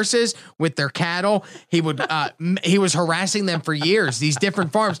horses, with their cattle. He would, he was harassing them for years, these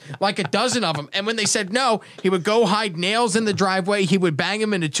different farms, like a dozen of them. And when they said no, he would go hide nails in the driveway. He would bang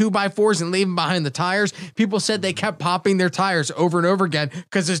them into 2x4s and leave them behind the tires. People said they kept popping their tires over and over again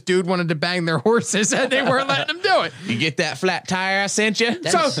because this dude wanted to bang their horses and they weren't letting him do it. You get that flat tire I sent you?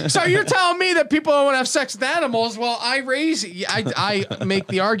 So you're telling me that people don't want to have sex with animals? Well, I make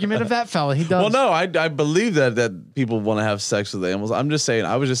the argument of that fella. He does. Well, no, I believe that people want to have sex with animals. I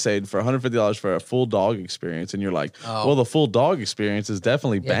was just saying for $150 for a full dog experience, and you're like, well, the full dog experience is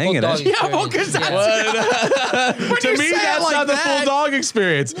definitely banging full dog it. Yeah, well, because that's To you me, say it that's like not the that- full dog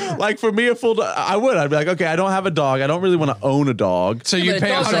experience. Like for me, I'd be like, okay, I don't have a dog. I don't really want to own a dog. So you but a pay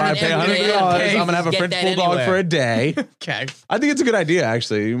dog's So I an pay everyday $150. pay. I'm gonna have a Get French that bulldog anywhere. for a day. okay. I think it's a good idea,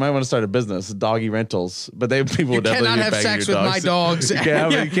 actually. You might want to start a business, doggy rentals. But people You would definitely cannot be have banging sex your with my dogs. You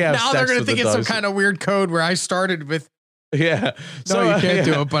can't have now sex they're gonna with think the it's some dogs. kind of weird code where I started with. Yeah. No, you can't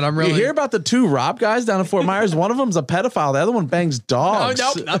do it, but I'm really- You hear about the two Rob guys down in Fort Myers? One of them's a pedophile. The other one bangs Oh dogs.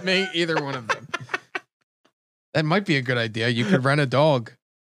 no, not me. Either one of them. That might be a good idea. You could rent a dog.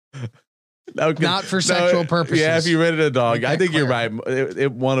 Okay. Not for sexual purposes. Yeah, if you rented a dog, Make I that think you're clear.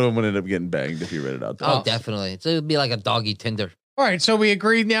 right. One of them would end up getting banged if you rented out. Oh, dogs. definitely. So it'd be like a doggy Tinder. All right, so we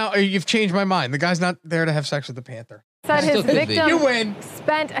agreed now. You've changed my mind. The guy's not there to have sex with the panther. said his Still could be. victim You win.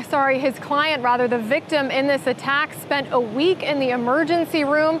 his client, the victim in this attack spent a week in the emergency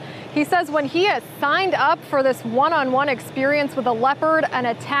room. He says when he had signed up for this one-on-one experience with a leopard, an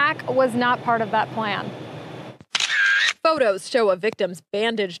attack was not part of that plan. Photos show a victim's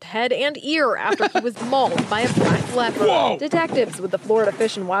bandaged head and ear after he was mauled by a black leopard. Whoa. Detectives with the Florida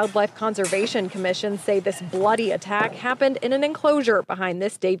Fish and Wildlife Conservation Commission say this bloody attack happened in an enclosure behind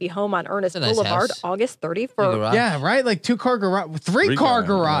this Davie home on Ernest That's a nice Boulevard, house. August 31st. Garage. Yeah, right. Like 2-car garage, 3-car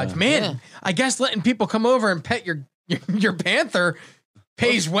garage. yeah. Man, Yeah. I guess letting people come over and pet your panther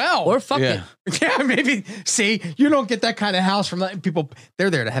pays well. Or fuck Yeah. it. Yeah, maybe. See, you don't get that kind of house from letting people. They're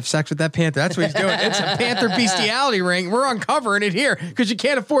there to have sex with that panther. That's what he's doing. It's a panther bestiality ring. We're uncovering it here because you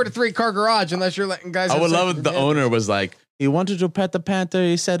can't afford a 3-car garage unless you're letting guys. I have would sex love with if the panthers. owner was like, He wanted to pet the panther.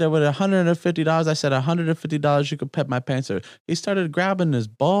 He said it with $150. I said $150 you could pet my panther. He started grabbing his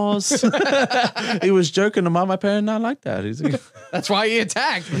balls. He was jerking them off. My parent not like that. That's why he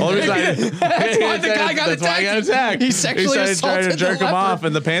attacked. That's why the guy got attacked. He sexually started trying to assaulted jerk the him off, leopard.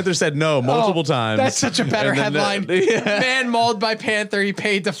 and the panther said no multiple times. That's such a better And then headline. Man mauled by panther. He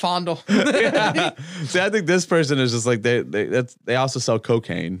paid to fondle. Yeah. See, I think this person is just like they also sell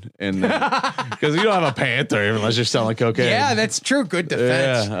cocaine, and because you don't have a panther unless you're selling cocaine. Yeah, that's true. Good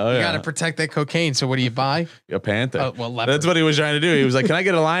defense. Yeah. Oh, you yeah. got to protect that cocaine. So what do you buy? A panther. Leopard. That's what he was trying to do. He was like, "Can I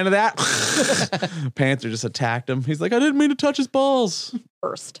get a line of that?" Panther just attacked him. He's like, "I didn't mean to touch his balls."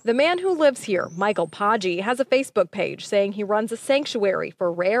 First, the man who lives here, Michael Paggi, has a Facebook page saying he runs a sanctuary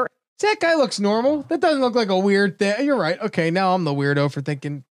for rare. That guy looks normal. That doesn't look like a weird thing. You're right. Okay, now I'm the weirdo for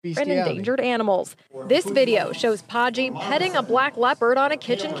thinking And bestiality. endangered animals. This video shows Paggi petting a black leopard on a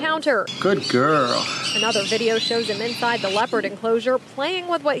kitchen counter. Good girl. Another video shows him inside the leopard enclosure playing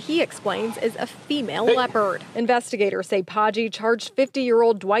with what he explains is a female leopard. Investigators say Paggi charged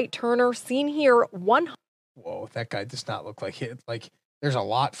 50-year-old Dwight Turner, seen here, Whoa, that guy does not look like it. Like there's a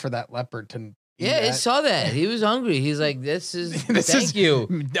lot for that leopard to. Yeah, I saw that. He was hungry. He's like, "This is This thank is you,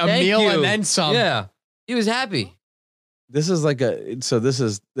 a Thank meal you." and then some. Yeah, he was happy. This is like this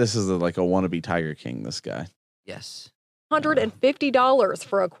is like a wannabe Tiger King. This guy. Yes. $150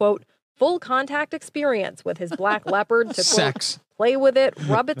 for a quote full contact experience with his black leopard to quote, Sex. play with it,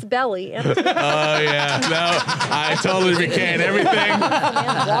 rub its belly, and Oh yeah, no, I totally recant everything.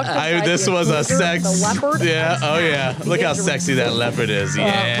 This was a sex. Yeah, oh yeah. Look how sexy that leopard is.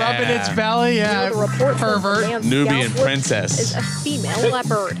 Yeah, rubbing its belly. Yeah, the report pervert. Nubian is princess. a female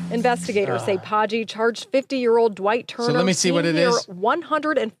leopard. Investigators say Paggi charged 50-year-old Dwight Turner. let me see what it senior is.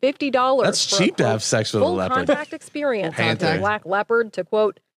 $150. That's for cheap a, to have quote, sex with a full leopard. contact experience with Panther. the black leopard to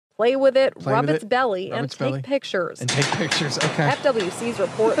quote play with it, Play rub with its it, belly, rub and its take belly. pictures. And take pictures. Okay. FWC's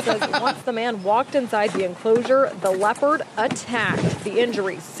report says once the man walked inside the enclosure, the leopard attacked. The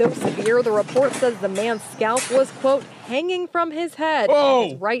injuries so severe, the report says the man's scalp was, quote, hanging from his head. Whoa.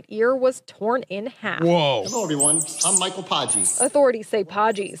 His right ear was torn in half. Hello, everyone. I'm Michael Paggi. Authorities say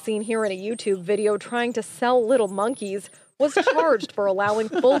Paggi, seen here in a YouTube video trying to sell little monkeys, was charged for allowing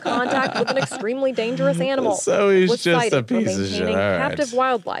full contact with an extremely dangerous animal. So he's was just a cited for piece of shit. maintaining All right. captive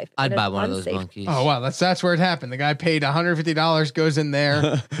wildlife. I'd in buy an one of those unsafe monkeys. Oh wow, that's where it happened. The guy paid $150, goes in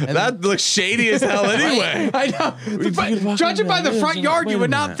there. And That looks shady as hell anyway. I know. Judging by the front yard, you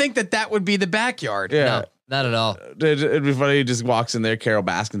would not think that would be the backyard. Yeah. No, not at all. It'd be funny. He just walks in there. Carol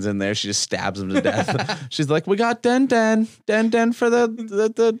Baskin's in there. She just stabs him to death. She's like, "We got Den for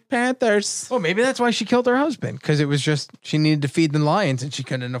the Panthers." Well, maybe that's why she killed her husband, because it was just she needed to feed the lions and she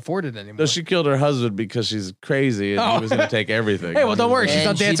couldn't afford it anymore. No, she killed her husband because she's crazy and he was going to take everything. Hey, well, don't worry. She's And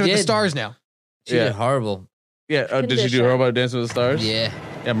on she Dancing with the did. Stars now. She did horrible. Yeah. Did she do her about Dancing with the Stars? Yeah.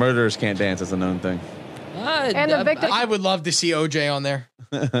 Yeah. Murderers can't dance. That's a known thing. And the victim. I would love to see OJ on there.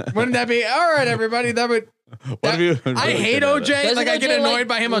 Wouldn't that be all right, everybody? That would. What have you? I hate OJ. Doesn't Like I get OJ annoyed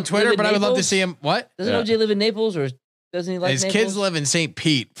by him on live Twitter, in but I would love to Naples? see him. What? Doesn't OJ live in Naples, or doesn't he like His Naples? kids live in St.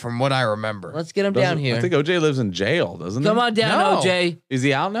 Pete, from what I remember. Let's get him down here. I think OJ lives in jail, doesn't he? Come on down, No. OJ. Is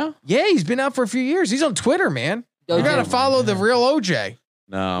he out now? Yeah, he's been out for a few years. He's on Twitter, man. You OJ. got to follow the real OJ.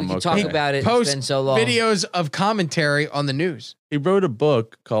 No, I'm We can okay. talk about it. It's Post been so long. videos of commentary on the news. He wrote a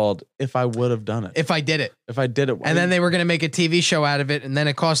book called "If I Would Have Done It." If I did it. If I did it, And then they were going to make a TV show out of it, and then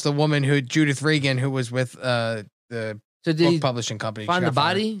it cost the woman Judith Regan, who was with the So book did he publishing company. find She the got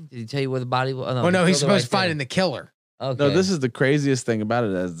fired. body? Did he tell you where the body was? Oh no, he he's killed her supposed to right find the killer. there. Okay. No, this is the craziest thing about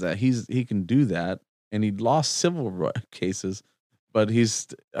it is that he can do that, and he lost civil cases, but he's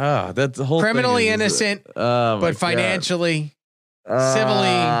that's the whole thing Criminally is- innocent, oh my but God. financially,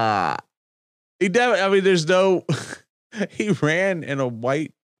 Ah. I mean, there's no. He ran in a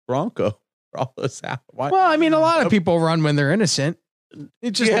white Bronco for all this out. Well, I mean, a lot of people run when they're innocent.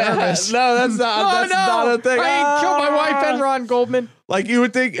 It's just Yeah, nervous. no, that's not- that's not a thing. I killed my wife and Ron Goldman. Like you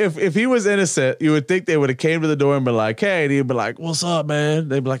would think if he was innocent, you would think they would have came to the door and been like, "Hey," and he'd be like, "What's up, man?"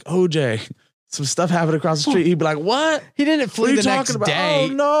 They'd be like, "OJ, some stuff happened across the street." He'd be like, "What?" He didn't What are flee you the talking next about? day.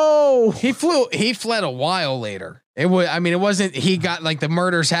 Oh no! He fled a while later. It was. I mean, it wasn't. He got like the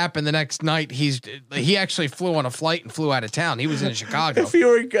murders happened the next night. He actually flew on a flight and flew out of town. He was in Chicago. If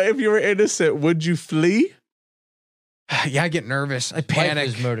you were innocent, would you flee Yeah, I get nervous. I Wife panic.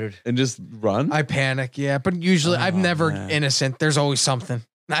 was murdered. and just run? I panic. Yeah, but usually I'm never innocent. There's always something.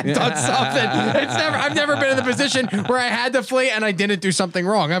 I've done something. I've never been in the position where I had to flee and I didn't do something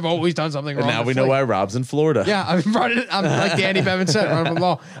wrong. I've always done something wrong. And now we know why Rob's in Florida. Yeah, I'm like Danny Bevan said, running from the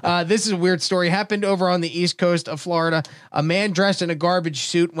law. This is a weird story. Happened over on the East Coast of Florida. A man dressed in a garbage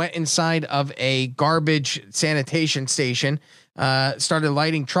suit went inside of a garbage sanitation station. Started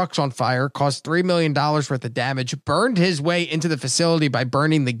lighting trucks on fire, caused $3 million worth of damage, burned his way into the facility by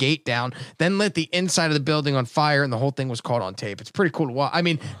burning the gate down, then lit the inside of the building on fire, and the whole thing was caught on tape. It's pretty cool to watch. I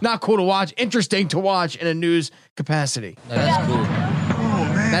mean, not cool to watch, interesting to watch in a news capacity. No, that's cool. Oh,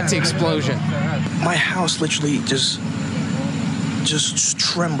 man. That's the explosion. My house literally just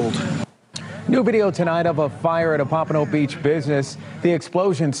trembled. New video tonight of a fire at a Pompano Beach business. The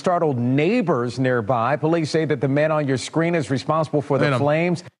explosion startled neighbors nearby. Police say that the man on your screen is responsible for the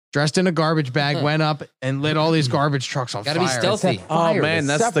flames. Dressed in a garbage bag, went up and lit all these garbage trucks on fire. Gotta be stealthy. Oh man,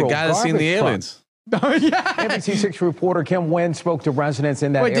 that's the guy that's seen the aliens. Oh, yeah. NBC6 reporter Kim Wynn spoke to residents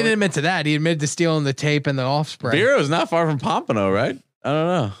in that Wait, area. didn't admit to that. He admitted to stealing the tape and the off spray. Bureau's not far from Pompano, right? I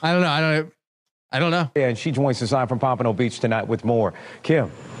don't know. Yeah, and she joins us live from Pompano Beach tonight with more.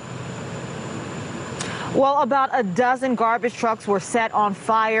 Kim. Well, about a dozen garbage trucks were set on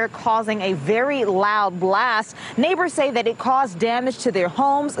fire, causing a very loud blast. Neighbors say that it caused damage to their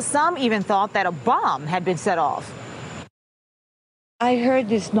homes. Some even thought that a bomb had been set off. I heard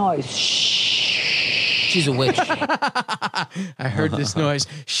this noise. She's a witch. I heard this noise.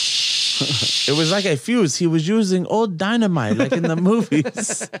 It was like a fuse. He was using old dynamite, like in the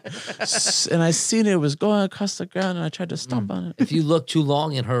movies. And I seen it was going across the ground, and I tried to stomp on it. If you look too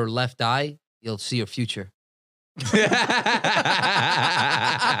long in her left eye, you'll see your future. It's got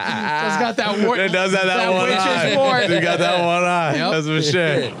that one. It does have that one eye. You got that one eye. Yep. That's for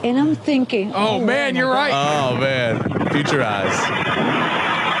sure. And I'm thinking, oh man, you're right. Oh man, future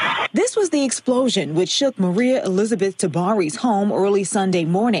eyes. This was the explosion which shook Maria Elizabeth Tabari's home early Sunday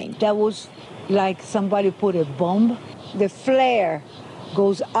morning. that was like somebody put a bomb. The flare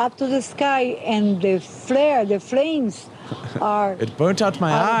goes up to the sky, and the flames are. It burnt out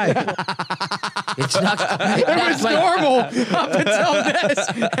my eye. It's not. It was normal up until this,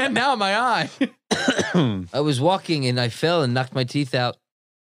 and now my eye. I was walking and I fell and knocked my teeth out.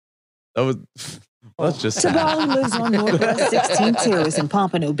 That was. Let's just. Tabari lives on Northwest 16th Terrace in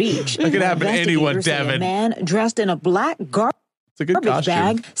Pompano Beach. That could happen to anyone, Investigators say Devin. A man dressed in a black garbage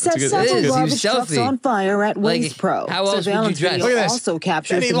bag set several garbage trucks on fire at Waste Pro. How else would you Surveillance dress? video Look at this. also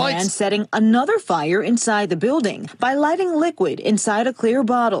captures And he the man lights- setting another fire inside the building by lighting liquid inside a clear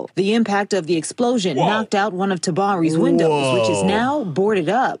bottle. The impact of the explosion knocked out one of Tabari's windows, which is now boarded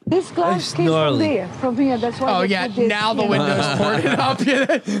up. This glass came from there, from here. That's why. Oh they yeah, put this now the here. windows poured it up.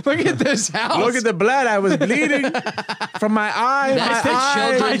 Look at this house. Look at the blood. I was bleeding from my eye. That's my the eye.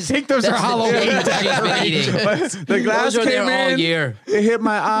 children's- I think those are that's the Halloween children's decorations. The glass Those are there came all in. year. It hit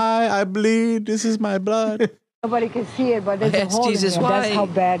my eye. I bleed. This is my blood. Nobody can see it, but there's a That's hole in Jesus' there. That's why. how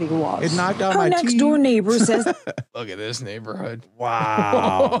bad it was. It knocked out Her my next teeth. door neighbor says Look at this neighborhood.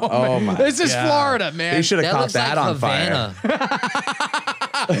 Wow. Oh my. This is God. Florida, man. They should have That caught looks that like on Havana.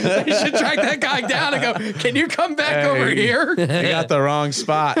 They should track that guy down and go, can you come back over here? You got the wrong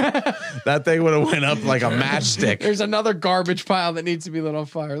spot. That thing would have went up like a matchstick. There's another garbage pile that needs to be lit on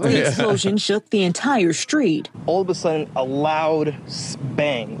fire. Look the at explosion shook the entire street. All of a sudden, a loud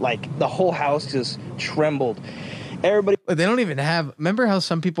bang, like the whole house just trembled. Everybody. But they don't even have. Remember how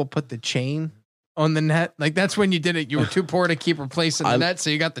some people put the chain on the net? Like that's when you did it. You were too poor to keep replacing the net, so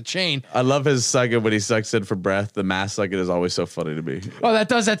you got the chain. I love his sucking when he sucks in for breath. The mask sucking is always so funny to me. Oh, that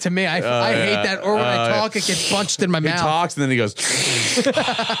does that to me. I hate yeah. that. Or when I talk, it gets bunched in my He mouth. talks and then he goes,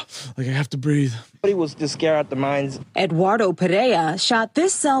 like I have to breathe. Everybody was just scared out their minds. Eduardo Perea shot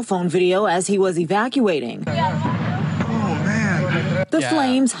this cell phone video as he was evacuating. The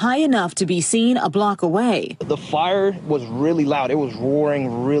flames high enough to be seen a block away, The fire was really loud. It was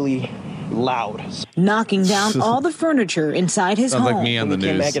roaring really loud. knocking down all the furniture inside his Sounds home. like me on the When we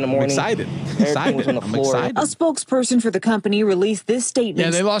came news. back in the I'm morning, excited. everything was on the I'm floor. excited. A spokesperson for the company released this statement.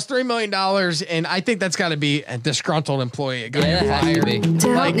 Yeah, they lost $3 million, and I think that's got to be a disgruntled employee. It got Yeah, it has to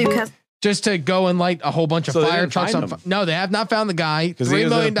fired. be. Like, just to go and light a whole bunch of So they fire didn't trucks find on him? No, they have not found the guy. Because $3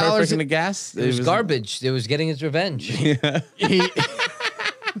 million. perfect in the gas. It was garbage. It was getting its revenge.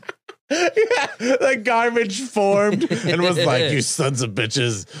 The garbage formed and was like, "You sons of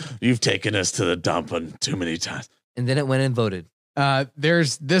bitches, you've taken us to the dump on too many times." And then it went and voted.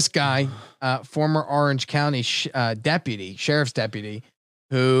 There's this guy, former Orange County sheriff's deputy,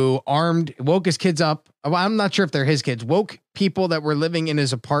 who woke his kids up. Well, I'm not sure if they're his kids. Woke people that were living in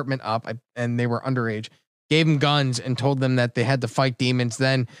his apartment up, and they were underage. Gave them guns and told them that they had to fight demons.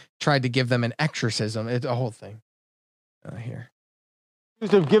 Then tried to give them an exorcism. It's a whole thing. Here.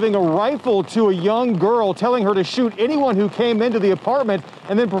 Of giving a rifle to a young girl, telling her to shoot anyone who came into the apartment,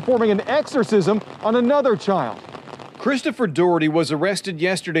 and then performing an exorcism on another child. Christopher Doherty was arrested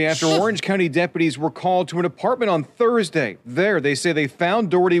yesterday after Orange County deputies were called to an apartment on Thursday. There, they say they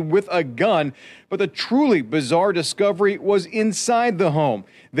found Doherty with a gun, but the truly bizarre discovery was inside the home.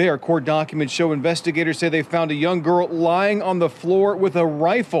 There, court documents show investigators say they found a young girl lying on the floor with a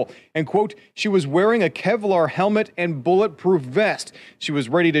rifle. And, quote, she was wearing a Kevlar helmet and bulletproof vest. She was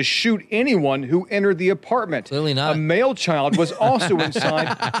ready to shoot anyone who entered the apartment. Clearly not. A male child was also inside.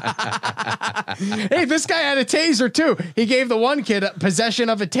 Hey, this guy had a taser, too. He gave the one kid possession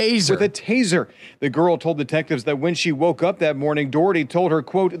of a taser. With a taser. The girl told detectives that when she woke up that morning, Doherty told her,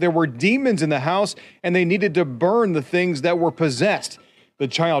 quote, there were demons in the house and they needed to burn the things that were possessed. The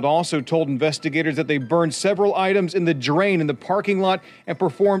child also told investigators that they burned several items in the drain in the parking lot and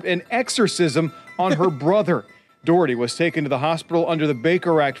performed an exorcism on her brother. Doherty was taken to the hospital under the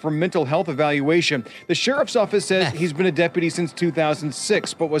Baker Act for mental health evaluation. The sheriff's office says he's been a deputy since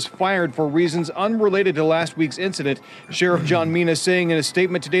 2006, but was fired for reasons unrelated to last week's incident. Sheriff John Mina saying in a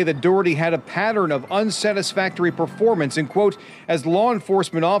statement today that Doherty had a pattern of unsatisfactory performance and, quote, as law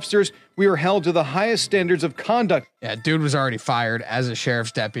enforcement officers, we are held to the highest standards of conduct. Yeah, dude was already fired as a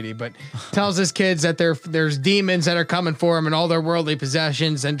sheriff's deputy, but tells his kids that there's demons that are coming for him and all their worldly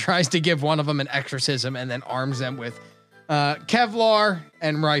possessions, and tries to give one of them an exorcism and then arms them with Kevlar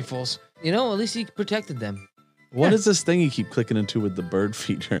and rifles. You know, at least he protected them. What is this thing you keep clicking into with the bird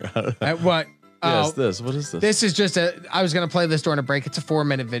feeder? What? Yes, this. What is this? This is just I was going to play this during a break. It's a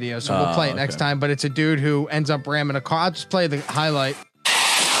 4-minute video, so we'll play it next time, but it's a dude who ends up ramming a car. I'll just play the highlight.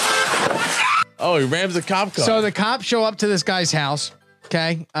 Oh, he rams a cop car. So the cops show up to this guy's house.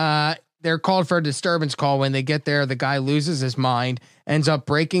 Okay. They're called for a disturbance call. When they get there, the guy loses his mind, ends up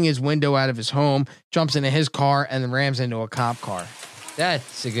breaking his window out of his home, jumps into his car, and then rams into a cop car.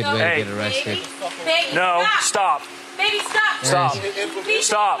 That's a good way to get arrested. Baby, no, stop. Baby, stop. Stop.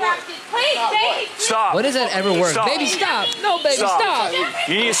 Stop. Please, baby. Stop. What does that ever work? Stop. Baby, stop. No, baby, stop.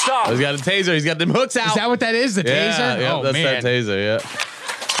 You need to stop. Oh, he's got a taser. He's got them hooks out. Is that what that is? The taser? Yeah, oh, that's man. that taser. Yeah.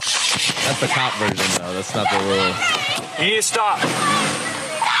 That's the cop version, though. That's not the rule. You need to stop.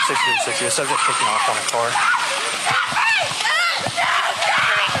 60, the subject taking off on a car.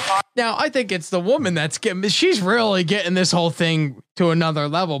 Now, I think it's the woman that's she's really getting this whole thing to another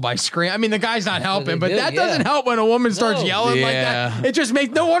level by screaming. I mean, the guy's not helping, but that doesn't help when a woman starts yelling like that. It just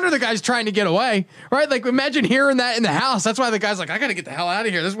makes no wonder the guy's trying to get away, right? Like, imagine hearing that in the house. That's why the guy's like, I got to get the hell out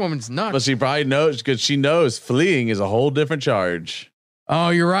of here. This woman's nuts. But she probably knows, because she knows fleeing is a whole different charge. Oh,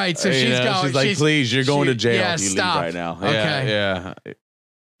 you're right. So she's going. She's like, please, you're going to jail if you stop. leave right now. Okay. Yeah.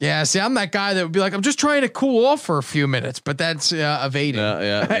 Yeah, see, I'm that guy that would be like, I'm just trying to cool off for a few minutes, but that's evading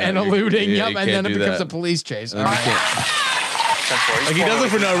and eluding. Yep, and then it becomes a police chase. All right. Like, he does it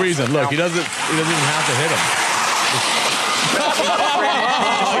for no reason. Look, he doesn't even have to hit him.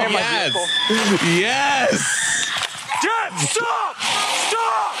 Oh, yes. Yes. Jeff, stop!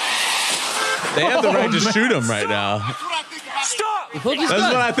 Stop! They have the right to shoot him right now. Stop! That's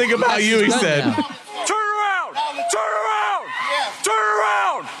what I think about you, he said. Turn around! Turn around! Turn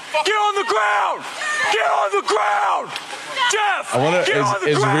around! Get on the ground! Get on the ground! Jeff! I wonder, get on the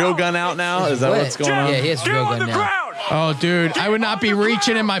is ground! Real Gun out now? Is that what's going on? Yeah, he has Real Gun now. Oh, dude, I would not be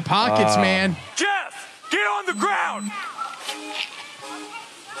reaching in my pockets, man. Jeff, get on the ground!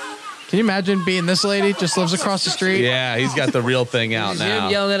 Can you imagine being this lady? Just lives across the street. Yeah, he's got the real thing out now.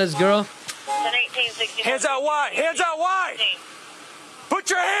 Him yelling at his girl. Hands out wide! Hands out wide! Put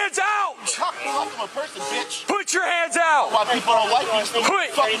your hands out! Put your hands out!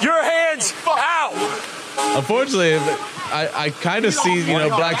 Put your hands out! Unfortunately, I kind of see,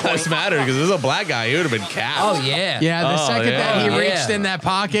 Black Lives Matter, because there's a black guy. He would have been capped. Oh, yeah. Yeah, the second that he reached in that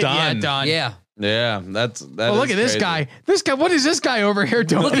pocket, done. Yeah. Yeah, that's. Well, look at this guy. This guy. What is this guy over here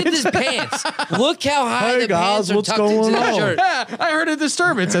doing? Look at his pants. Look how high the pants are tucked into the shirt. Yeah, I heard a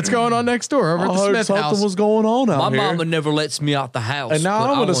disturbance that's going on next door over at the Smith house. Something was going on out My here. mama never lets me out the house. And now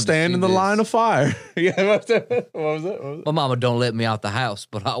I'm going to stand in the line of fire. Yeah, what was it? My mama don't let me out the house,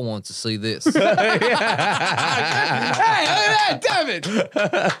 but I want to see this. Hey, look at that, Devin.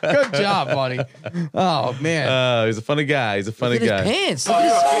 Good job, buddy. Oh man. He's a funny guy. He's a funny Look at guy. his pants. Look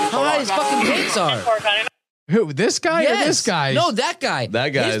at how high his fucking pants are. Who? This guy or this guy? No, that guy. That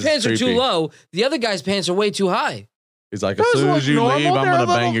guy. His pants are too low. The other guy's pants are way too high. He's like, as soon as you leave, I'm going to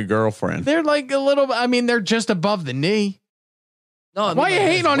bang your girlfriend. They're like a little. I mean, they're just above the knee. No, I mean, why are you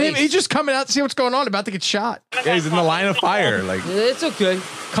hating on him? waist. He's just coming out to see what's going on. About to get shot. Yeah, he's in the line of fire. Like, It's okay.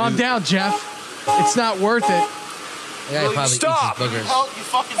 Calm down, Jeff. It's not worth it. Stop!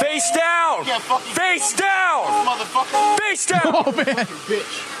 Face down! Face down! Motherfucker! Face down! Oh, man.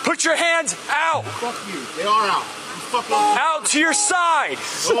 Put your hands out! Fuck you. They are out. Out to your side!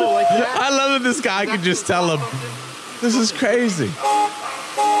 I love that this guy can just tell him, this is crazy.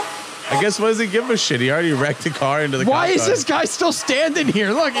 I guess what does he give a shit? He already wrecked the car into the car. Why is this guy still standing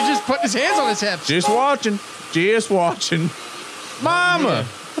here? Look, he's just putting his hands on his hips. Just watching. Mama.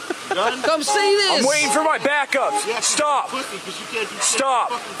 Come see this. I'm waiting for my backups. Stop.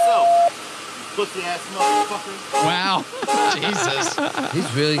 Stop. Wow. Jesus.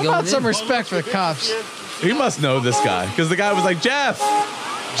 He's really How going about in. some respect for the cops? He must know this guy because the guy was like, Jeff,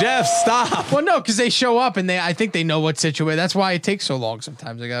 stop. Well, no, because they show up and I think they know what situation. That's why it takes so long.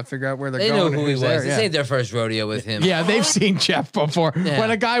 Sometimes they got to figure out where they're They going. know who he was. This ain't their first rodeo with him. Yeah, they've seen Jeff before. Yeah.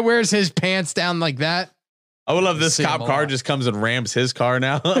 When a guy wears his pants down like that. I would love this See cop him a car lot. just comes and rams his car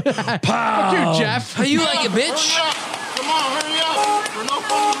now. Fuck you, Jeff. How you like it, bitch? Come on, hurry up. For no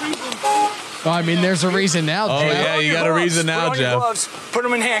fucking reason. Well, I mean, there's a reason now, Oh, Jeff. yeah, you got a reason now, Put on your Jeff. gloves. Put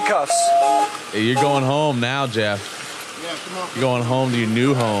them in handcuffs. Hey, you're going home now, Jeff. You're going home to your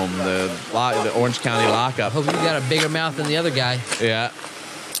new home, the Orange County lockup. Hope you got a bigger mouth than the other guy. Yeah.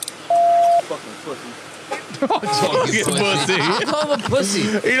 Fucking pussy. Fucking pussy. Call him a pussy.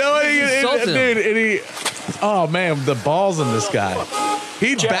 You know what? Dude, oh, man, the balls on this guy.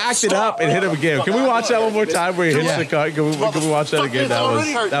 He backed it up and hit him again. Can we watch that one more time where he hits the car? Can we watch that again?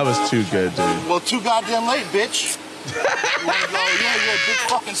 That was too good, dude. Well, too goddamn late, bitch.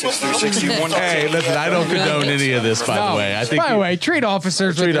 Hey, listen, I don't condone any of this, by the way. I think By the way, treat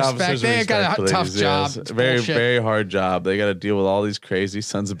officers with respect. officers They with got respect, a tough please. job. Yes. It's Very, bullshit. very hard job. They got to deal with all these crazy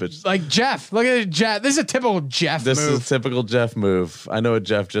sons of bitches. Like Jeff. Look at Jeff. This is a typical Jeff This move. is a typical Jeff move. I know a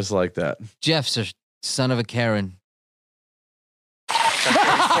Jeff just like that. Jeff's a son of a Karen. Staying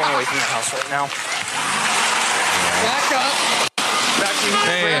away from the house right now. Back up.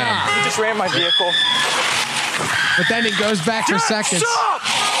 He just ran my vehicle. But then he goes back for seconds. Stop!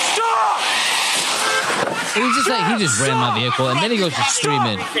 Stop! He's just like, he just ran my vehicle, and then he goes to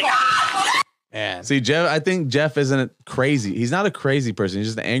screaming. Man. See, Jeff, I think Jeff isn't crazy. He's not a crazy person. He's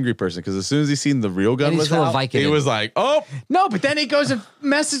just an angry person. Because as soon as he seen the real gun And he's was full of out, he Vicodin. was like, oh. No, but then he goes and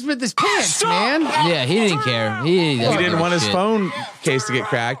messes with his pants, man. Yeah, he didn't care. He didn't want his phone case to get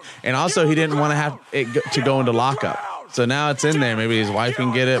cracked. And also, he didn't want to have it to go into lockup. So now it's in there. Maybe his wife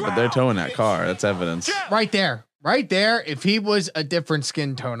can get it, but they're towing that car. That's evidence. Right there. Right there. If he was a different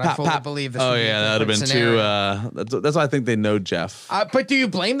skin tone, I fully believe this. Oh, would be a yeah, that would have been different too. scenario. That's why I think they know Jeff. But do you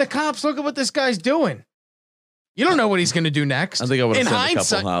blame the cops? Look at what this guy's doing. You don't know what he's going to do next. I think I would have In sent a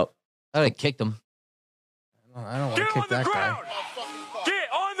hindsight, couple out. I would have kicked him. I don't want to kick that guy. Get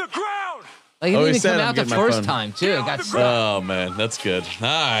on the ground! Like, he Oh, he didn't said, come "I'm out the getting my first phone." time, too. It got stuck. Oh, man, that's good. All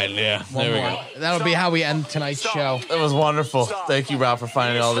right, yeah. One There we more. go. That'll be how we end tonight's show. That was wonderful. Thank you, Rob, for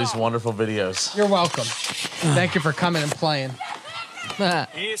finding all these wonderful videos. You're welcome. Thank you for coming and playing. You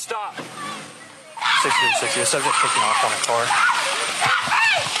need to stop. 60 subject taking off on a car.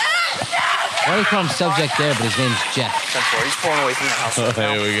 Why do you call him subject there, but his name's Jeff? He's pulling away from the house. Oh,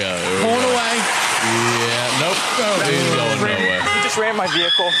 here we go. Pulling away. Yeah, nope. He's going nowhere. He just ran my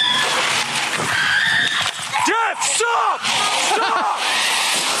vehicle. Jeff, stop! Stop!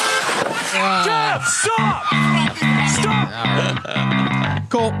 Jeff, stop! Stop!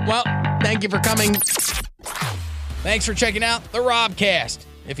 Cool. Well, thank you for coming. Thanks for checking out the Robcast.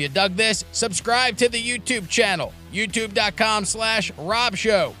 If you dug this, subscribe to the YouTube channel, youtube.com/Rob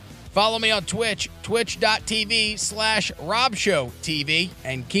Show. Follow me on Twitch, twitch.tv/RobShowTV,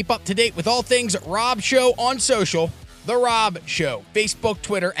 and keep up to date with all things Rob Show on social, The Rob Show, Facebook,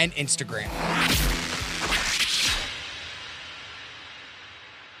 Twitter, and Instagram.